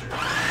the mixture?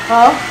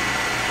 Huh?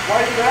 Why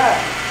do that?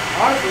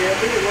 Honestly, I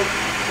think it looks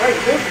great.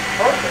 This is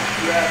perfect,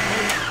 you ask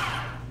me.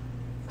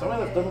 Tell me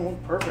this doesn't look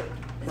perfect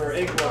for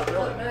egg roll,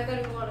 really. Man, I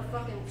gotta go on a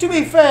fucking... To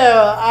be fair,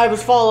 I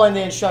was following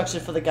the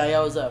instructions for the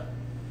gyoza.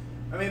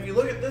 I mean, if you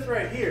look at this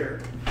right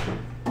here,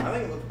 I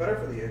think it looks better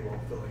for the egg roll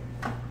filling.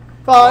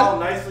 Fine. All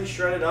nicely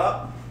shredded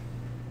up.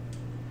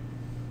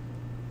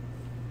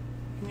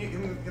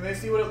 Can they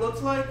see what it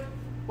looks like?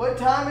 What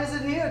time is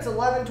it here? It's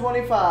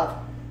 11:25.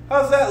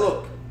 How's that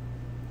look?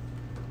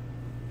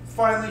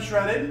 finely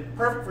shredded.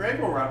 Perfect for egg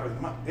roll wrappers,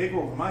 egg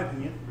rolls in my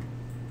opinion.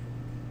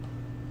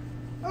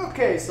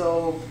 Okay,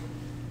 so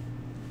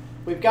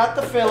we've got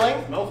the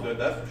filling. Smells good,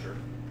 that's for sure.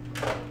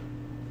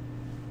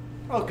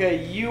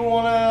 Okay, you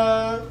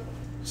wanna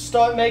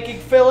start making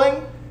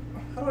filling?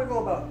 How do I go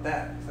about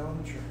that? Because I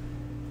wasn't sure.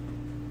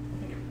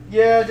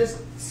 Yeah,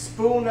 just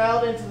spoon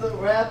out into the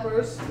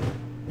wrappers.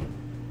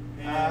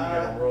 And you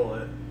gotta roll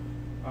it.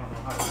 I don't know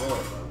how to roll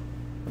it though.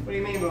 What do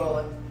you mean roll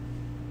it?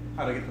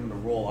 How to get them to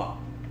roll up.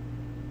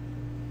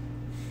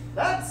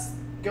 That's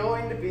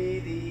going to be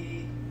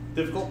the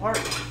Difficult part.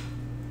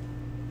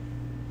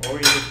 Or you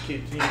just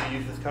continue to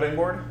use this cutting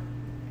board.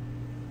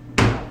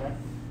 Okay.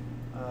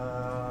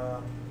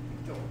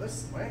 Go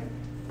this way.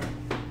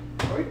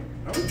 Are we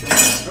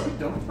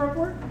done with prep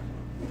work?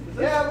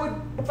 Yeah,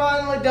 we're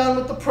finally done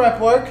with the prep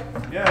work.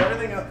 Yeah,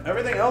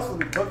 everything else will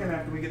be cooking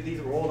after we get these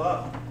rolled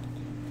up.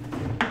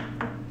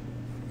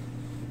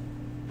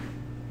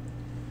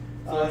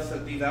 So let's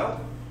set these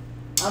out.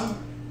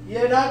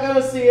 You're not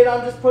gonna see it.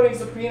 I'm just putting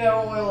some peanut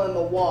oil in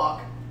the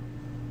wok.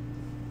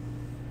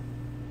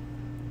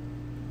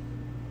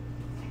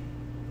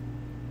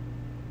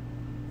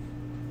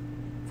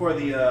 For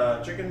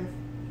the chicken.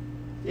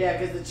 Yeah,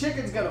 because the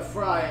chicken's gonna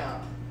fry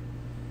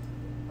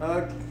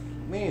up.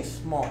 We need a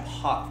small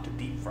pot to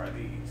deep fry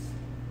these.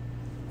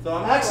 So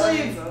I'm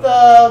Actually,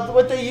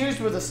 what they used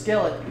was a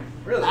skillet.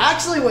 Really?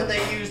 Actually, what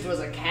they used was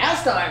a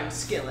cast iron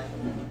skillet.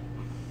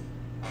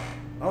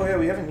 Oh yeah,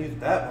 we haven't used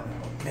that one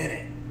in a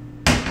minute.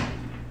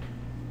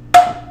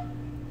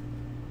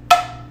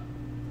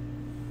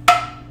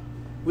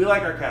 We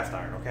like our cast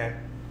iron, okay?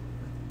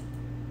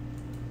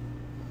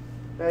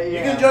 Yeah. You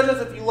can judge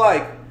us if you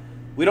like.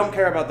 We don't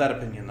care about that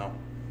opinion though.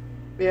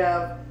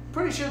 Yeah,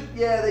 pretty sure.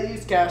 Yeah, they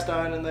used cast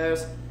iron in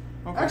theirs.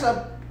 Okay.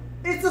 Actually,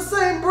 it's the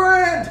same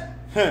brand.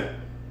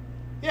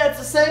 Yeah, it's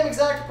the same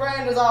exact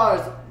brand as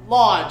ours.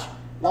 Lodge.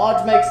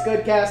 Lodge makes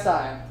good cast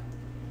iron.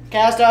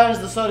 Cast iron is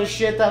the sort of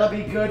shit that'll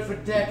be good for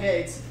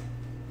decades.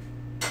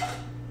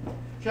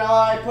 Shall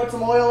I put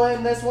some oil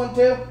in this one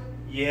too?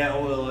 Yeah,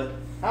 oil it.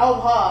 How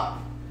hot?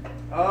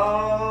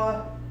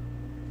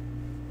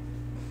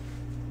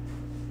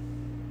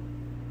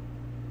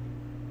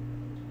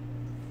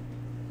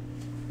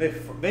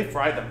 They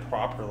fried them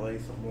properly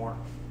some more.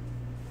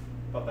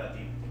 About that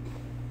deep.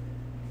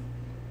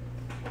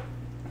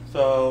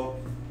 So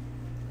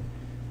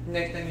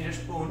next thing you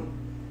just spoon.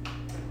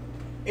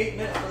 8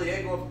 minutes for the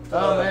egg roll.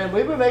 Oh man,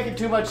 we've been making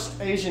too much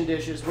Asian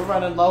dishes. We're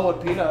running low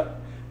on peanut.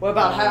 We're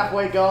about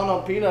halfway gone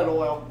on peanut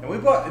oil.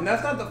 And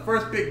that's not the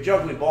first big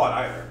jug we bought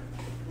either.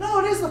 No,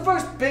 it is the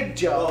first big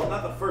jug. Well,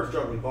 not the first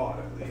jug we bought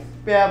at least.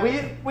 Yeah,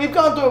 we've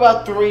gone through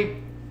about three,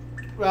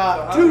 So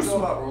how do two. we go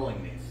about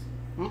rolling these?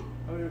 Hmm?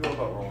 How do we go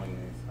about rolling these?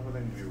 I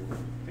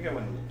think I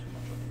went a little too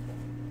much on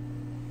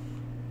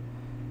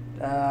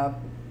this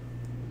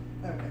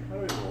one. Okay. How do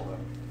we roll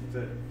them? Is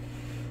it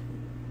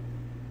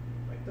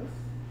like this?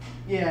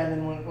 Yeah, and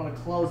then want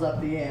to close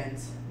up the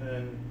ends.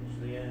 Then to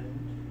the end.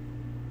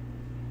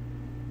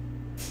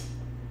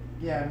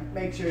 Yeah,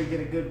 make sure you get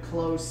a good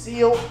closed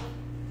seal.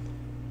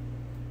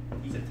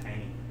 These are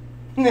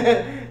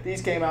tiny.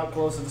 These came out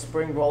closer to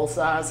spring roll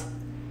size.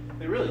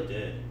 They really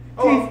did.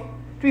 To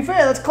be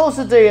fair, that's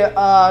closer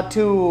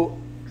to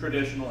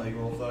Traditional egg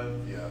roll size.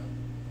 Yeah.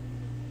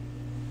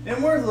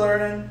 And we're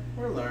learning.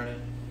 We're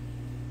learning.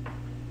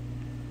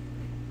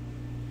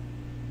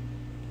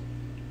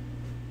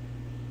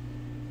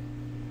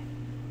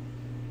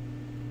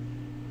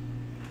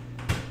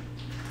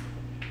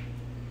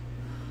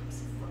 I'm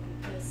so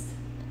fucking pissed.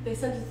 They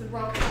sent it to the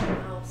wrong part of the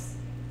house.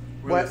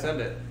 Where What? did they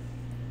send it?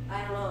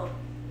 I don't know.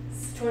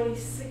 It's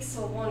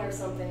 2601 or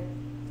something.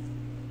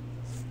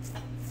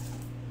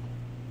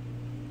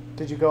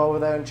 Did you go over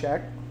there and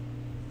check?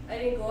 I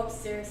didn't go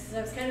upstairs because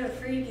I was kind of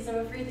afraid because I'm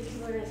afraid that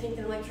people are going to think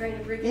that I'm like trying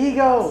to break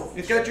Ego.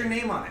 It's got your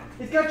name on it.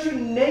 It's got your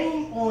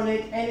name on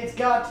it, and it's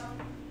got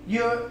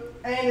your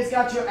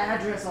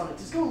address on it.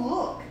 Just go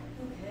look.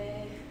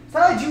 Okay.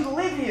 Besides, you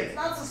live here. It's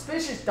not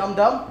suspicious, dum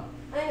dum.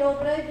 I know,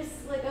 but I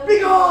just like. I Be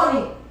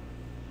gone!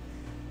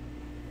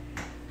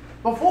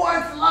 Before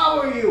I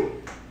flour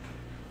you.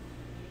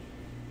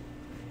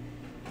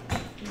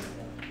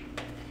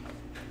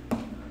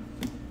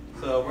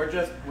 So we're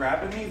just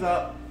wrapping these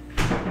up,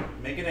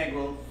 making egg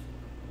rolls.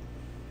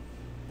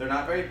 They're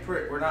not very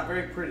pretty. We're not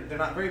very pretty. They're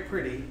not very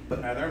pretty,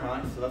 but neither am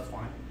I, so that's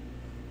fine.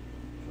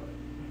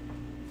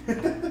 I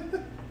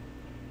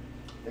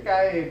think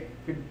I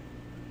could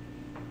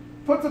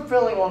put some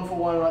filling on for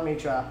one and let me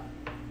try.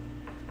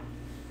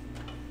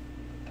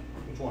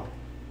 Which one?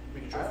 We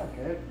can I try. don't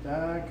care.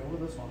 Go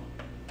with this one.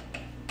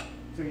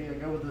 So yeah,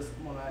 go with this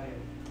one I did.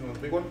 You want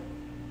the big one?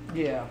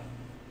 Yeah.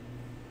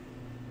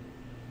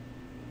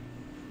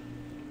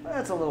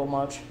 That's a little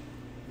much.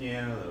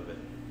 Yeah, a little bit.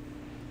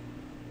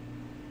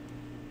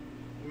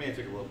 I may have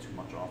took a little too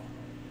much off.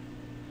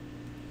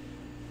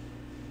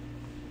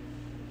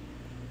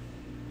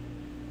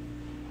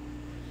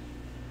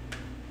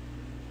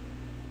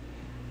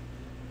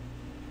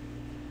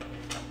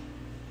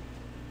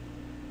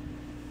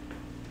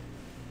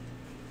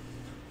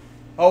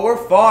 Oh, we're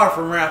far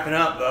from wrapping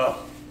up, though.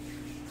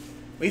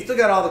 We still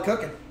got all the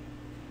cooking.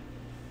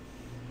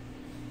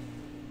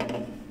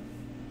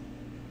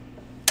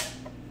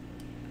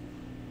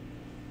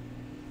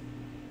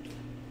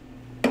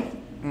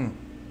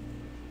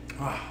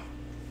 Ah.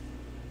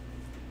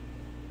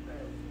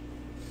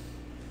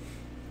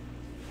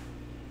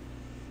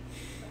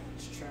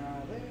 Let's try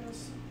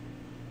this.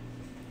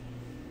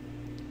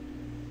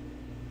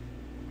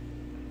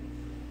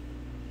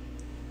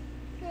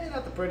 Yeah,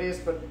 not the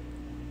prettiest, but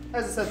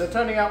as I said, they're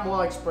turning out more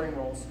like spring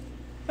rolls.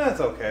 That's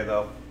okay,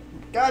 though.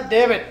 God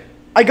damn it!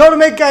 I go to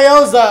make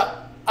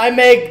gyoza, I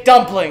make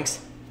dumplings.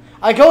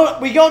 We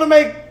go to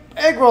make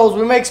egg rolls,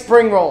 we make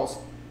spring rolls.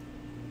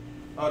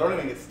 Oh, don't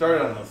even get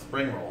started on those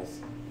spring rolls.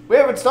 We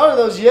haven't started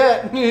those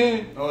yet.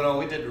 Oh, no,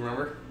 we did,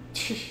 remember?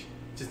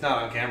 Just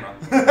not on camera.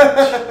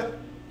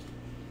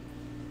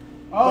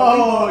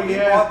 Oh,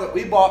 yeah.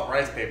 We bought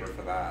rice paper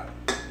for that.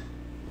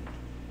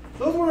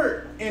 Those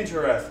were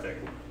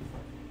interesting.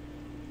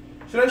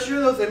 Should I share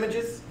those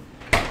images?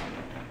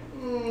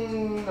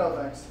 No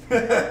thanks.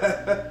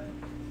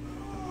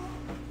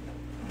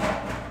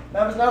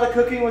 That was not a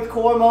cooking with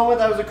core moment,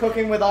 that was a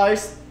cooking with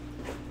ice.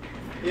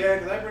 Yeah,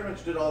 because I pretty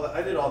much did all that.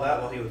 I did all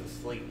that while he was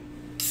asleep.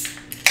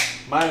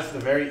 Minus the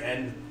very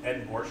end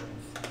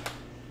portions.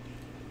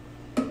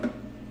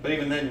 But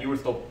even then, you were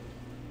still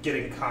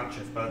getting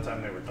conscious by the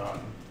time they were done.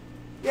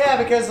 Yeah,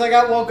 because I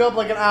got woke up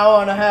like an hour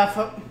and a half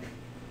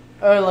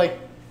early.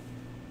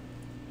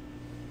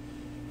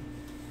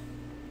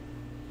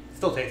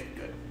 Still tasted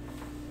good.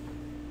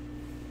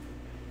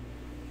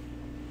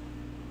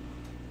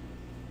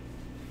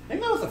 I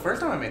think that was the first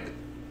time I made the...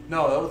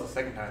 No, that was the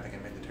second time I think I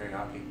made the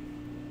teriyaki.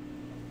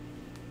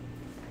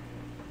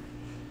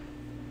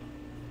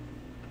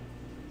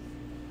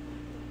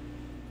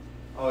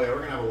 Oh yeah, we're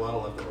gonna have a lot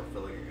of leftover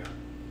filling again.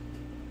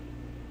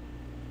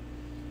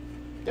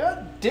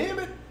 God damn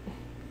it.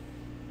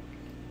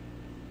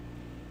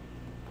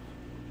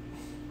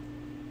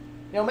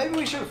 You know, maybe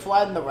we should have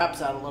flattened the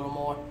wraps out a little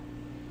more.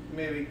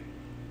 Maybe.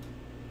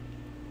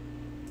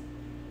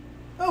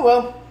 Oh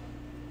well.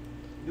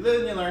 You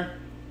live and you learn.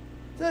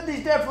 So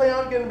these definitely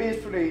aren't going to be as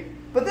pretty.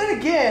 But then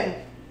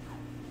again,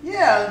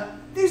 yeah,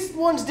 these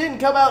ones didn't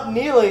come out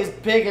nearly as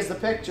big as the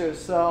pictures,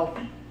 so.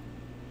 I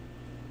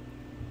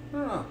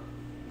don't know.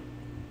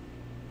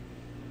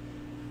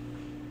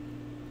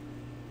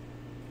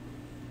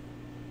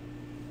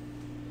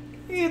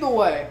 Either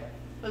way,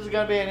 this is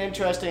going to be an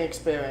interesting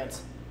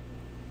experience.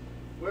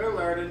 We're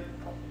learning.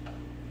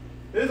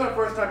 This is our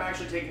first time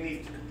actually taking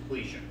these to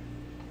completion.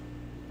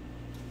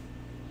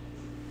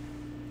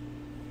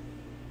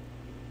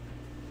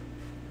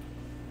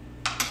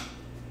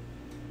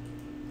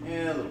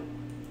 And a little.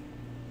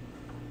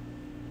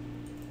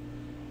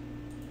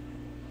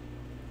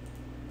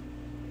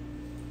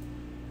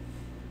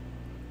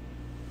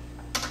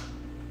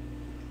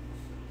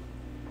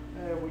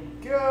 There we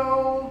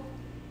go.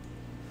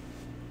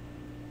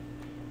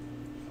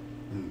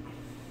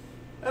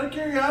 Out of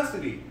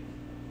curiosity,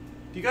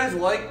 do you guys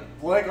like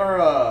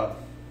our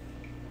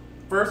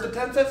first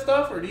attempts at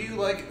stuff, or do you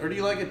like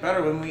it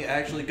better when we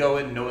actually go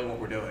in knowing what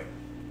we're doing?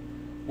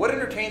 What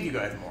entertains you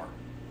guys more?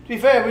 To be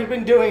fair, we've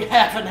been doing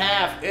half and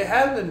half. It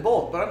has been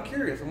both, but I'm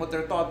curious on what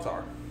their thoughts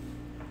are.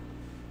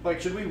 Like,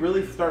 should we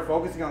really start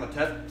focusing on the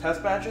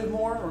test batches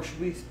more, or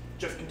should we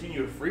just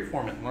continue to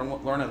freeform it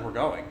and learn as we're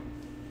going?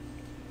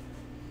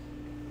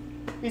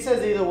 He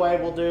says either way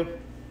will do.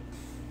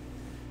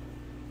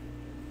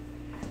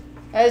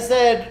 As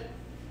said,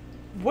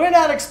 we're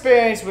not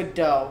experienced with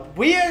dough.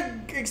 We are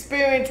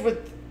experienced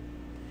with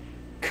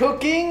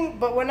cooking,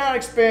 but we're not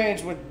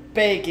experienced with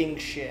baking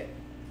shit.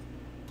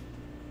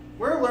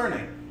 We're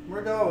learning.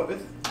 We're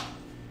going.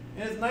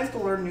 It's nice to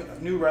learn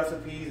new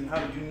recipes and how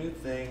to do new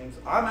things.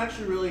 I'm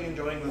actually really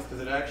enjoying this because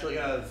it actually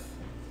has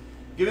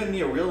given me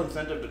a real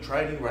incentive to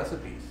try new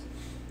recipes.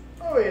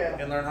 Oh yeah.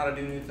 And learn how to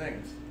do new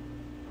things.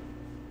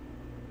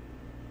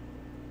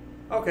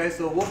 Okay,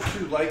 so Wolf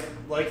 2 likes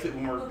it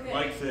when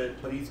likes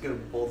it, but he's gonna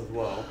both as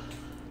well.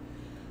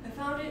 I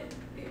found it.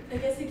 I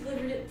guess he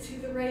delivered it to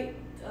the right,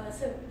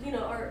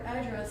 our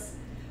address,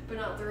 but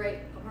not the right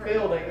apartment.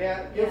 Building,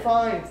 yeah. You're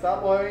fine.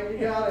 Stop worrying.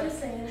 You got it.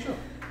 Just saying. Sure.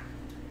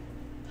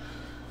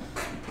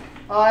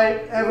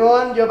 Alright,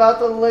 everyone, you're about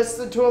to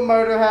listen to a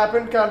murder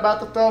happen. I'm about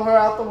to throw her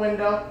out the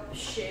window.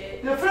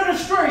 Shit.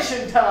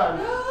 Defenestration time!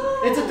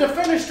 No! It's a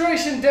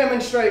defenestration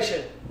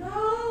demonstration.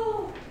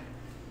 No!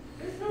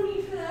 There's no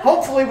need for that.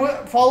 Hopefully,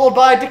 followed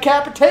by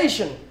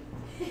decapitation.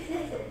 We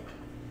can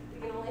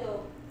only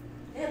hope.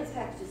 And this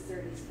package is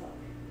dirty as fuck.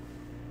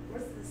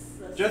 Where's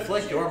this? Just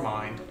like your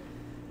mind.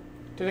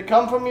 Did it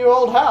come from your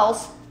old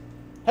house?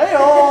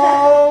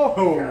 Hey-oh!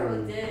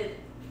 Probably did.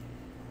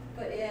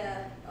 But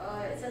yeah,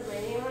 it says my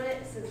name on it.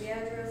 It says the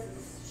address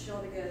is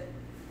Shelby Good.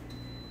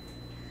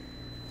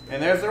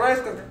 And there's the rice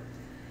cooker.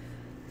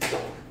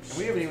 And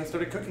we haven't even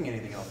started cooking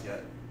anything else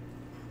yet.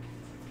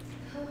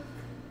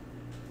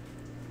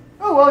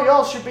 Oh well,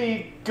 y'all should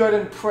be good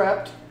and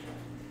prepped.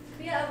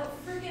 Yeah,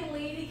 a freaking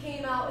lady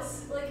came out,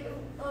 like,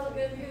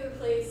 going through the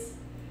place,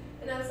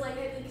 and I was like,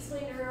 I had to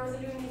explain to her, I was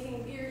wasn't doing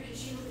anything weird because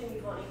she looked at me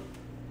funny.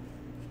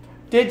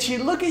 Did she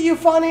look at you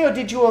funny, or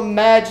did you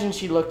imagine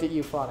she looked at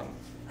you funny?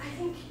 I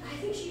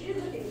think she did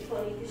look at me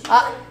funny because she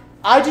was like,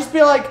 I'd just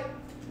be like,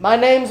 my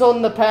name's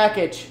on the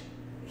package.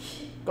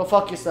 Go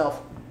fuck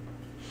yourself.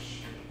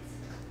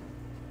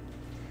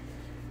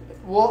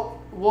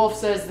 Wolf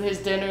says his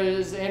dinner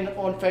is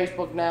on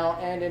Facebook now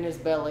and in his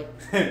belly.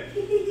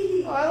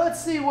 Alright,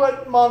 let's see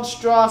what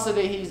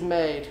monstrosity he's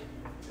made.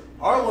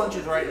 Our lunch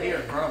is right here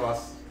in front of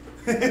us.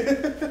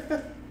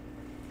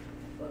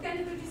 what kind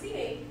of food does he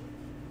make?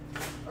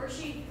 Or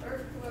she,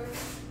 or whoever.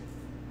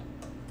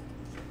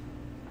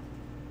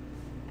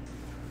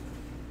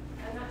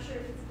 I'm not sure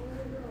if it's boy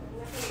or girl. I'm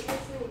not going to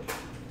guess soon.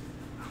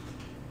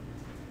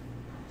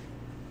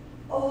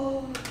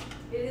 Oh,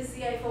 it is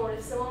the iPhone.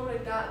 If someone would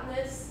have gotten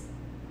this,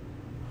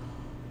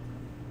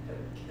 I would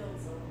have killed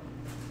someone.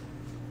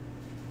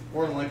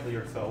 More than likely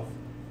yourself.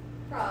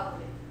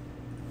 Probably.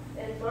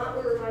 And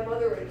my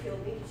mother would have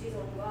killed me because she's the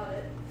one who bought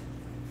it.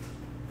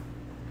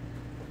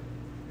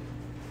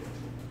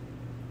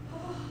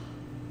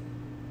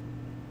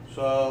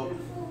 So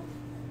Beautiful.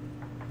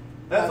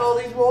 that's all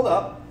these rolled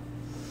up.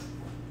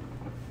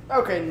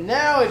 Okay,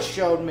 now it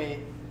showed me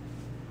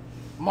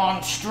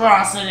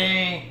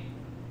monstrosity.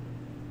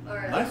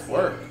 Alright, Nice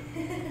work.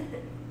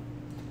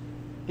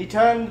 He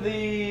turned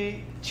the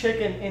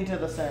chicken into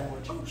the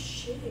sandwich. Oh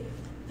shit.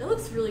 That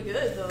looks really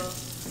good though.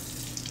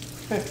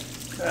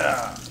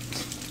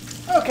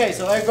 Okay,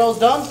 so egg rolls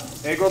done.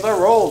 Egg rolls are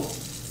rolled.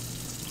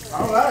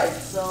 Alright,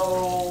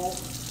 so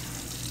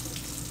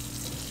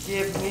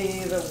give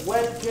me the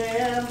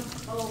webcam.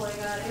 Oh my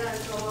god, I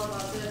gotta go on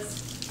about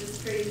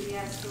this crazy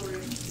ass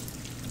story.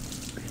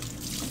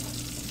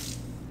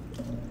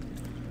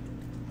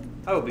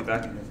 I will be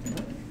back in this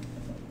minute.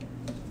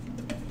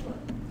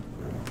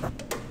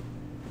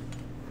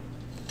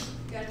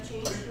 Gotta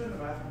change. What are you doing in the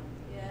bathroom?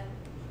 Yeah.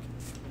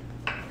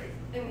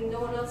 I mean, no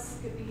one else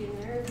could be in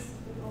there. It's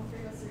all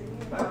three of us are in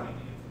here.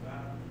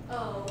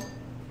 Oh.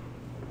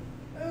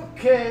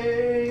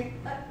 Okay.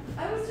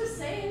 I was just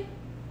saying.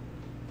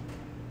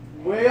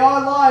 We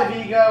are live,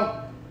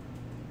 Ego.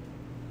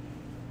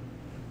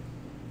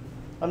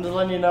 I'm just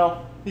letting you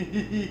know.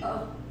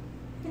 Oh.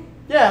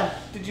 Yeah,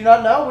 did you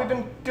not know? We've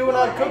been doing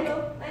our cooking.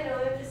 I know.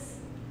 I'm just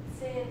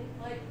saying,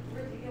 like,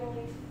 we're the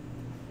only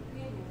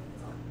being here.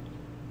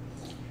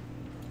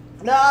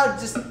 That's all. No,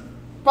 just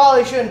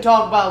probably shouldn't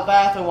talk about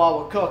bathroom while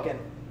we're cooking.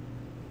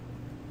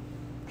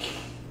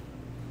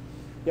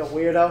 You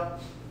weirdo.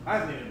 I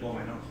haven't even blown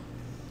my nose.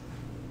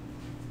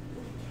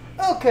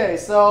 Okay,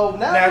 so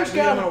now we've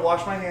Naturally, I'm got... gonna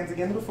wash my hands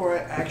again before I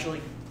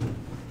actually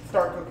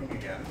start cooking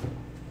again.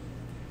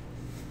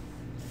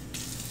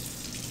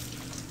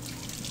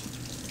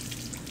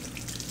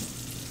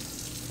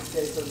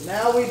 Okay, so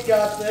now we've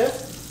got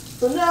this.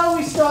 So now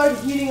we start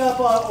heating up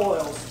our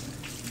oils.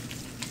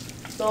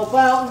 So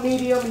about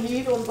medium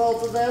heat on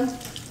both of them.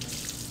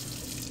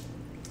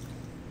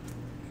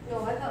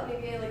 No, I thought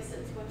maybe I like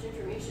said too much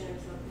information or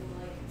something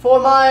like. For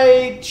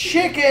my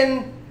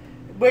chicken,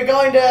 we're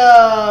going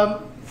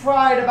to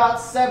fry it about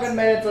 7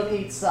 minutes on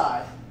each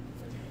side.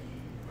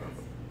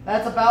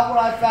 That's about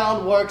what I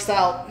found works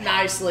out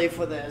nicely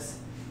for this.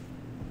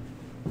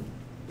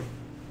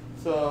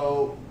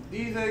 So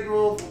these egg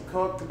rolls will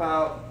cook for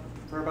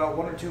about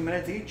 1 or 2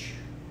 minutes each.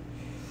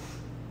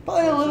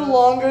 Probably a little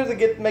longer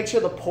to make sure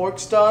the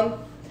pork's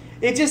done.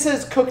 It just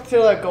says cooked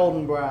till they're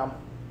golden brown.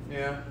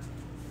 Yeah.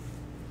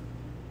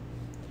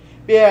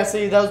 Yeah,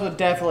 see, those were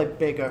definitely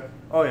bigger.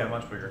 Oh yeah,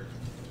 much bigger.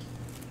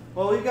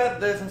 Well, we got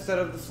this instead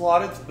of the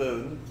slotted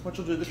spoon, which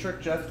will do the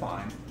trick just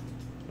fine.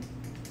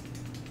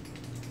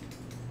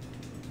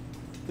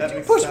 Did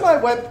you push my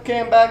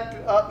webcam back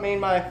up?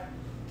 I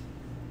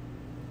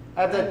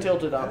have that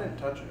tilted I up. didn't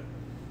touch it.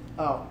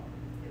 Oh,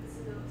 It was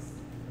a ghost.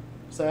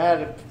 so I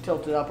had to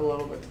tilt it up a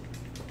little bit.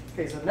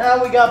 Okay, so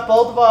now we got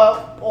both of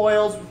our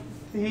oils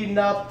heating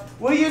up.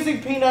 We're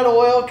using peanut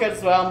oil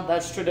because, well,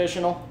 that's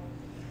traditional.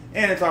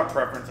 And it's our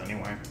preference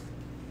anyway.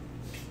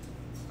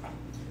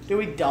 Do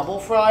we double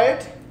fry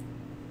it?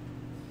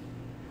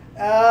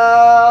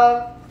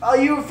 Are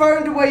you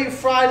referring to where you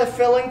fry the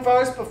filling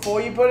first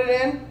before you put it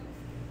in?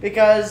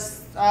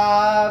 Because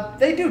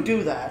they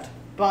do that.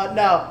 But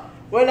no,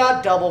 we're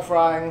not double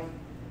frying.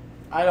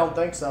 I don't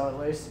think so, at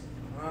least.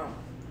 Oh,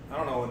 I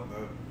don't know what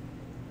the...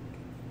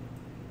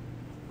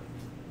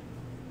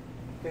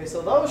 Okay,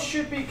 so those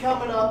should be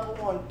coming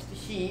up on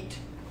heat.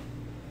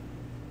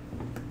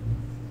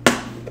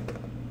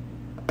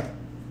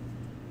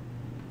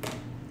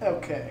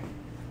 Okay.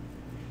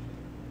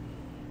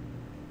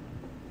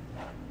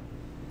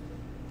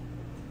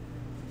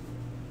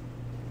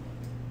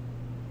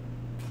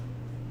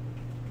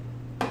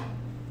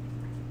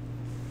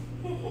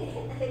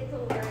 I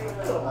told her I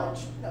Little wanted lunch.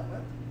 No,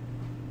 man.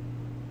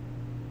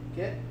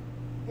 Get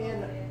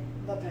in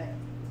the pan.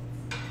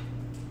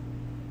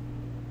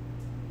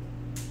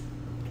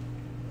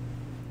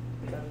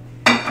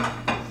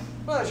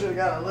 Well, I should have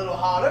got a little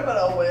hotter, but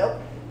oh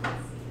well.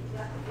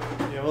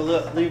 Yeah, we'll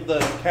leave the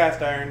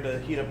cast iron to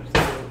heat up.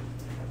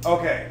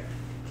 Okay.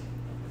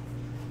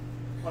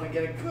 Want to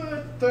get a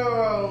good,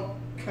 thorough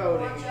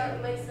coating. Watch out,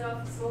 it might set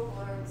off the smoke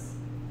alarms.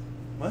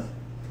 What?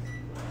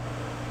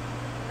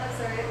 I'm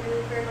sorry, I'm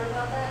really paranoid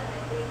about that, and I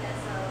hate that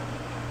sound.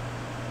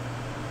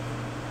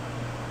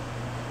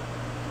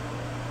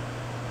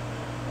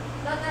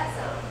 Not that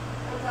sound.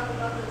 I'm talking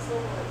about the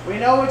smoke alarms. We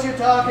know what you're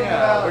talking Yeah,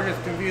 about. we're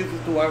just confused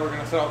as to why we're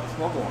going to set off the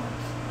smoke alarms.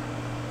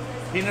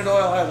 Peanut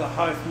oil has a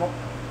high smoke.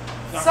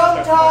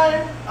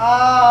 Sometimes,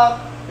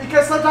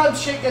 because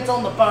sometimes shit gets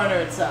on the burner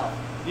itself.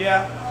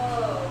 Yeah.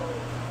 Oh.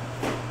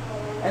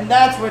 And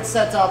that's what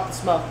sets off the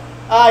smoke.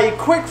 You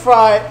quick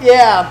fry,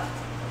 yeah.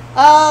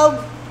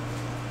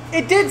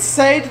 It did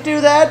say to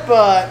do that,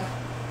 but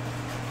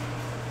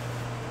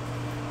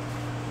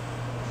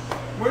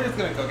We're just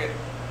going to cook it.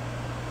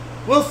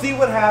 We'll see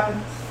what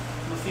happens.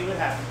 We'll see what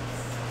happens.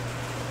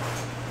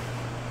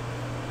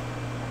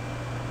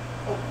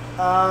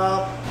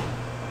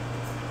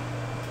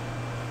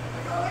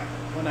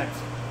 What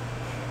next?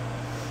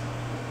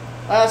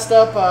 last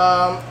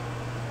up,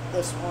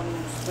 this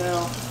one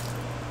still.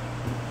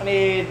 I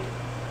need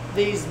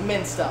these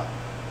minced up.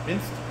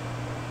 Minced?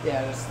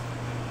 Yeah, just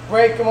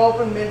break them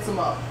open, mince them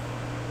up.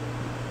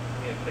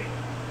 Give me a plate.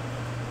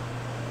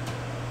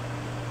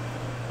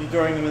 You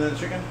throwing them in the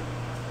chicken?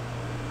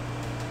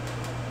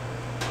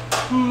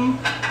 Hmm.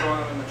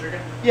 Throwing them in the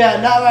chicken?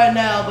 Yeah, not right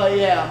now, but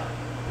yeah.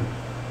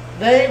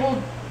 They will.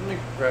 Let me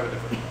grab a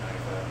different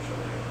knife. I'll show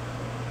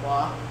you.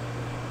 Wow.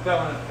 That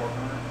one has pork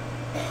on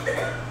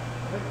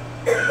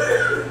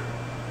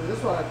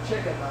This one had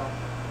chicken though.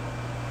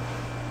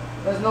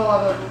 There's no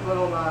other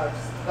little knives.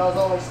 That was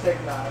only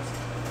stick knives. it.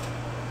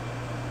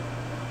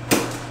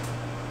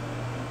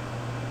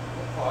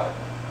 What caught?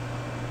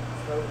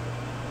 So,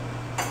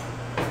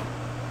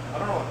 I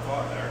don't know what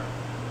caught there.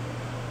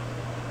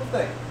 Lift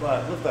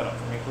that up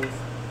for me, please.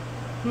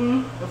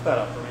 Lift that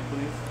up for me,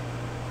 please.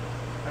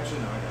 Actually,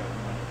 no, I got it.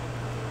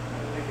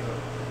 Take it up.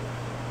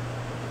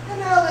 and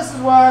now this is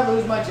where I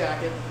lose my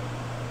jacket.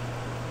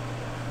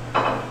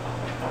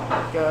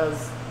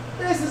 Because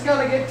this is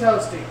gonna get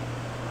toasty.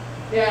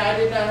 Yeah, I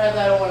did not have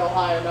that oil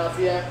high enough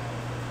yet.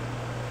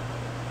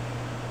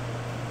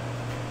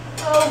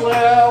 Oh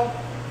well.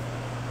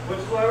 Which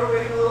is why we're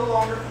waiting a little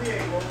longer for the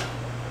egg roll.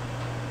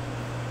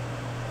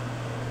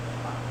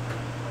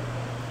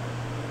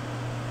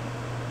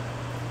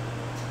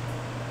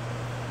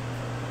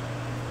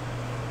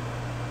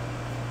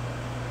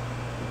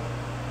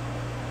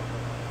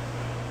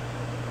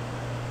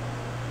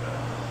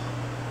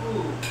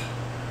 Ooh.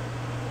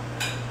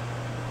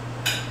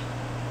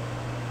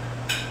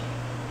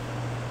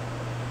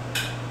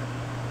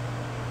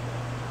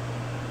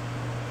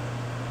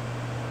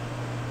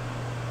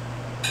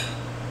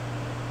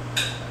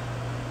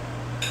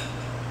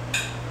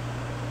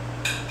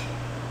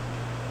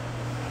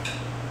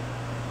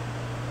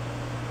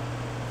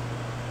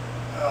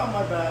 Oh,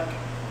 my back.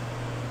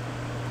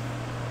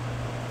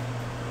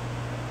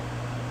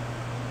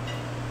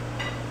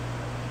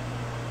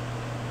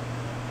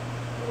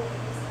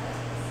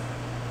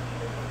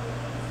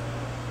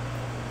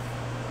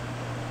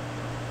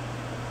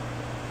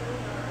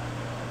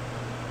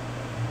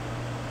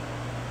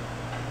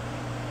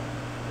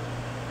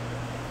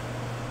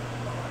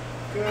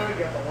 Good,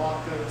 got the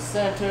walk good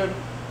centered.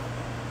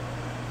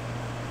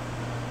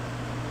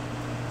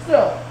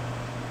 Still,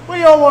 what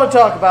do y'all want to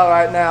talk about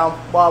right now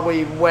while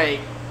we wait?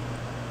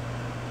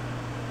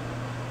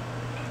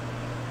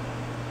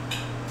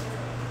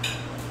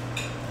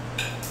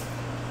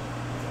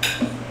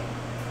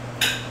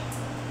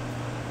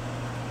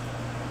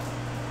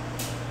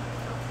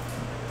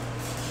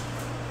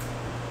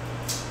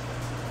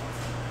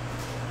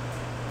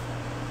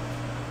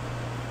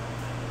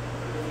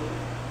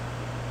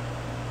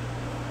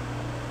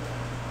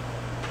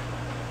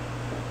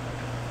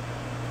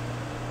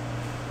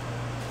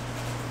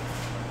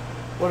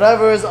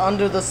 Whatever is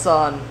under the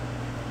sun.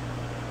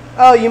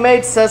 Oh, you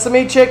made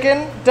sesame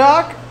chicken,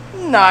 Doc?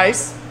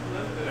 Nice.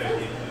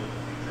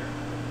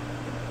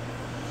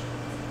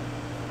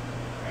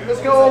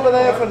 Let's go over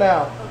there for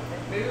now.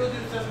 Maybe we'll do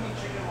sesame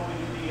chicken while we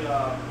do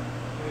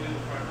the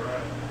fried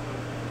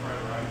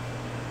rice.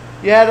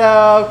 You had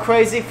a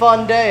crazy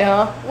fun day,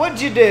 huh? What'd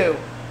you do?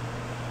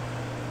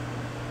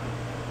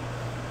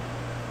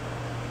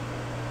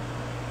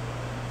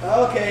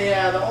 Okay,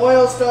 yeah, the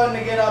oil's starting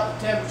to get up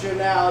the temperature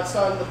now. It's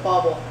starting to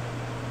bubble.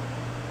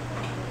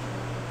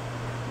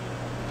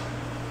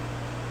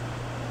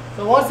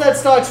 So once that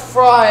starts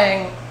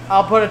frying,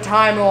 I'll put a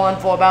timer on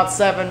for about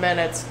 7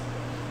 minutes.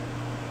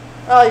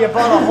 Oh, you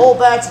bought a whole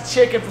batch of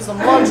chicken for some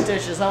lunch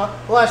dishes, huh?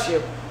 Bless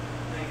you.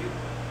 Thank you.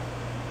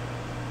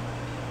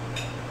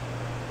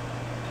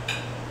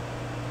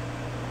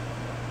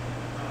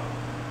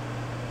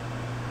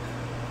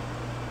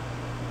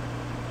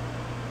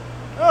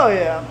 Oh,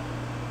 yeah.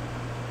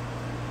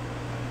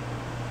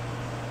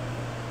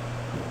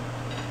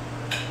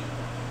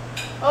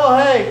 Oh,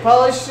 hey,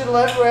 probably should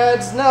let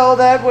Reds know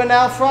that we're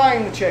now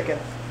frying the chicken.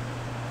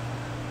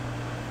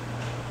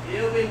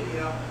 No big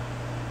deal.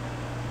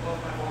 Well,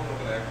 my phone's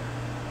over there.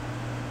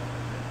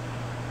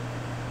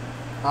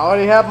 I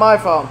already have my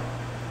phone.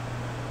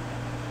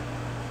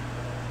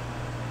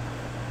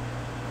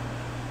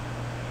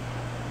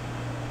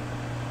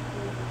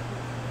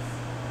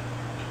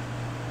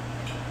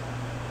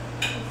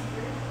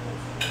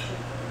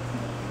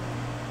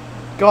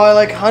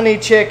 garlic honey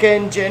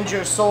chicken,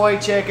 ginger soy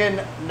chicken,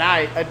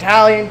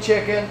 Italian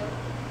chicken.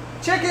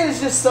 Chicken is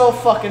just so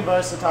fucking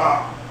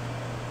versatile.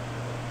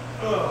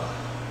 Ugh.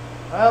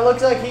 Well, it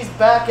looks like he's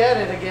back at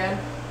it again.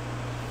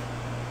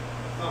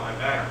 It's on my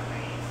back,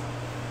 please.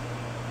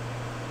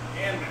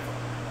 And my phone.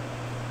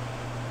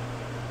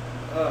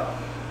 Ugh.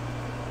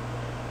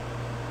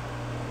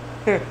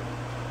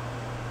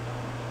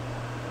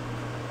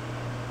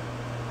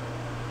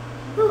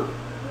 Whew.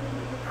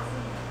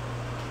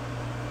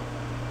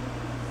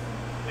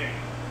 There you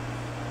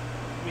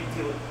go. Me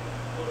too. You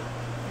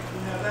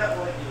can have that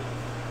one.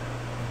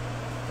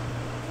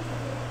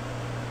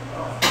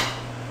 Oh.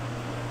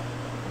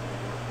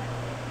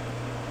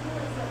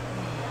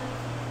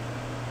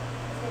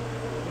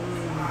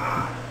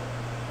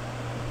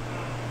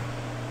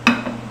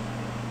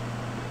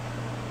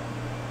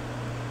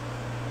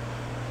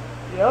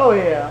 Oh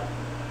yeah.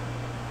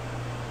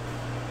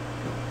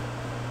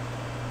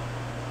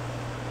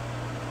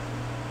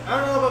 I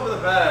don't know about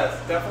the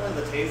best.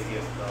 Definitely the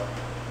tastiest though.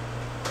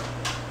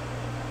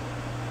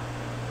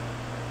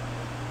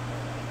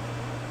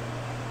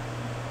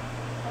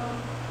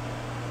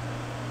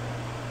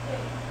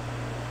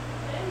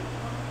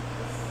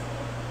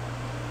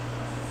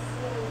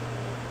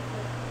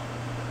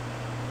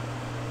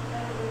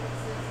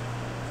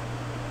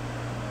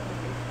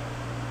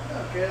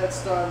 Okay, that's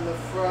starting to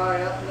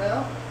fry up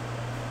now.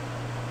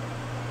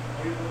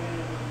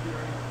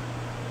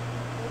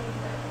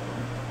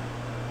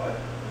 What?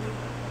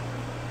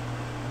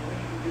 What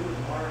you can do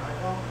with water and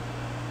iPhone?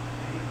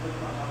 And you put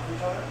them on top of each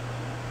other?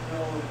 No,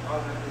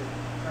 automatically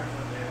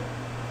transfer them.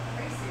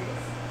 Are you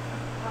serious?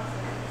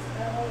 Awesome.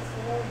 That was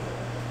horrible.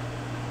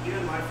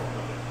 Even my phone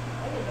does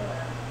I didn't know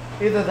that.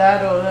 Either that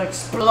or it'll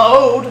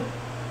explode.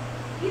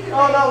 Either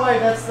Oh way. no, wait,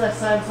 that's the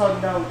Samsung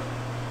Note.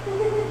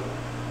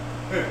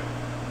 it.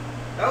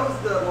 That was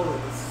the, what was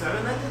it, the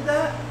 7 that did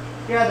that?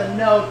 Yeah, the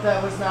Note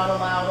that was not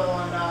allowed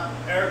on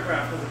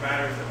Aircraft because the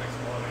batteries kept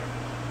exploding.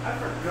 I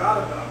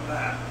forgot about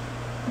that.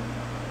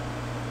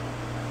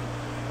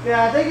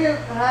 Yeah, I think it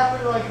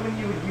happened like when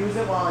you would use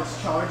it while it's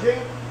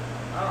charging.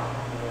 I don't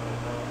remember what it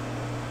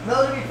was. No,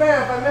 to be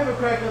fair, if I remember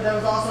correctly, there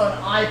was also an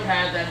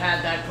iPad that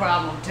had that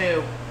problem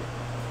too.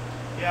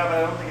 Yeah, but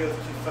I don't think it was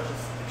to such an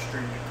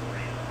extreme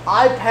degree.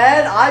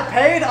 iPad, I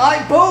paid,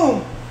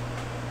 boom!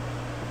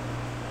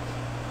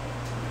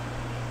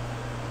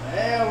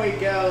 There we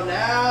go,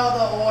 now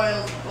the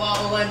oil's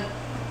bubbling.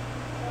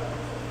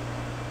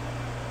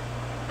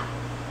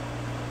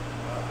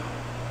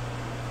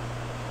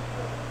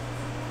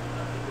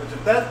 Which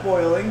if that's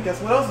boiling,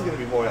 guess what else is going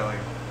to be boiling?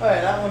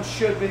 Alright, that one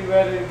should be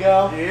ready to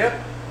go.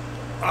 Yep.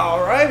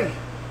 Alrighty.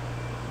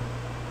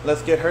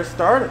 Let's get her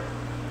started.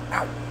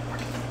 Ow.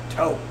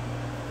 Toe.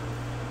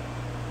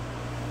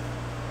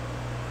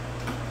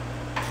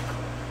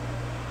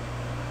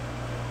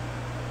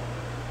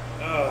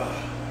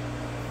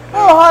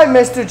 Oh, hi,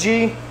 Mr.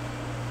 G.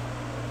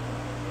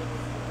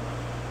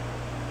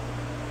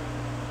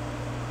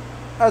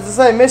 As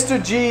I say,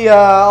 Mr. G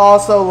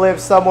also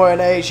lives somewhere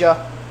in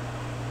Asia.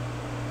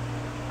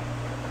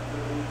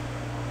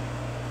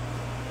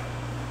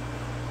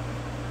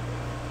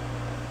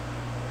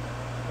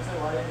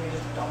 Why didn't you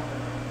just dump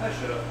it? I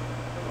should have.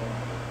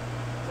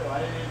 So why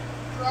didn't you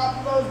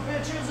drop those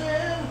bitches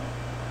in?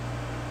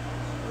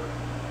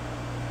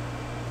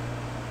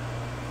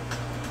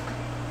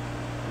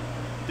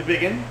 To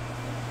begin.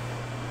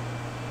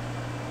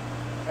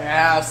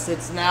 Yes,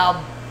 it's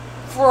now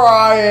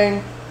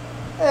frying.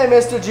 Hey,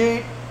 Mr.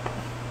 G.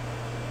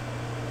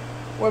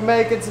 We're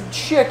making some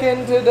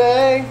chicken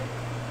today.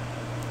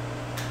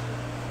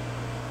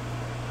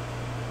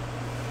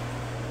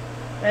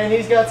 And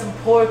he's got some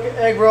pork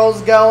egg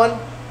rolls going.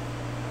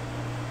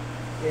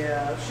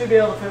 Yeah, should be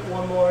able to fit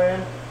one more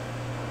in.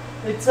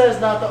 It says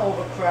not to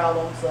overcrowd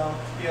them, so.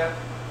 Yeah.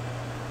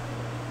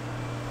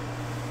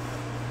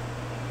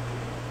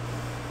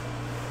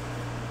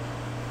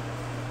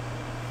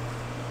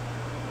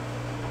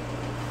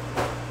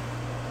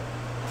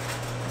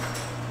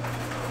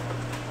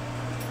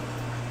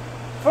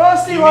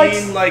 Frosty You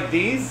likes. mean like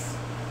these?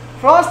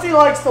 Frosty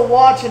likes to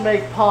watch and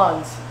make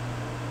puns.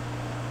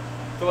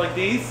 So like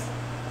these?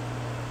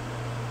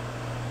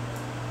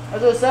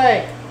 As I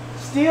say,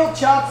 steel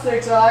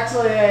chopsticks are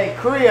actually a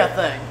Korea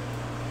thing.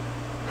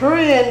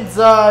 Koreans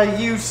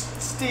use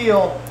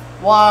steel,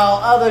 while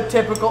other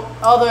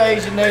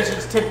Asian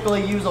nations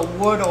typically use a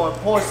wood or a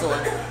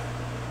porcelain.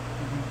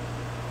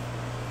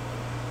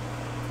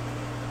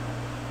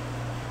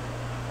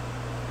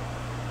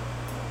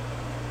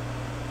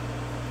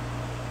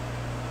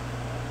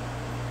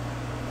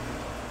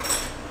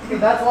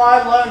 That's why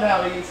I learned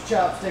how to use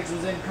chopsticks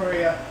was in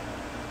Korea.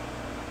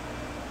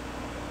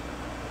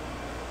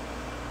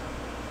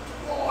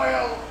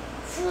 Oil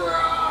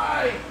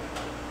fry!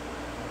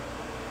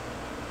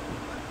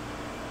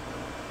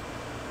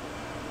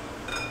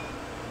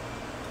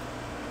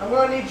 I'm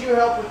going to need your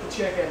help with the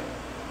chicken.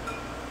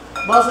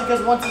 Mostly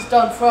because once it's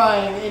done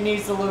frying, it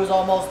needs to lose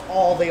almost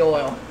all the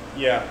oil.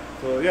 Yeah.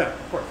 So yeah,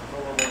 of course.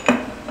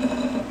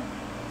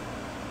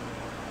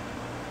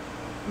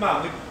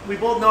 Mom, we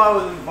both know I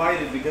was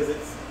invited because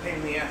it's a pain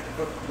in the ass to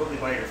cook completely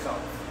by yourself.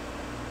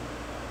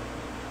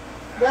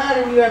 That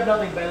and you have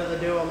nothing better to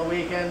do on the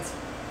weekends.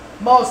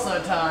 Most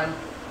of the time.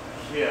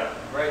 Yeah,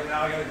 right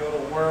now I gotta go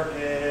to work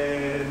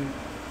in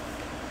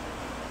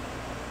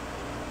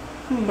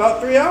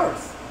about 3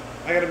 hours.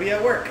 I gotta be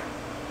at work.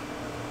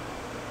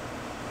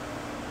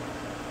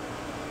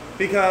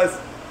 Because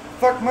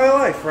fuck my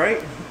life,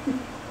 right?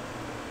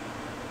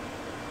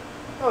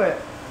 Oh yeah.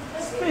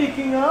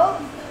 Speaking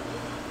of,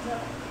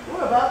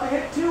 we're about to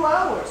hit 2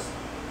 hours.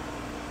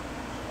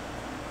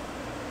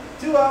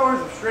 2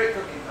 hours of straight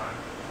cooking time.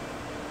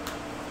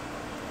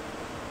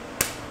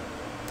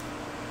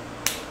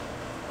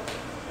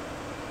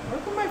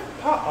 Where's my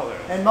pot? Oh, there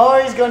it is. And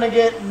Maury's gonna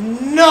get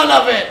none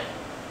of it.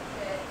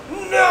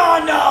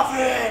 None of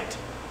it.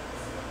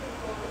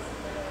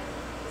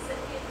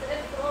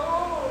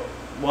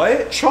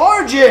 What?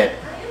 Charge it.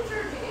 I am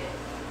charging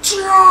it.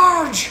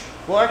 Charge.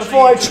 Well, actually,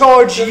 Before I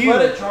charge just you.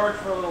 let it charge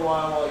for a little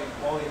while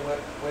you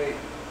wait.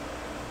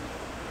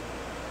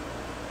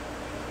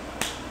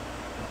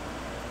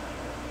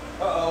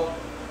 Uh-oh.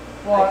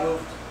 What? I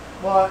moved.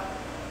 What?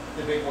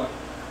 The big one.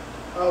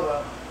 Oh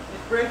well.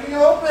 It's breaking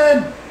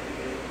open!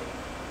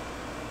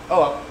 Oh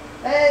well.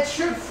 And it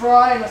should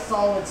fry in a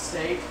solid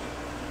state.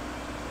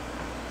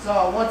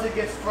 So once it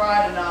gets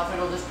fried enough,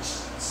 it'll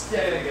just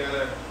stay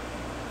together.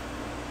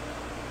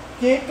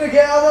 Keep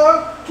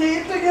together.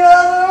 Keep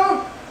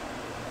together.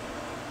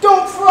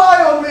 Don't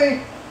fry on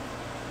me.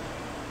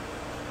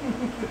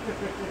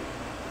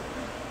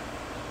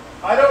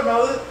 I don't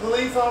know this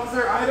police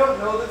officer. I don't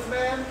know this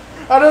man.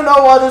 I don't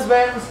know why this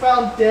man was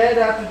found dead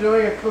after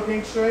doing a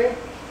cooking stream.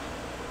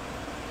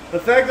 The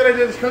fact that I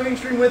did a cooking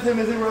stream with him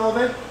is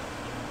irrelevant.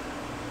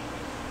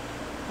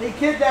 He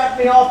kidnapped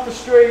me off the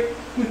street.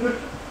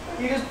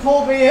 He just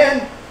pulled me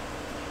in.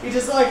 He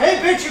just like, hey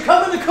bitch, you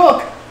coming to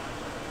cook.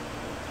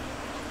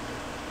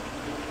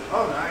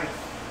 Oh, nice.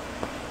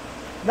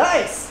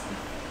 Nice.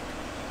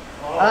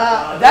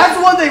 Oh, That's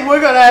one thing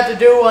we're going to have to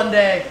do one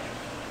day.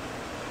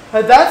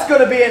 That's going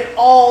to be an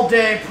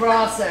all-day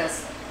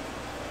process.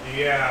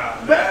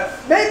 yeah, But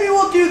maybe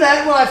we'll do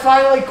that when I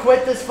finally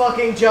quit this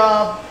fucking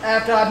job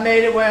after I've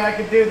made it where I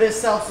can do this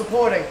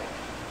self-supporting.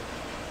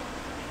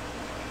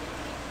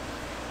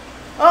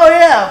 Oh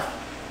yeah.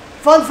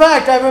 Fun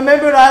fact, I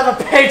remembered I have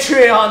a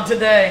Patreon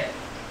today.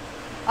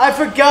 I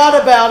forgot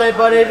about it,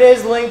 but it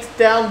is linked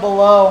down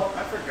below.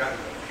 I forgot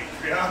about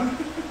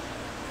Patreon.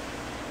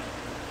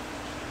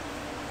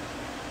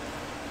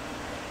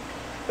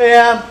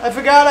 Yeah, I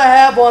forgot I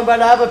have one,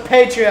 but I have a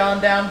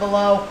Patreon down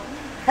below.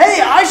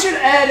 Hey, I should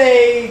add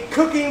a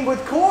Cooking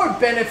with Cord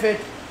benefit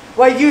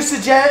where you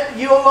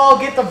all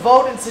get to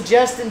vote and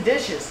suggest in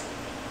dishes.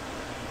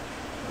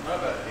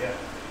 Not bad, yeah.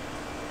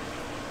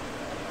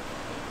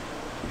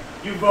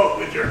 You vote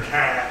with your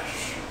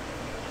cash.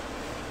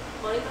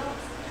 Money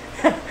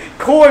box?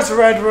 Core's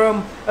Red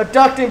Room,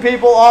 abducting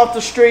people off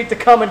the street to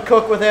come and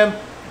cook with him,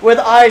 with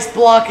ice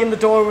blocking the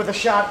door with a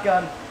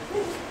shotgun.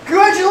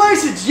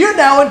 Congratulations, you're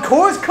now in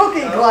Core's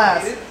cooking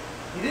class.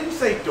 He didn't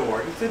say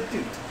door, he said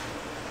dude.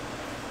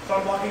 So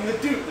I'm blocking the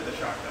dude with the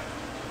shotgun.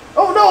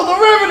 Oh no, the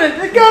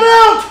Revenant, it got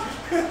out!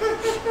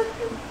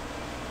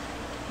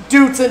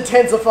 Dudes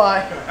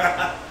intensify.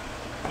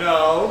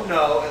 No,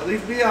 at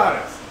least be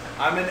honest.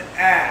 I'm an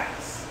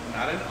ass,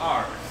 not an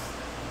arse.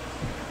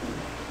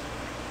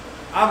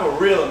 I'm a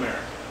real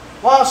American.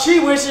 While she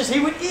wishes he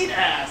would eat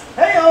ass.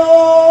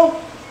 Hey-o!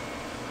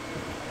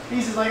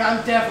 He's just like,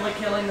 I'm definitely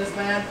killing this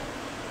man.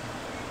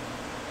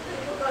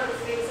 Look on his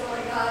face, oh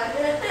my god.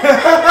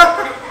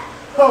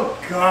 Oh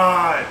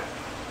God.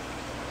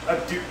 A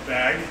dude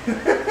bag.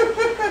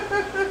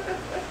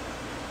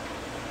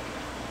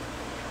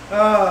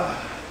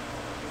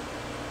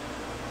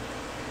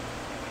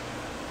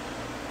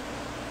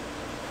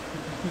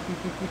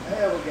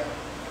 There we go.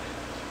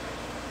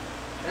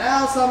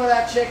 Now some of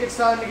that chicken's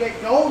starting to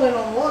get golden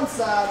on one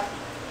side.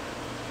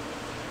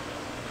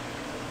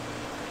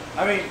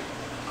 I mean,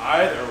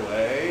 either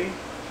way.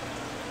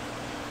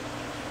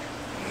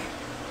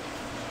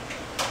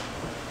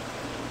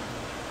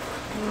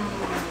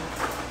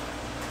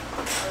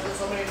 There's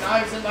so many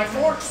knives and my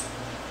forks.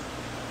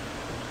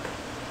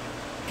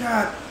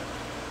 God.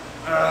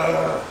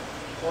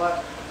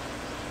 What?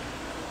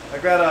 I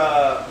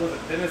got was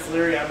it Dennis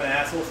Leary, I'm an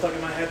asshole stuck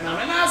in my head now?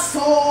 I'm an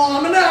asshole,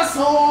 I'm an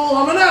asshole,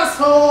 I'm an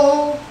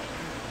asshole.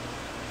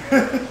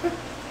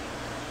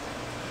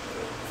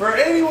 For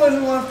anyone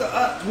who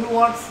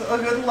wants a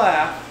good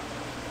laugh,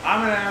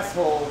 I'm an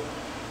asshole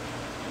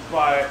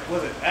by,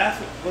 was it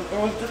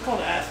just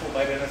called Asshole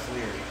by Dennis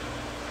Leary?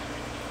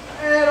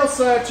 It'll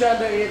search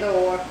under either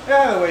or.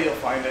 Either way you'll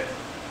find it.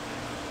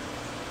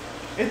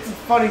 It's a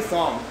funny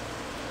song.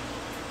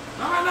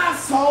 I'm an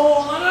asshole,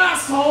 I'm an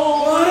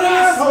asshole, I'm an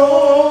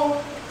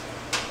asshole.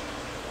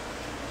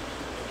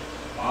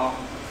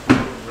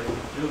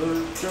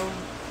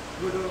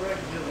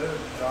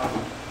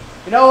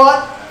 You know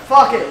what?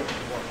 Fuck it.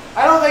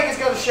 I don't think it's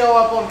going to show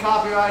up on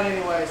copyright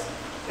anyways.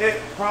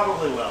 It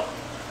probably will.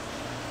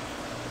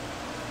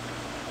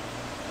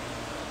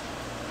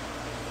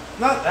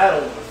 not that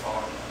old of a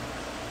song.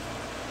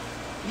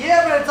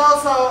 Yeah, but it's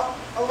also,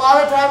 a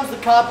lot of times the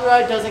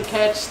copyright doesn't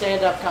catch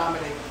stand-up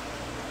comedy.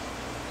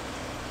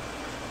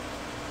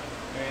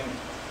 I mean,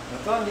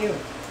 that's on you.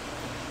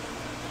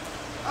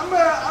 I'm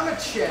gonna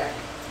check.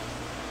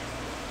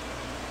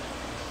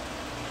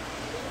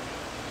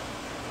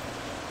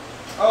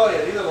 Oh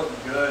yeah, these are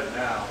looking good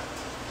now.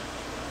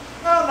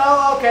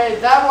 No, okay,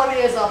 that one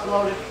is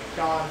uploaded.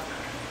 Gone.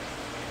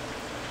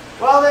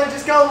 Well then,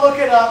 just go look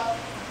it up.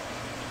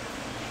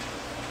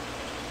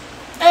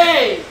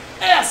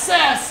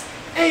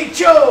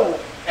 ASSHOLE.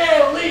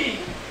 Oh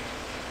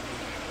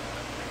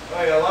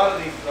yeah, a lot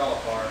of these fell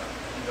apart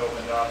and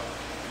opened up.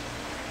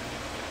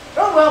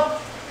 Oh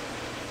well.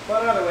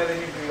 But either way, they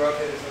need to be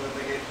rotated so that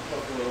they get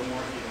cooked a little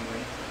more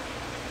evenly.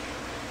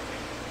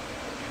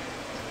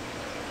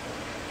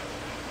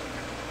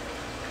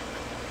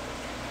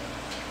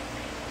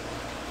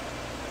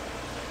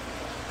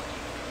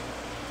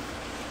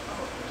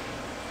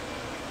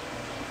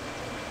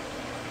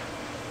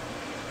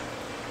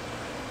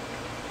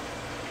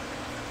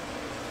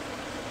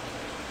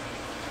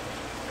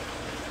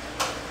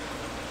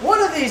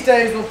 One of these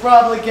days we'll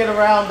probably get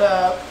around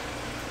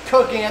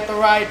cooking at the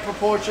right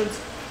proportions.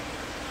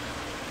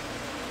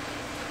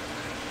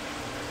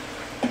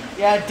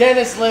 Yeah,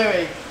 Dennis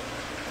Leary.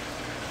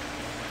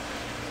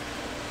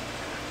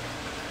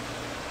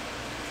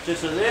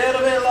 Just a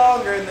little bit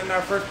longer and then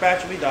our first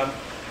batch will be done.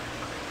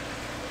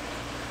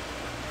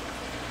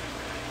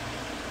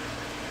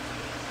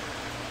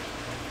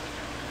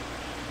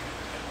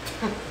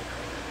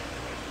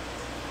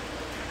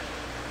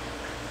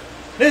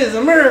 This is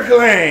America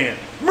land!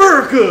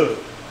 America!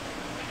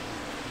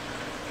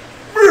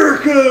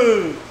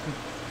 America!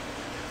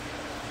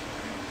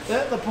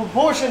 The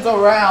proportions are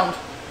round.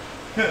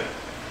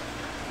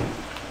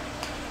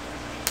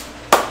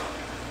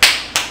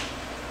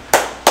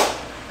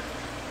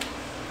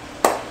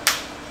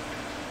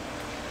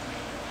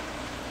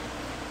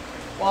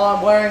 While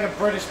I'm wearing a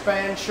British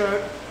band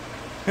shirt.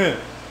 You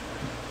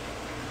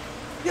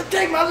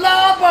take my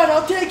life, but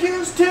I'll take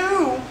yours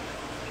too.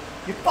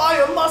 You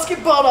fire a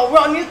musket, but I'll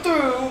run you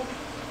through.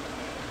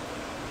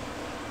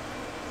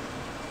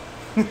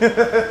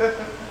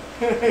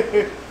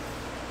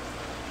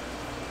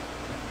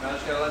 Now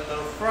just gotta let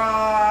those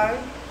fry.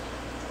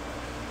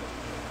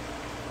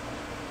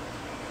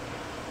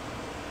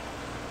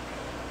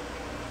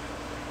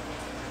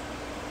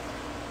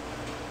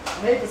 I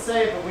hate to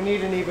say it, but we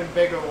need an even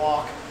bigger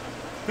wok.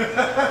 I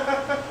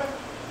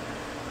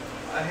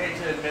hate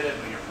to admit it,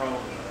 but you're probably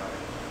right.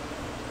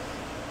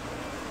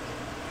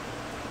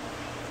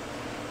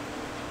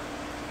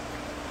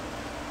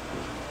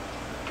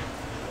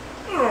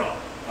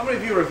 How many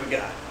viewers we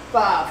got?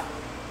 5.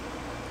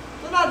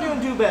 We're not doing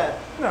too bad.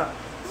 No.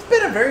 This has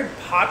been a very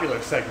popular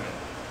segment.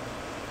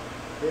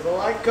 People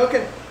like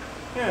cooking.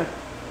 Yeah.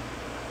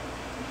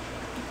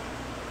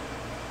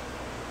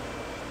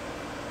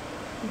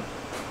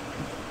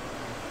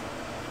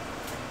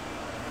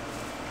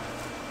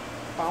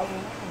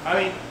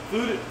 I mean,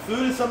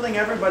 food is something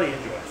everybody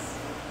enjoys.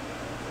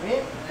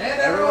 And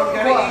Everyone's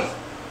gotta eat.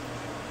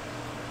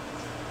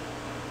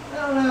 I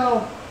don't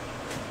know.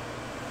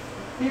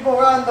 People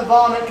around the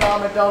vomit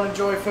comic don't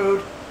enjoy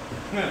food.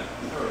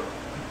 True.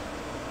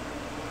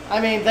 I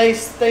mean, they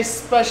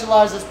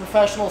specialize as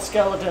professional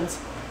skeletons.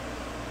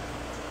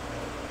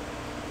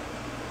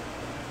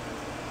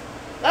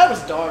 That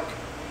was dark.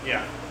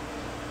 Yeah.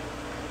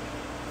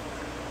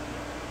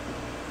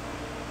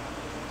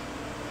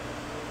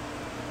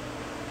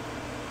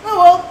 Oh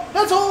well,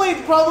 that's only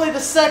probably the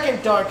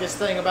second darkest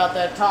thing about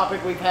that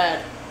topic we've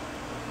had.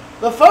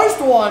 The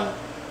first one,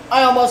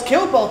 I almost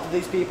killed both of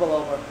these people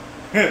over.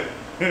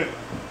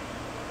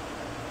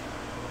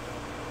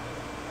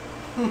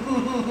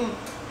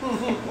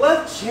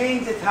 Let's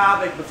change the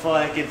topic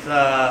before it gets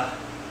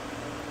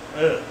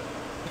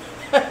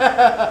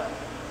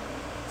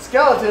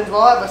Skeletons,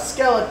 well I have a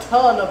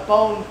skeleton of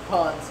bone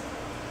puns.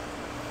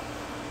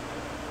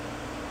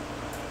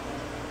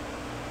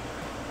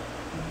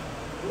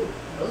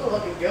 Those are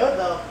looking good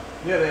though.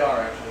 Yeah, they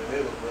are actually.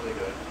 They look really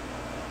good.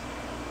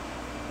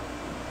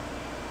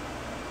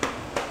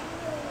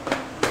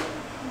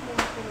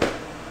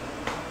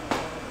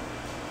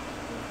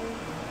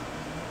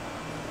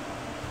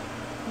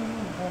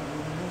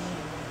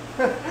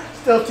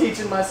 Still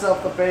teaching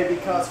myself the baby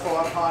cuss for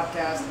our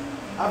podcast.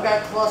 I've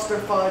got cluster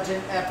fudge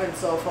and effing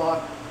so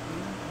far.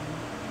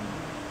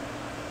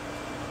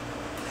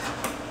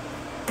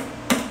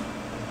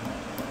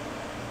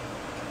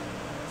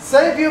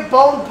 Save your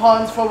bone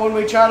puns for when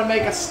we try to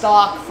make a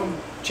stock from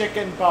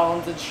chicken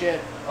bones and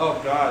shit. Oh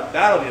god,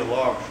 that'll be a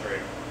long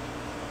stream.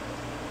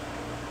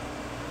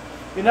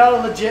 You're not a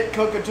legit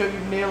cook until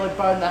you've nearly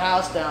burned the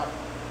house down.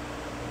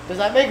 Does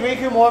that make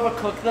Riku more of a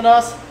cook than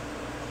us?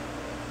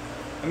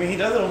 I mean, he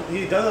does it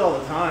all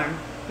the time.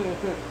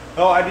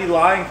 Oh, I'd be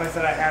lying if I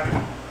said I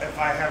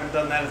haven't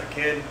done that as a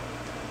kid.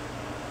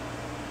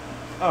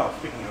 Oh,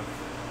 speaking of.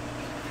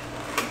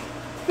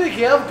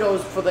 Speaking of,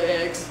 goes for the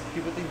eggs.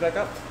 Can you put these back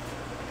up?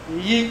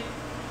 Yeet.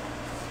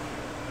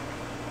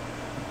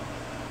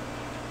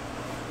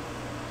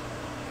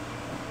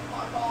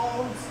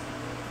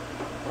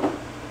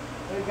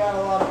 got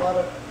a lot of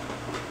butter.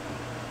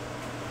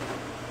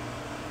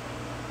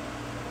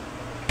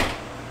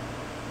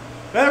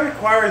 That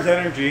requires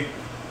energy.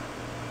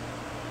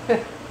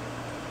 And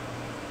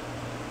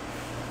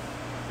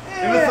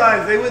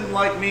besides, they wouldn't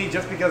like me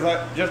just because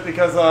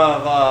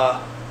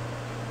of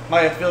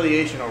my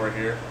affiliation over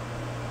here.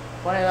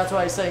 Well, yeah, that's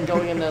why he's saying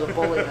going into the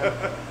bully then.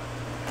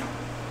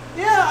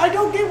 Yeah, I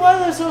don't get why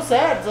they're so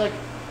sad. It's like,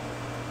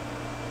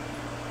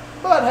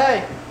 but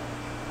hey,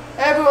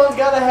 everyone's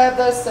gotta have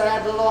their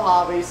sad little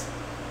hobbies.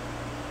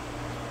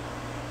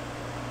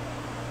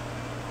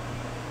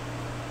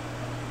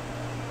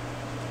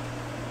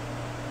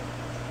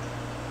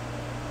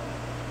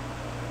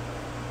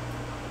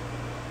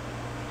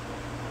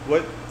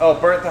 What? Oh,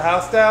 burnt the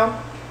house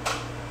down?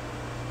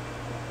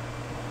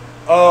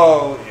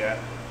 Oh, yeah.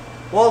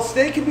 Well,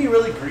 steak can be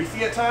really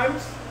greasy at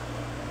times.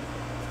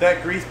 If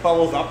that grease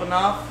bubbles up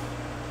enough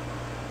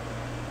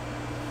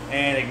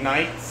and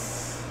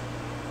ignites.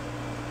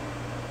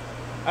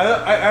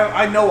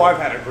 I know I've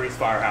had a grease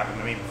fire happen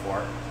to me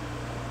before.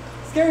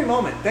 Scary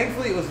moment.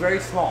 Thankfully, it was very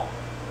small.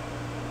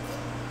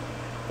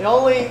 The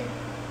only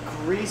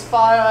grease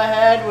fire I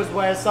had was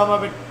where some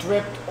of it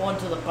dripped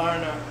onto the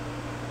burner.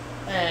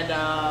 And,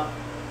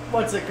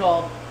 what's it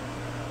called?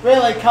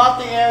 Really caught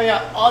the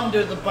area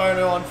under the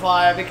burner on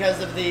fire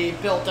because of the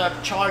built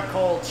up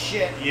charcoal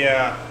shit.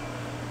 Yeah.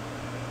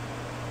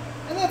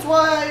 And that's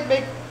why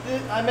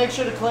I make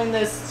sure to clean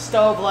this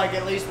stove like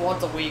at least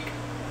once a week.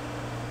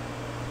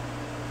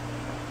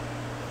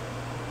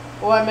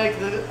 Or I make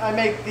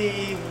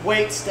the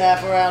wait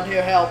staff around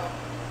here help.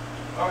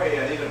 Oh,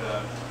 yeah, these are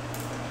done.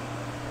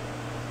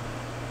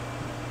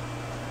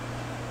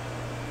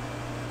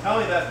 Tell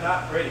me that's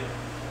not pretty.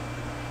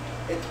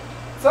 It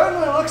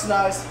certainly looks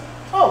nice.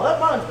 Oh, that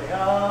reminds me.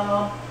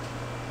 How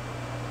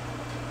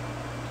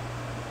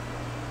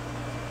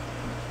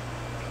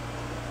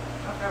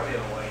can we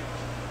have a light?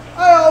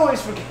 I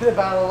always forget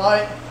about a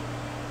light.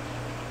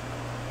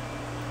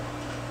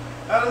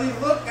 How do these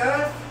look,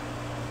 guys?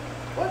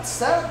 What's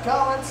that?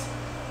 Comments?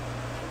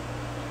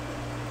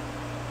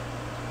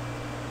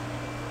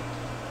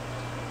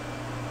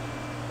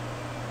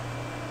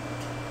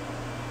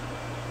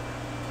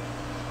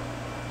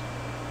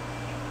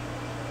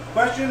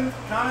 Questions,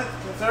 comments,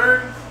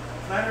 concerns,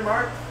 snide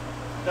remarks,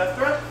 death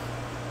threats?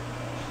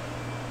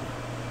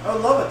 I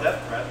would love a death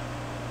threat.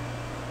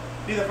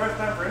 Be the first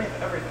time for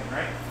everything,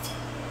 right?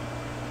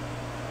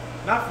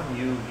 Not from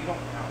you. You don't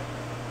count.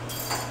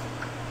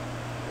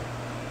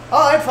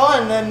 Alright,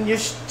 fine. Then you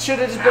should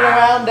have just been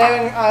around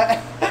during.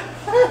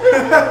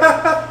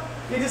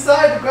 You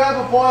decided to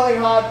grab a boiling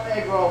hot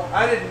egg roll.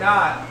 I did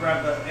not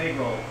grab the egg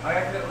roll. I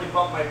accidentally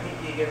bumped my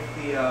pinky against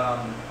the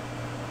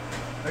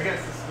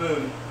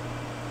spoon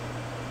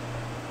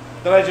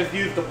that I just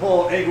used to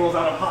pull egg rolls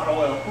out of hot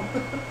oil.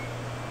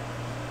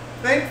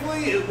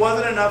 Thankfully, it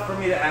wasn't enough for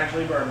me to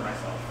actually burn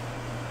myself.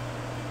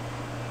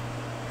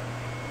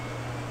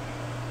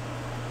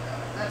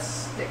 That's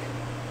sticking.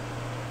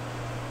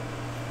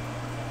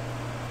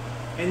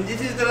 And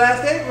this is the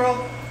last egg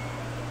roll.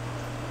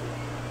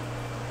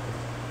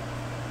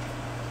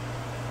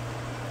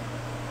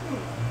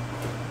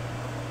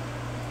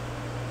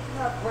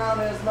 Not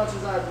browning as much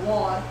as I'd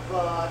want,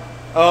 but.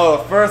 Oh,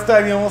 the first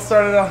time you almost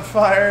started on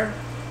fire?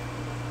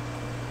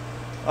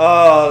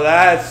 Oh,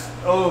 that's...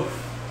 oof.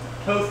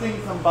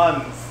 Toasting some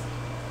buns.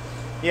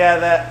 Yeah,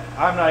 that...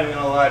 I'm not even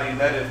gonna lie to you,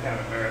 that is kind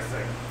of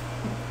embarrassing.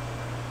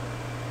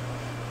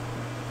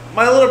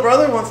 My little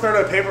brother once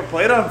started a paper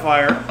plate on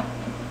fire.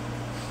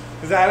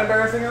 Is that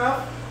embarrassing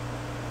enough?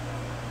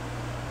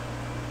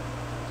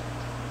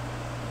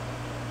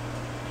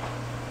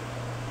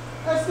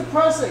 That's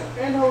depressing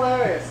and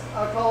hilarious.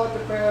 I'll call it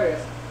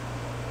deprarious.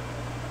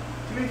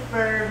 To be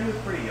fair, he was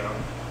pretty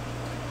young.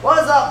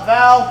 What's up,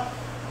 Val?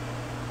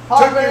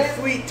 Took your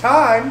sweet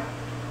time.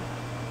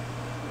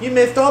 You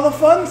missed all the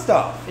fun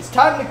stuff. It's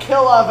time to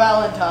kill our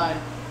Valentine.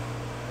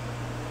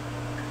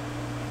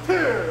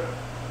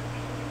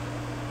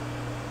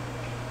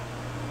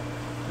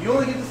 You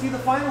only get to see the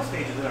final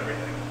stages and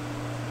everything.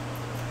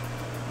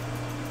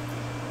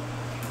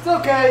 It's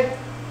okay.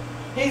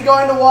 He's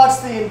going to watch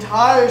the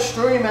entire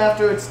stream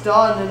after it's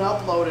done and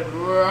uploaded,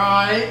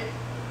 right?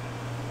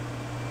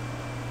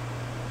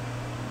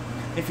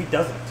 If he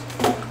doesn't,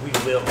 we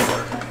will,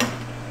 sir.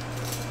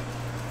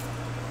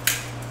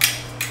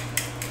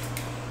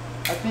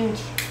 I think.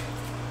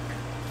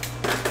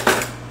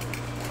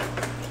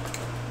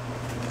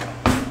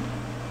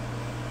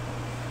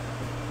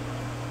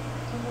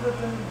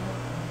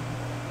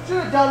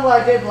 Should have done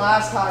what I did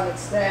last time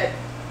instead.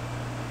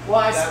 Well,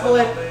 I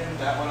split.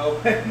 That one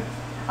open.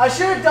 I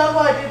should have done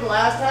what I did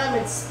last time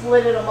and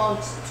split it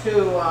amongst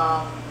two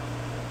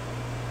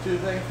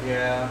things.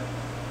 Yeah.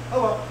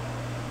 Oh well.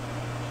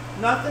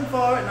 Nothing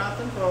for it,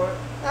 nothing for it.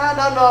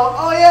 No.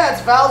 Oh yeah,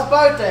 it's Val's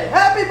birthday.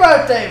 Happy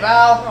birthday,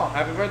 Val. Oh,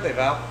 happy birthday,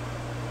 Val.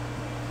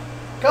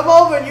 Come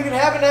over and you can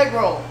have an egg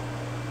roll.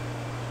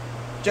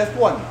 Just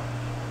one, though.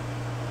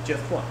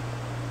 Just one.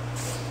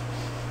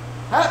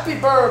 Happy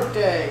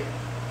birthday.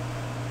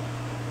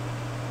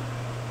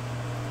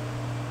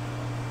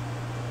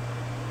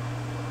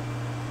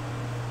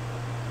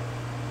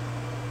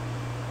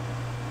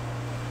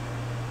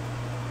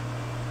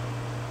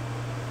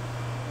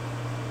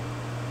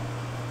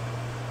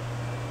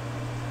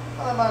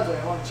 Well, that reminds me,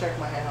 I want to check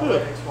my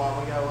analytics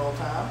while we got a little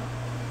time.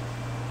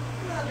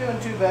 Not doing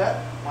too bad.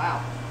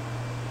 Wow.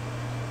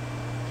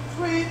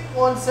 Sweet,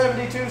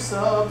 172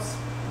 subs.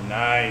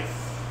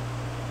 Nice.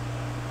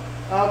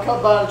 Oh,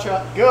 come by the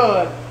truck.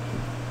 Good.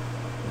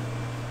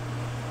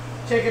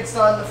 Chicken's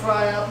starting to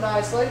fry up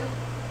nicely.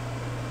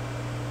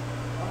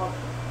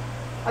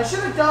 I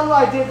should have done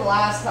what I did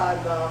last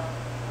time, though.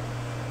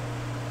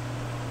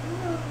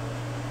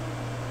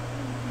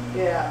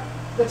 Yeah.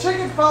 The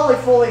chicken's probably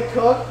fully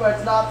cooked, but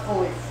it's not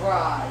fully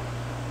fried.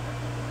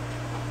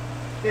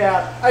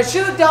 Yeah. I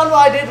should have done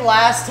what I did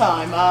last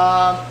time.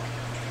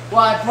 Well,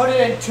 I put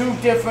it in 2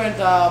 different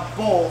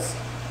bowls.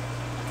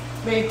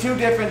 Made 2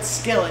 different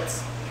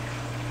skillets.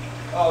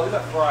 Oh, these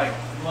are frying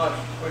much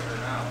quicker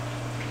now.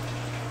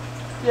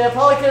 Yeah,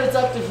 probably because it's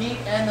up to heat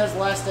and there's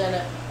less in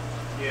it.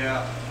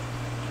 Yeah.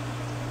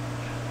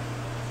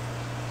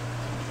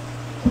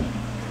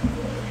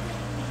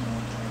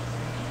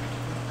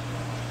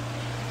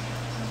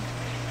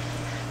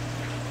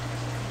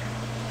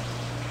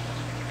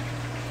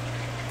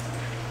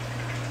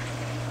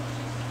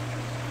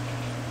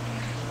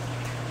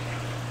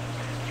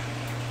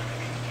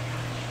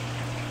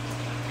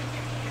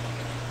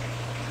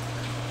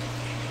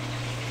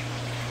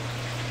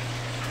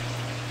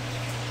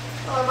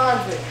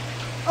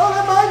 Oh,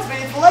 that reminds me,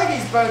 it's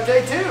Leggy's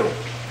birthday too.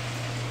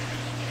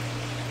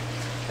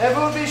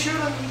 Everyone be sure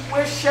to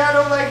wish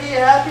Shadow Leggy a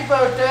happy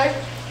birthday.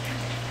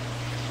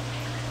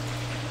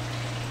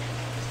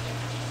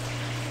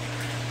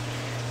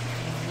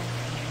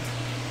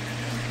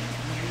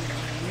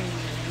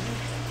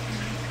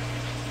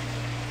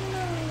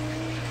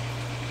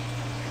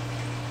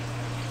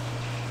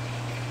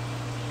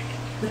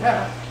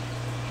 Yeah.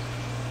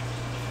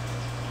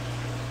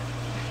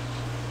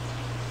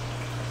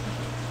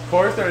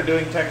 Corey started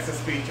doing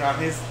text-to-speech on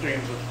his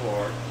streams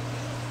before.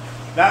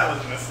 That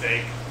was a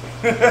mistake.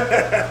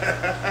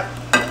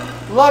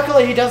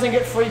 Luckily, he doesn't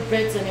get free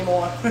bits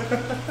anymore.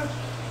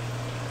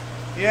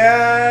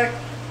 Yeah,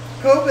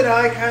 Cope and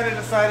I kind of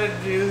decided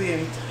to do the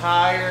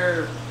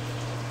entire...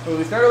 Well,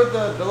 we started with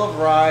the Bill of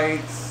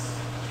Rights,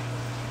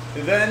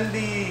 then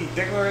the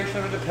Declaration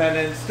of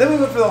Independence, then we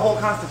went for the whole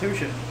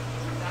Constitution.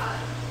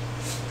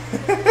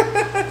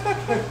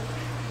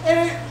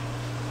 And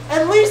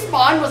at least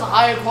mine was a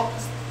higher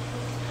quality.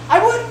 I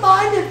wouldn't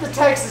mind if the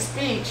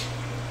text-to-speech,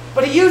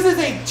 but he uses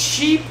a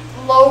cheap,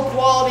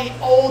 low-quality,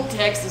 old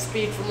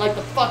text-to-speech from like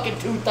the fucking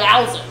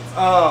 2000s.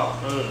 Oh.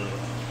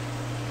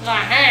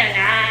 Like,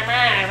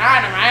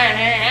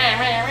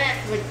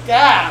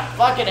 ah,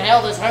 fucking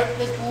hell, this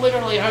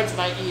literally hurts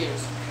my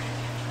ears.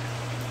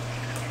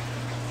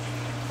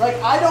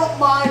 Like, I don't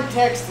mind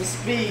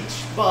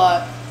text-to-speech,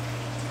 but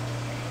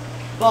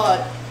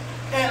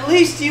at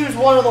least use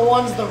one of the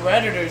ones the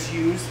Redditors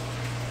use.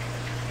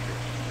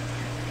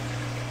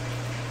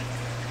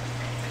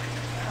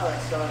 Now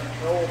it's starting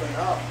rolling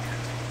up.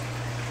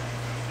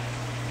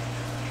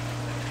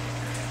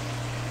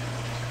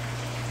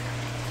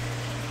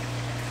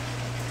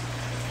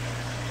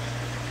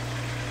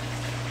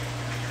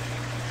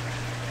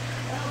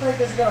 I don't think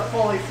this is going to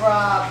fully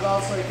fry,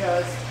 mostly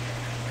because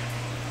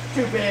it's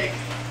too big.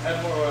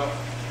 Add more oil.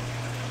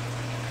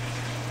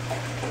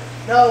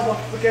 No, but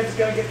because it's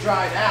going to get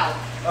dried out.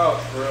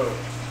 Oh, true.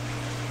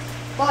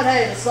 But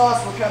hey, the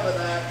sauce will cover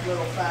that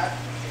little fat.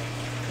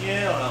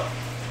 Yeah, well.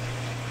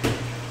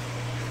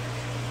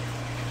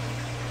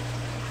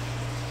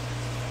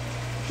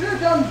 Should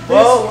have done this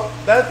Well,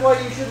 one. that's why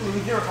you should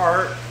lose your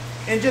heart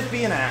and just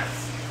be an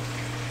ass.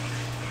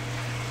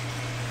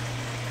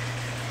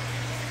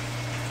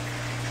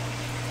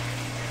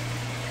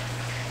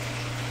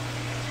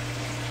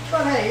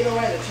 But hey, either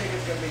way, the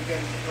chicken's going to be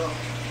good to cook.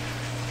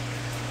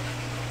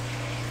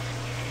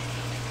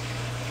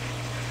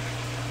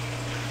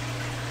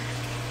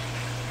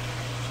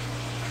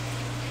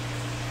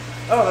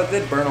 Oh, that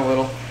did burn a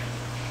little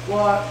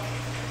What?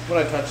 when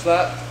I touched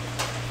that.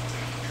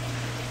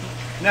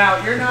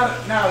 Now you're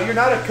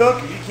not a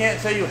cook. You can't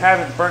say you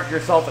haven't burnt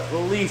yourself at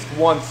least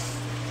once,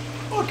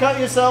 Or cut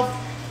yourself.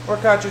 or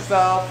cut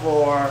yourself,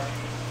 or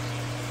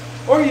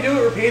you do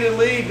it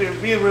repeatedly to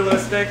be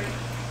realistic.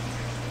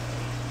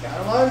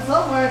 Gotta learn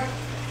somewhere.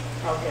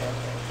 Okay.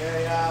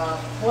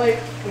 Plate.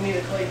 We need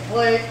a clean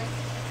plate.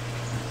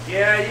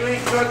 Yeah, you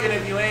ain't cooking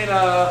if you ain't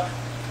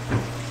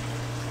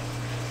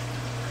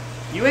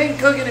You ain't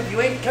cooking if you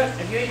ain't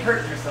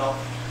hurting yourself.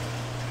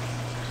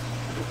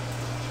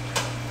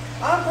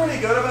 I'm pretty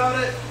good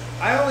about it.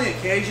 I only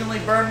occasionally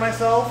burn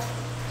myself.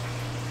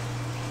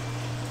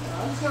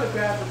 I'm just gonna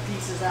grab the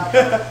pieces out.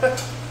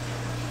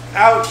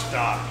 Ouch,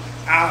 Doc.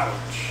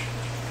 Ouch.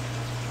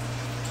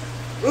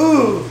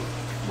 Ooh.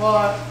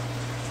 But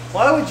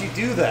Why would you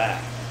do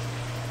that?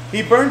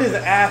 He burned his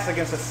ass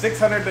against a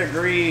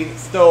 600-degree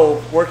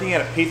stove working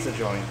at a pizza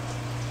joint.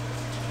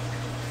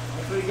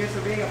 that's what he gets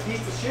for being a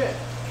piece of shit.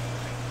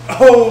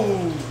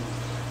 Oh.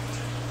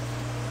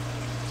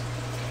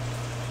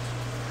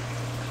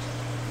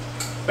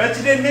 Bet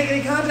you didn't make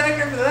any contact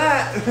after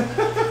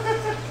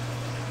that.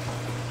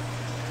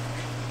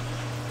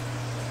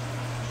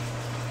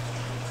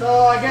 So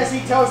I guess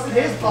he toasted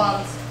his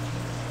buns.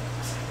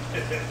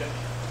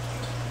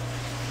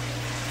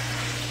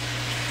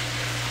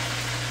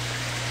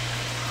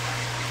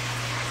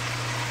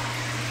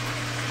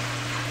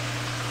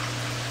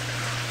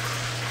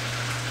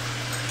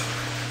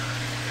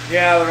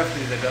 Yeah, the rest of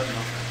these I don't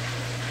know.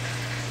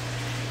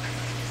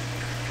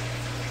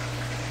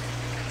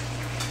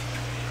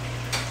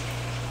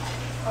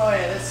 Oh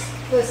yeah,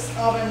 this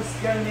oven's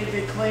gonna need to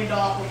be cleaned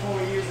off before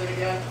we use it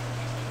again.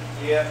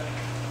 Yeah.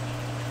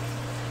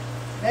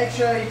 Make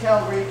sure you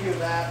tell Riku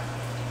that.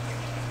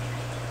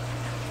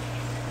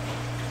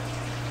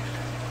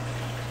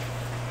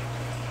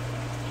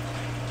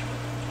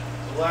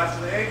 The last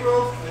of the egg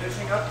rolls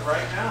finishing up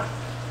right now.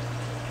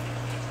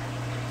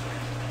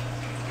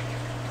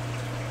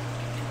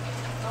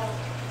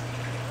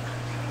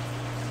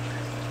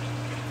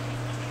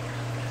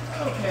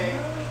 Okay.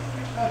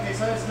 Okay,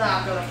 so it's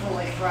not gonna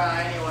fully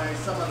fry anyway.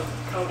 Some of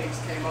the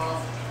coatings came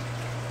off.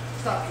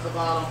 Stuck to the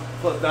bottom.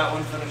 Let that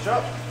one finish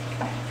up.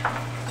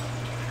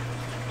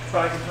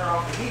 Try to turn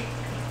off the heat.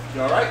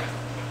 You alright?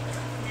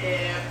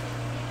 Yeah.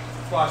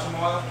 Splash some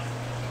oil.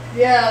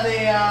 Yeah,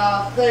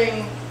 the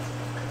thing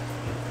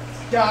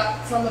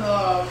got some of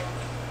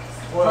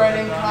the Oil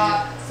breading dripped on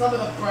caught. Some of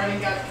the breading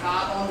got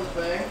caught on the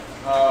thing,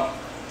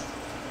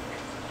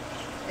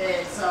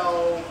 and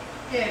so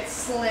it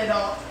slid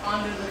up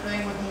under the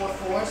thing with more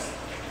force.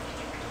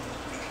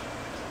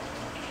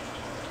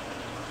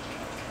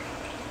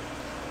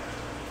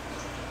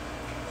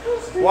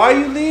 Why are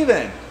you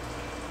leaving?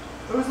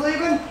 Who's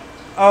leaving?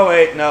 Oh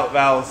wait, no,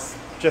 Val's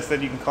just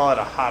said you can call it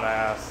a hot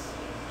ass.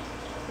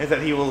 Is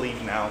that he will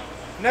leave now.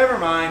 Never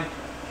mind.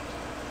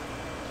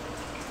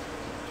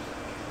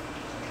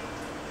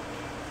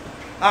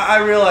 I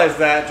realized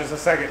that just a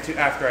second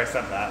after I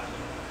said that.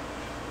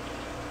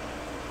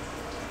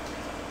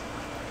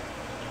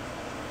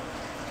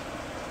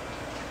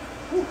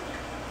 Whew.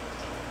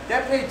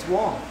 That plate's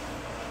warm.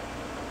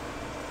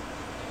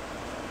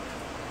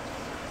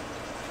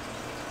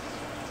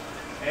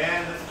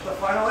 And this is the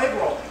final egg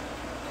roll.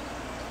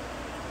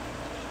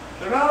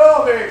 They're not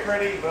all very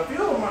pretty, but a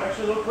few of them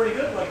actually look pretty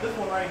good. Like this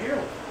one right here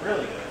looks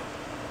really good.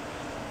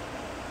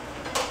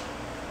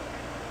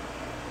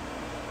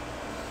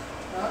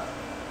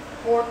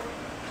 Pork.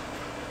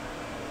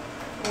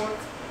 Pork.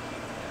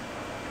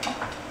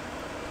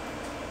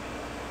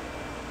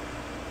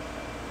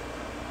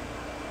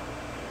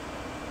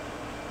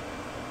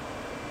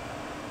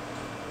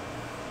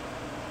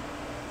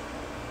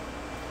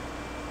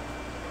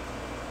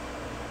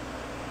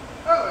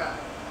 Oh yeah.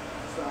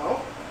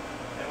 So.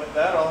 And with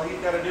that, all he's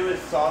got to do is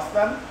sauce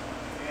them.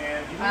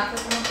 And you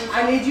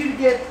I need you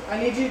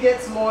to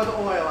get some more of the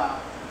oil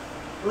out.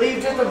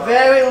 Leave just a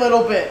very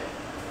little bit.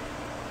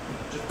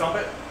 just dump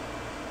it.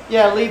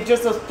 Yeah, leave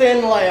just a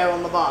thin layer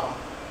on the bottom.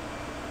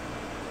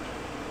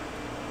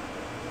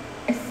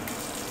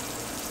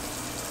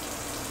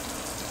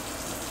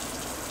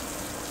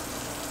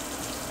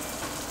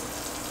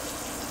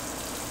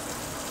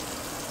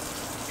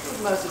 Who's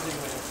messaging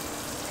me?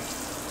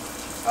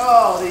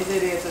 Oh, these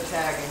idiots are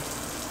tagging.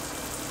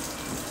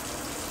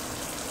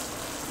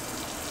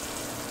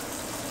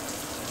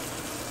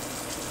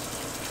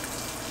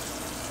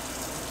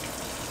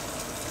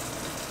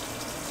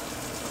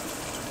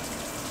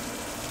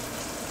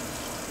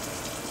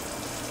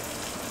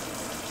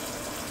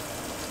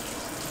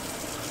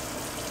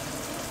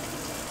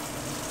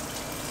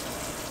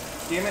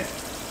 Damn it.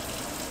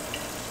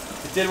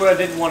 It did what I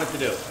didn't want it to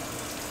do.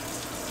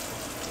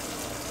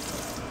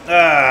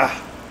 Ah.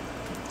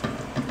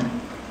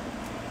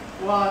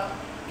 What?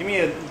 Give me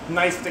a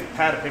nice thick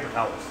pad of paper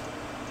towels.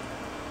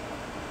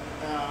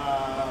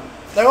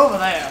 They're over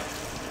there.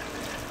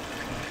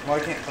 Well, I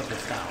can't put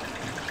this down.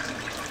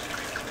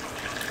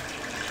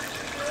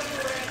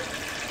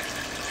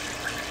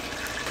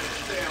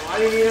 Yeah, why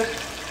do you need it?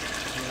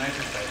 Nice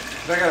and thick.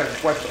 I gotta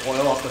wipe the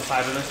oil off the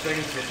side of this thing,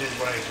 which is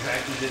what I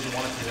exactly didn't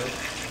want it to do.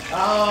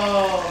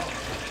 Oh.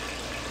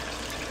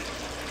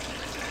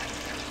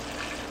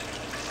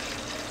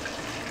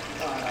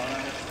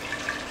 Alright.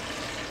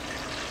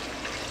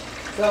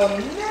 So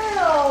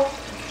now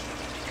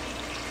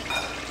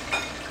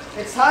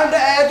it's time to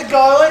add the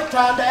garlic,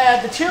 time to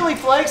add the chili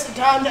flakes, and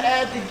time to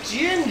add the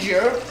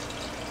ginger.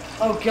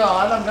 Oh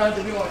god, I'm going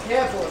to be more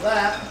careful with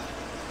that.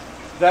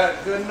 Is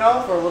that good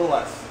enough or a little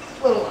less?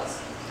 A little less.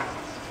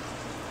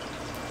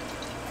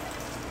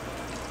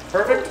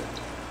 Perfect?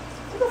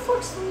 Where the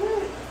fuck's the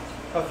lid?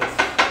 How's this?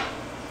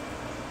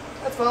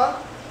 That's fine.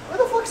 Where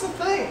the fuck's the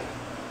thing?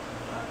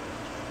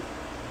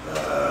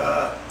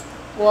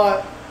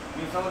 What?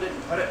 You someone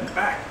didn't put it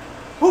back.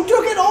 Who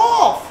took it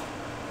off?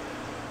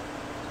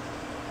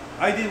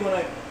 I did when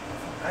I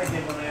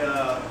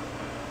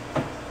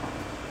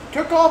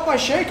Took off my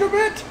shaker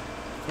bit?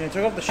 yeah, I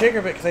took off the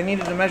shaker bit because I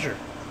needed to measure.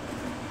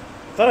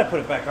 I thought I put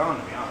it back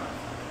on, to be honest.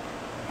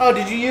 Oh,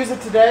 did you use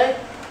it today?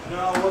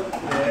 No, it wasn't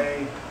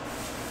today.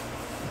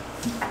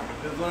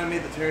 It was when I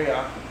made the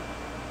teriyaki.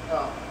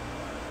 Oh.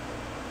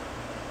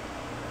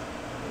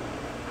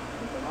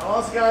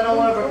 Well, this guy don't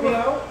want to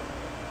repeat.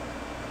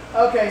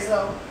 Okay,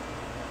 so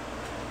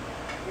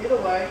Either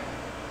way.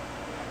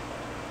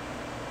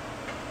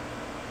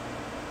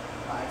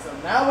 Alright, so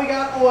now we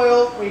got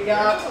oil. We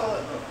got. Careful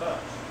letting those touch.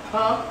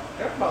 Huh?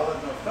 Careful about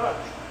letting those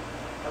touch.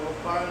 I will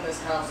burn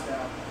this house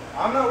down.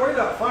 I'm not worried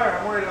about fire.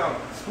 I'm worried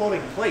about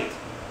exploding plate.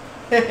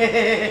 Last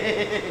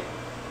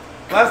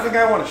thing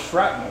I want is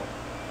shrapnel.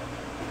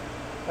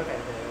 Okay,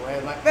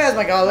 there's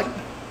my garlic.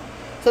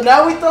 So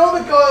now we throw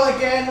the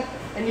garlic in,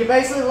 and you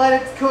basically let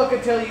it cook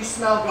until you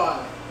smell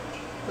garlic.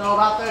 So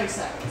about 30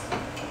 seconds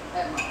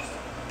at most.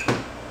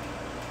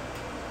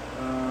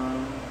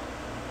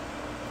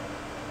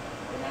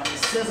 And now we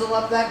sizzle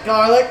up that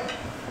garlic.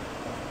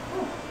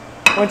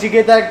 Once you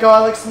get that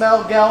garlic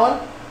smell going,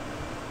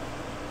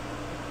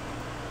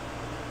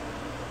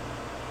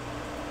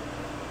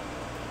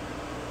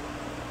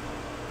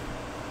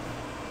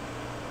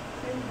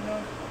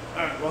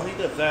 Alright, while he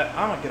does that,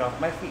 I'm gonna get off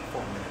my feet for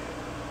a minute.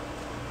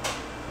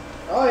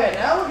 oh yeah,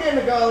 now we're getting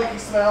a garlicky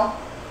smell.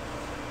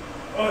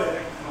 Oh yeah, I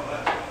can smell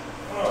that.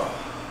 Oh.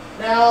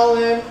 Now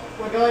then,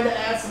 we're going to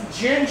add some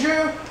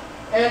ginger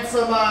and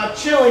some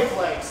chili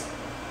flakes.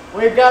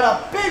 We've got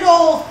a big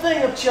old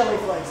thing of chili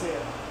flakes here.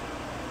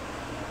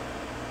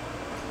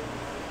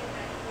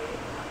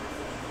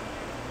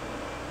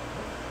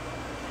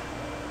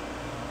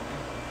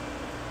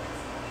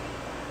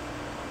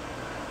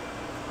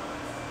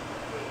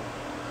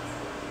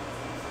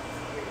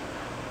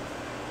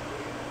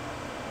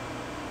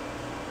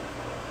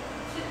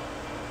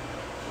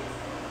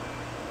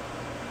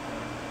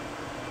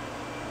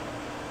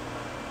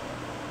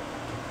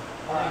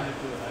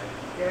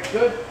 Get a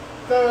good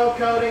thorough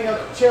coating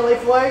of chili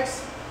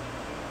flakes.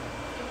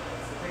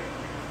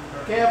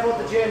 Careful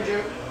with the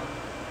ginger.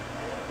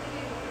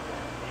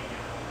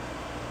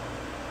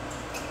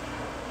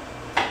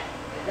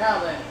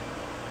 Now then,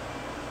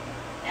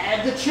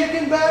 add the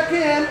chicken back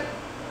in.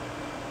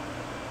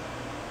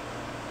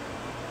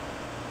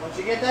 Once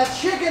you get that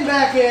chicken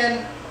back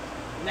in,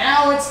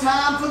 now it's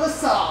time for the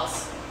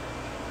sauce.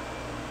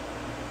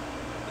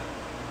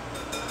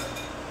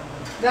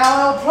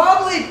 Now it'll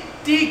probably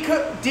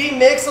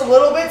demix a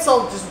little bit,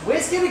 so just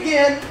whisk it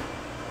again,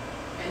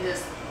 and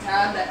it's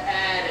time to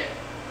add it.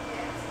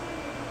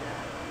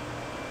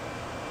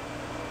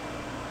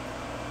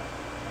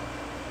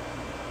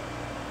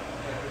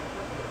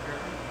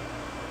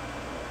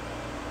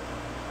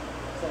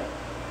 So,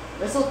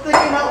 this will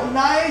thicken up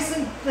nice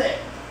and thick.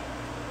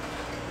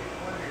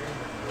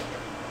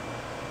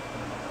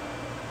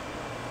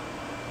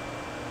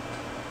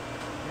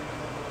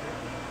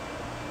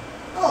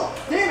 Oh,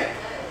 damn it!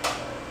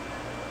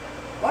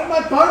 Why did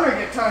my burner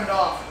get turned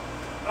off?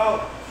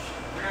 Oh,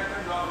 we're gonna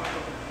turn it off. I'm gonna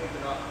take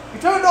it off. You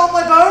turned off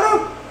my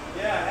burner?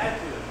 Yeah, I had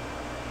to. You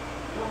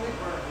don't need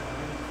burn.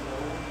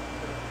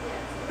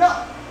 No,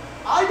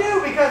 I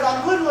do because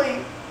I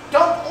literally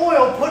dumped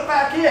oil, put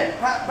back in,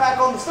 back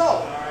on the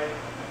stove. Alright.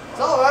 It's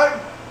alright.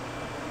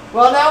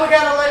 Well, now we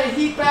gotta let it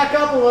heat back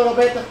up a little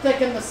bit to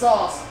thicken the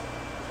sauce.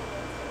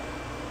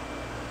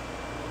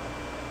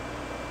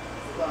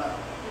 But,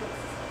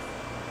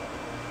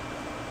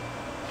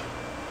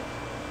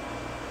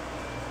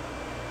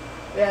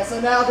 yeah, so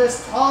now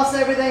just toss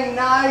everything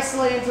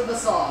nicely into the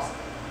sauce.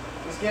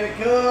 Just get a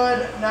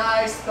good,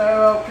 nice,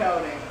 thorough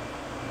coating.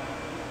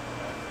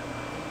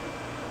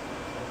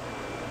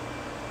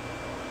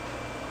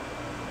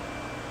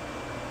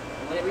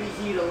 Let it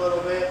reheat a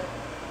little bit.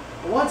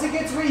 But once it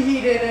gets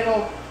reheated,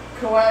 it'll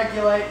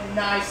coagulate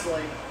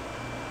nicely.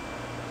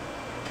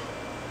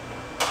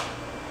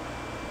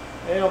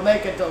 It'll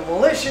make a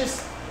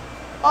delicious.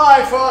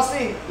 Alright,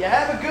 Frosty, you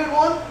have a good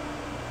one?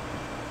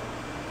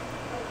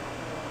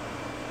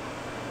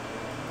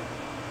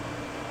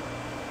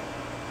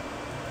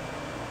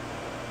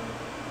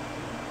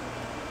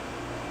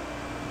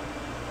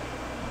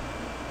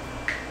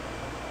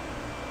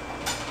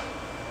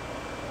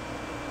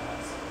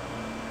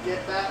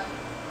 Get that.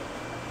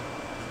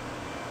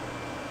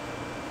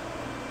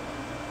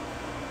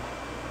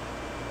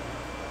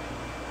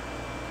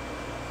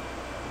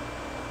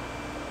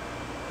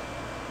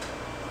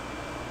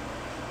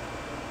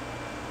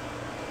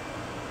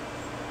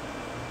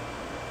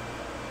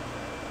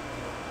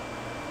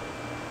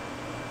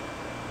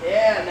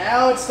 Yeah,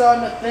 now it's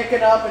starting to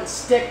thicken up and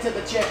stick to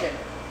the chicken.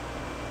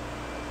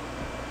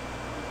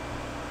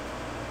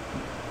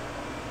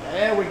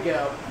 There we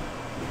go.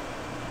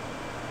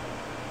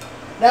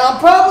 Now I'm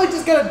probably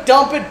just going to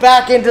dump it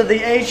back into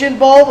the Asian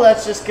bowl.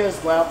 That's just because,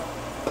 well.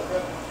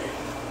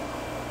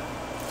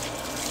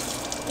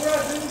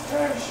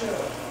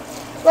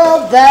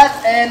 Well,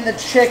 that and the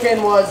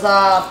chicken was,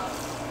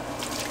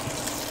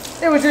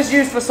 it was just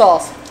used for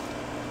sauce.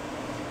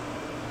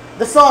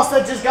 The sauce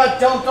that just got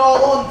dumped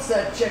all on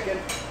said chicken.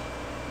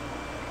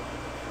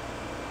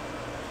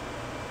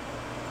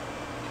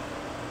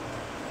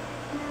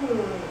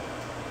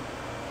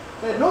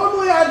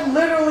 Normally I'd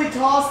literally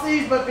toss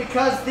these, but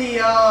because the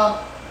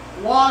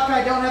wok,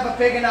 I don't have a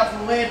big enough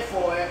lid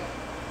for it.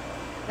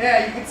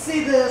 Yeah, you can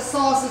see the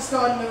sauce is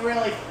starting to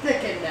really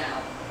thicken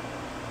now.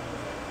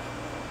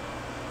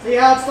 See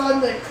how it's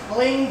starting to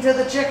cling to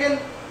the chicken?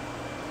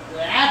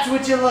 That's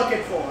what you're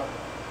looking for.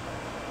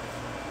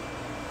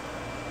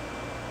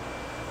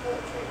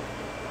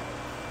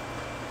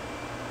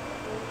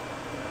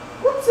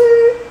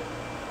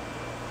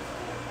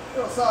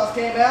 sauce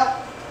came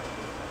out.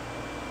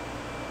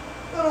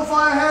 Little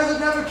fire hazard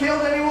never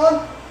killed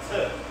anyone.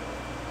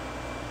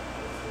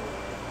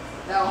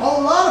 Now a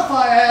whole lot of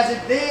fire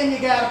hazard, then you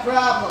got a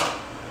problem.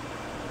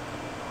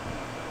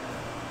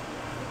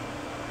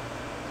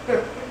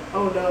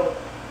 Oh no.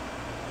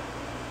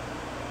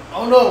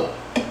 Oh no.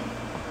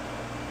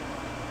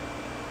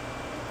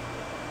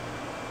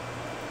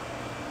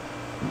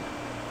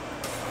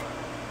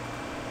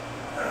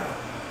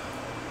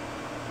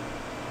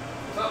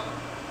 What's up?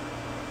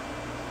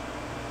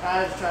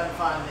 I was trying to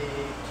find the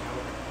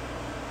joke.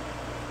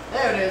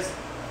 There it is.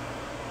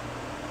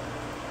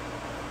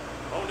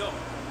 Oh no.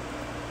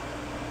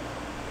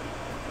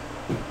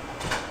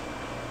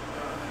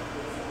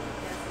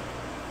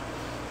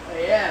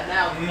 Yeah,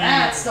 now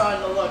that's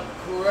starting to look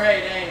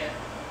great, ain't it?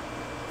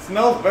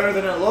 Smells better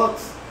than it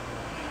looks.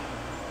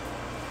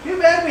 Too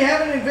bad we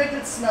haven't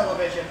invented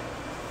smell-o-vision.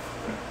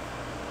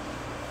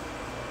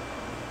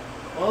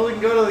 Well, we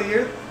can go to the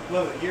year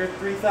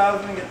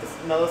 3000 and get the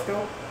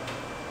smeloscope.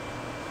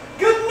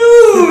 Good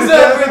news,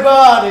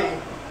 everybody!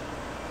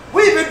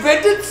 We've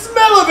invented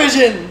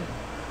smell-o-vision!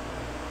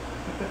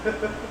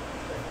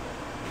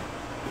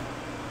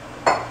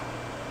 Now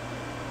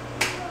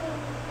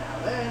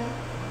then,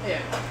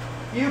 here.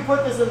 You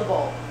put this in the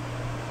bowl.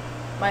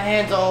 My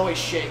hands are always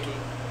shaky.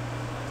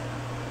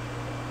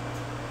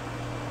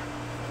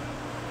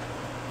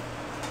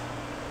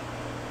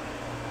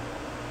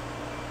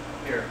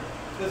 Here,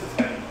 this is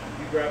heavy.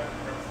 You grab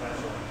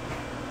special.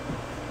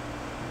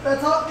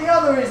 That's the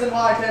other reason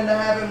why I tend to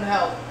have him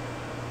help.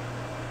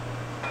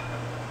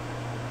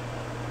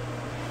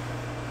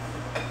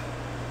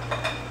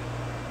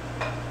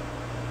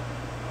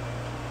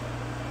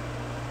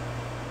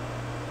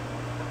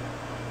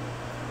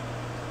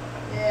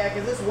 Yeah,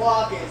 because this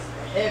wok is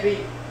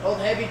heavy, both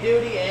heavy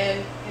duty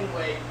and in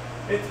weight.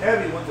 It's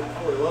heavy once it's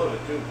fully loaded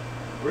too.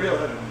 Real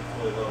heavy when it's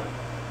fully loaded.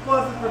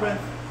 Plus it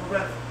prevents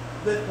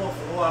this pulls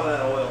a lot of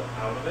that oil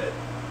out of it,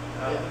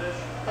 out of the dish.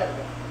 There we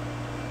go.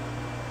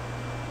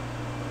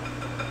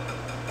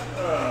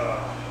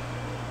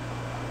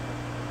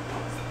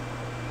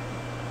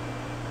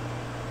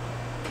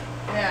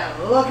 Yeah,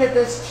 look at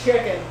this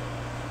chicken.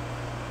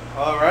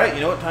 All right, you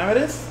know what time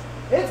it is?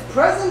 It's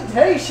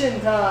presentation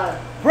time.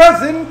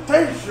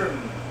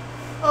 Presentation.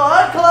 All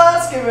right,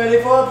 class, get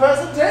ready for a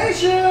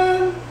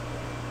presentation.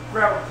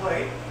 Grab a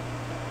plate.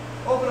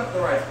 Open up the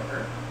rice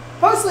cooker.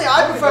 Personally,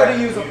 I Look at prefer that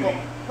to use a beauty. bowl.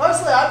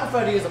 Personally, I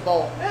prefer to use a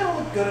bowl. It'll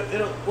look good.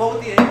 Well,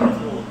 with the eggrolls,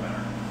 it'll look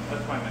better.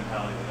 That's my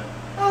mentality with it.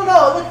 I don't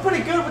know, it looked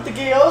pretty good with the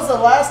gyoza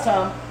last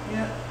time.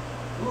 Yeah.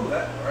 Ooh,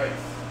 that rice.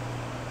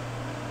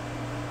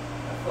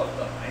 That fluffed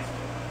up nicely.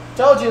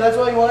 Told you, that's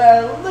why you want to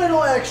add a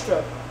little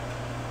extra.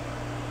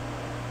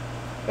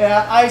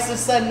 Yeah, Ice is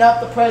setting up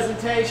the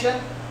presentation.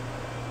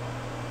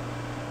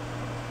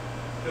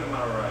 Good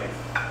amount of rice.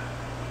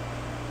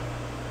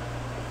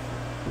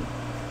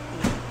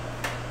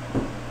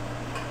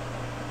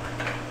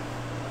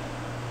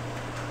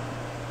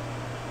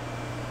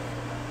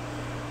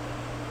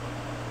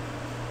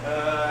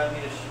 I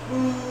need a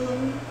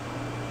spoon.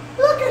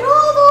 Look at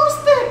all those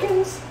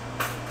thickens.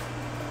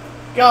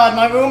 God,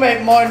 my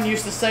roommate Martin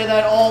used to say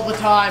that all the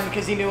time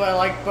because he knew I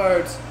liked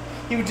birds.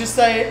 He would just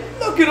say,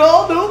 look at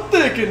all those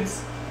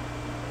thickens.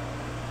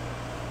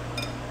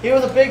 He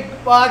was a big,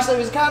 well actually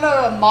he was kind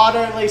of a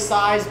moderately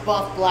sized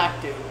buff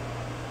black dude.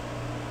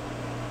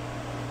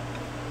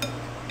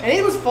 And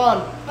he was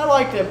fun. I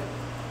liked him.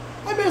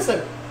 I miss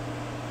him.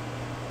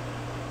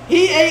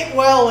 He ate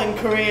well in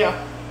Korea.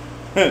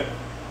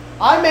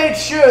 I made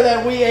sure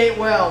that we ate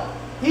well.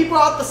 He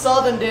brought the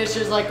southern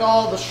dishes like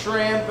all the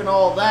shrimp and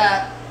all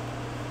that.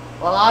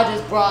 Well, I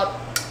just brought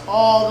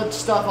all the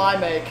stuff I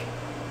make,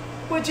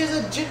 which is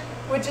a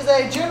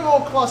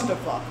general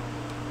clusterfuck.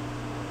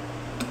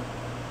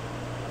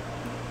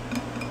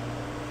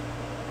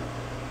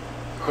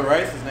 The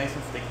rice is nice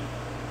and sticky.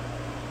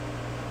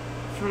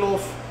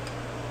 Fluff.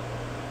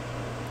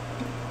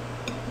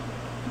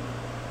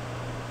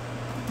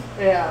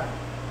 Yeah.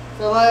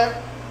 So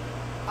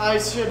I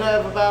should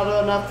have about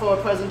enough for a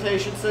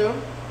presentation soon.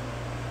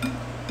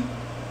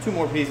 2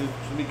 more pieces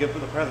should be good for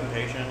the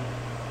presentation.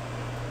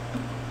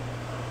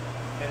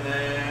 And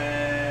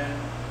then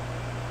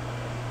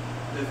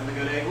this is a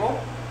good egg roll.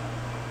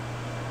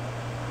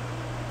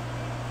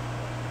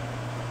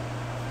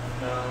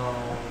 No.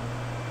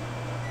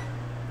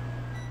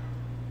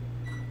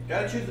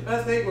 Gotta choose the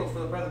best egg rolls for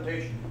the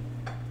presentation.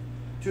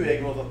 2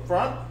 egg rolls up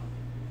front.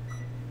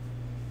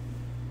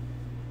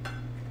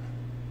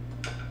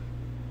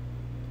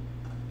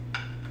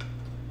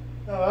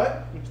 Alright.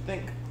 What do you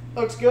think?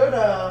 Looks good.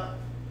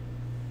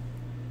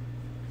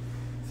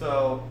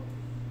 So,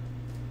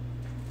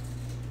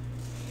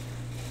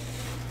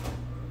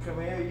 Come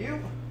here,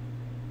 you.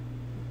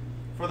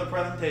 for the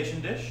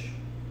presentation dish,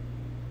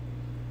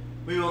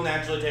 we will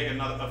naturally take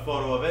a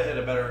photo of it.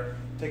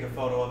 Take a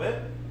photo of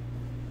it.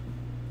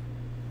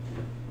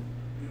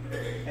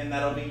 And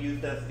that'll be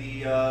used as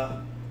the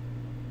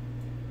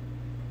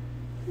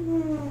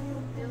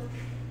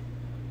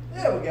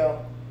There we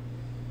go.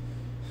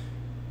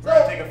 we're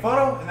gonna take a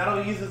photo, and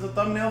that'll be used as a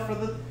thumbnail for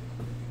the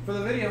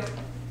video.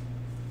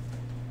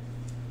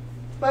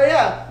 But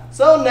yeah,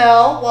 so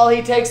now, while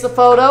he takes the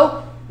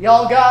photo,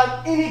 y'all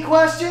got any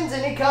questions,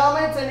 any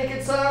comments, any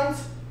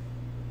concerns?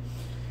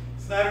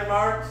 Snide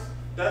remarks,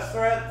 death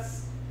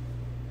threats.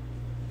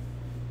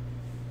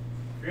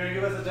 If you're gonna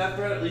give us a death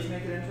threat, at least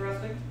make it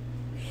interesting.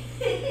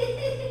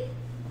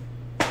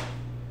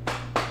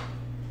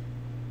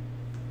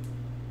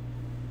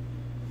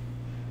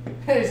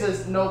 He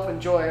says, nope,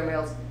 enjoy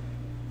emails.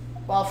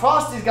 Well,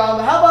 Frosty's gone,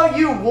 but how about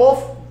you,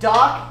 Wolf,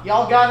 Doc?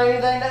 Y'all got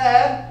anything to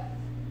add?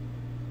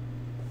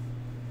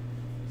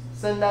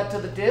 Send that to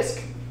the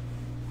disc.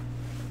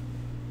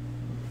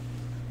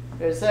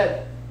 It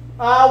said,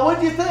 what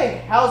do you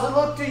think? How's it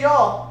look to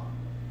y'all?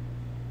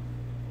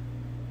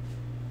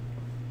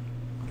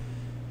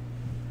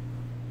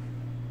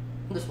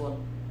 This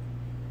one.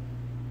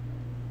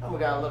 Oh, we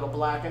got a little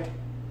blackened.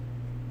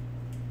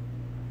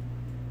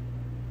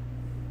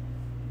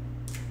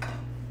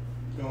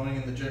 Going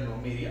in the general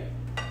media.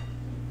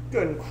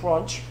 Good and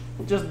crunch.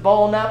 Just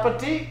bon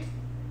appetit.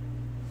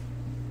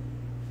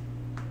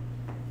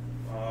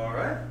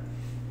 Alright.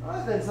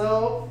 Alright then,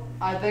 so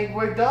I think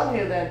we're done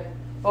here then.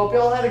 Hope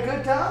y'all had a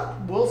good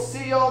time. We'll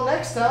see y'all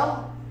next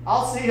time.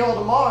 I'll see y'all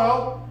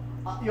tomorrow.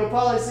 You'll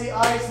probably see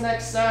Ice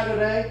next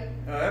Saturday.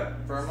 Alright,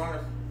 for Among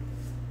Us.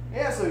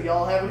 Yeah, so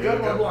y'all have a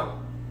good one.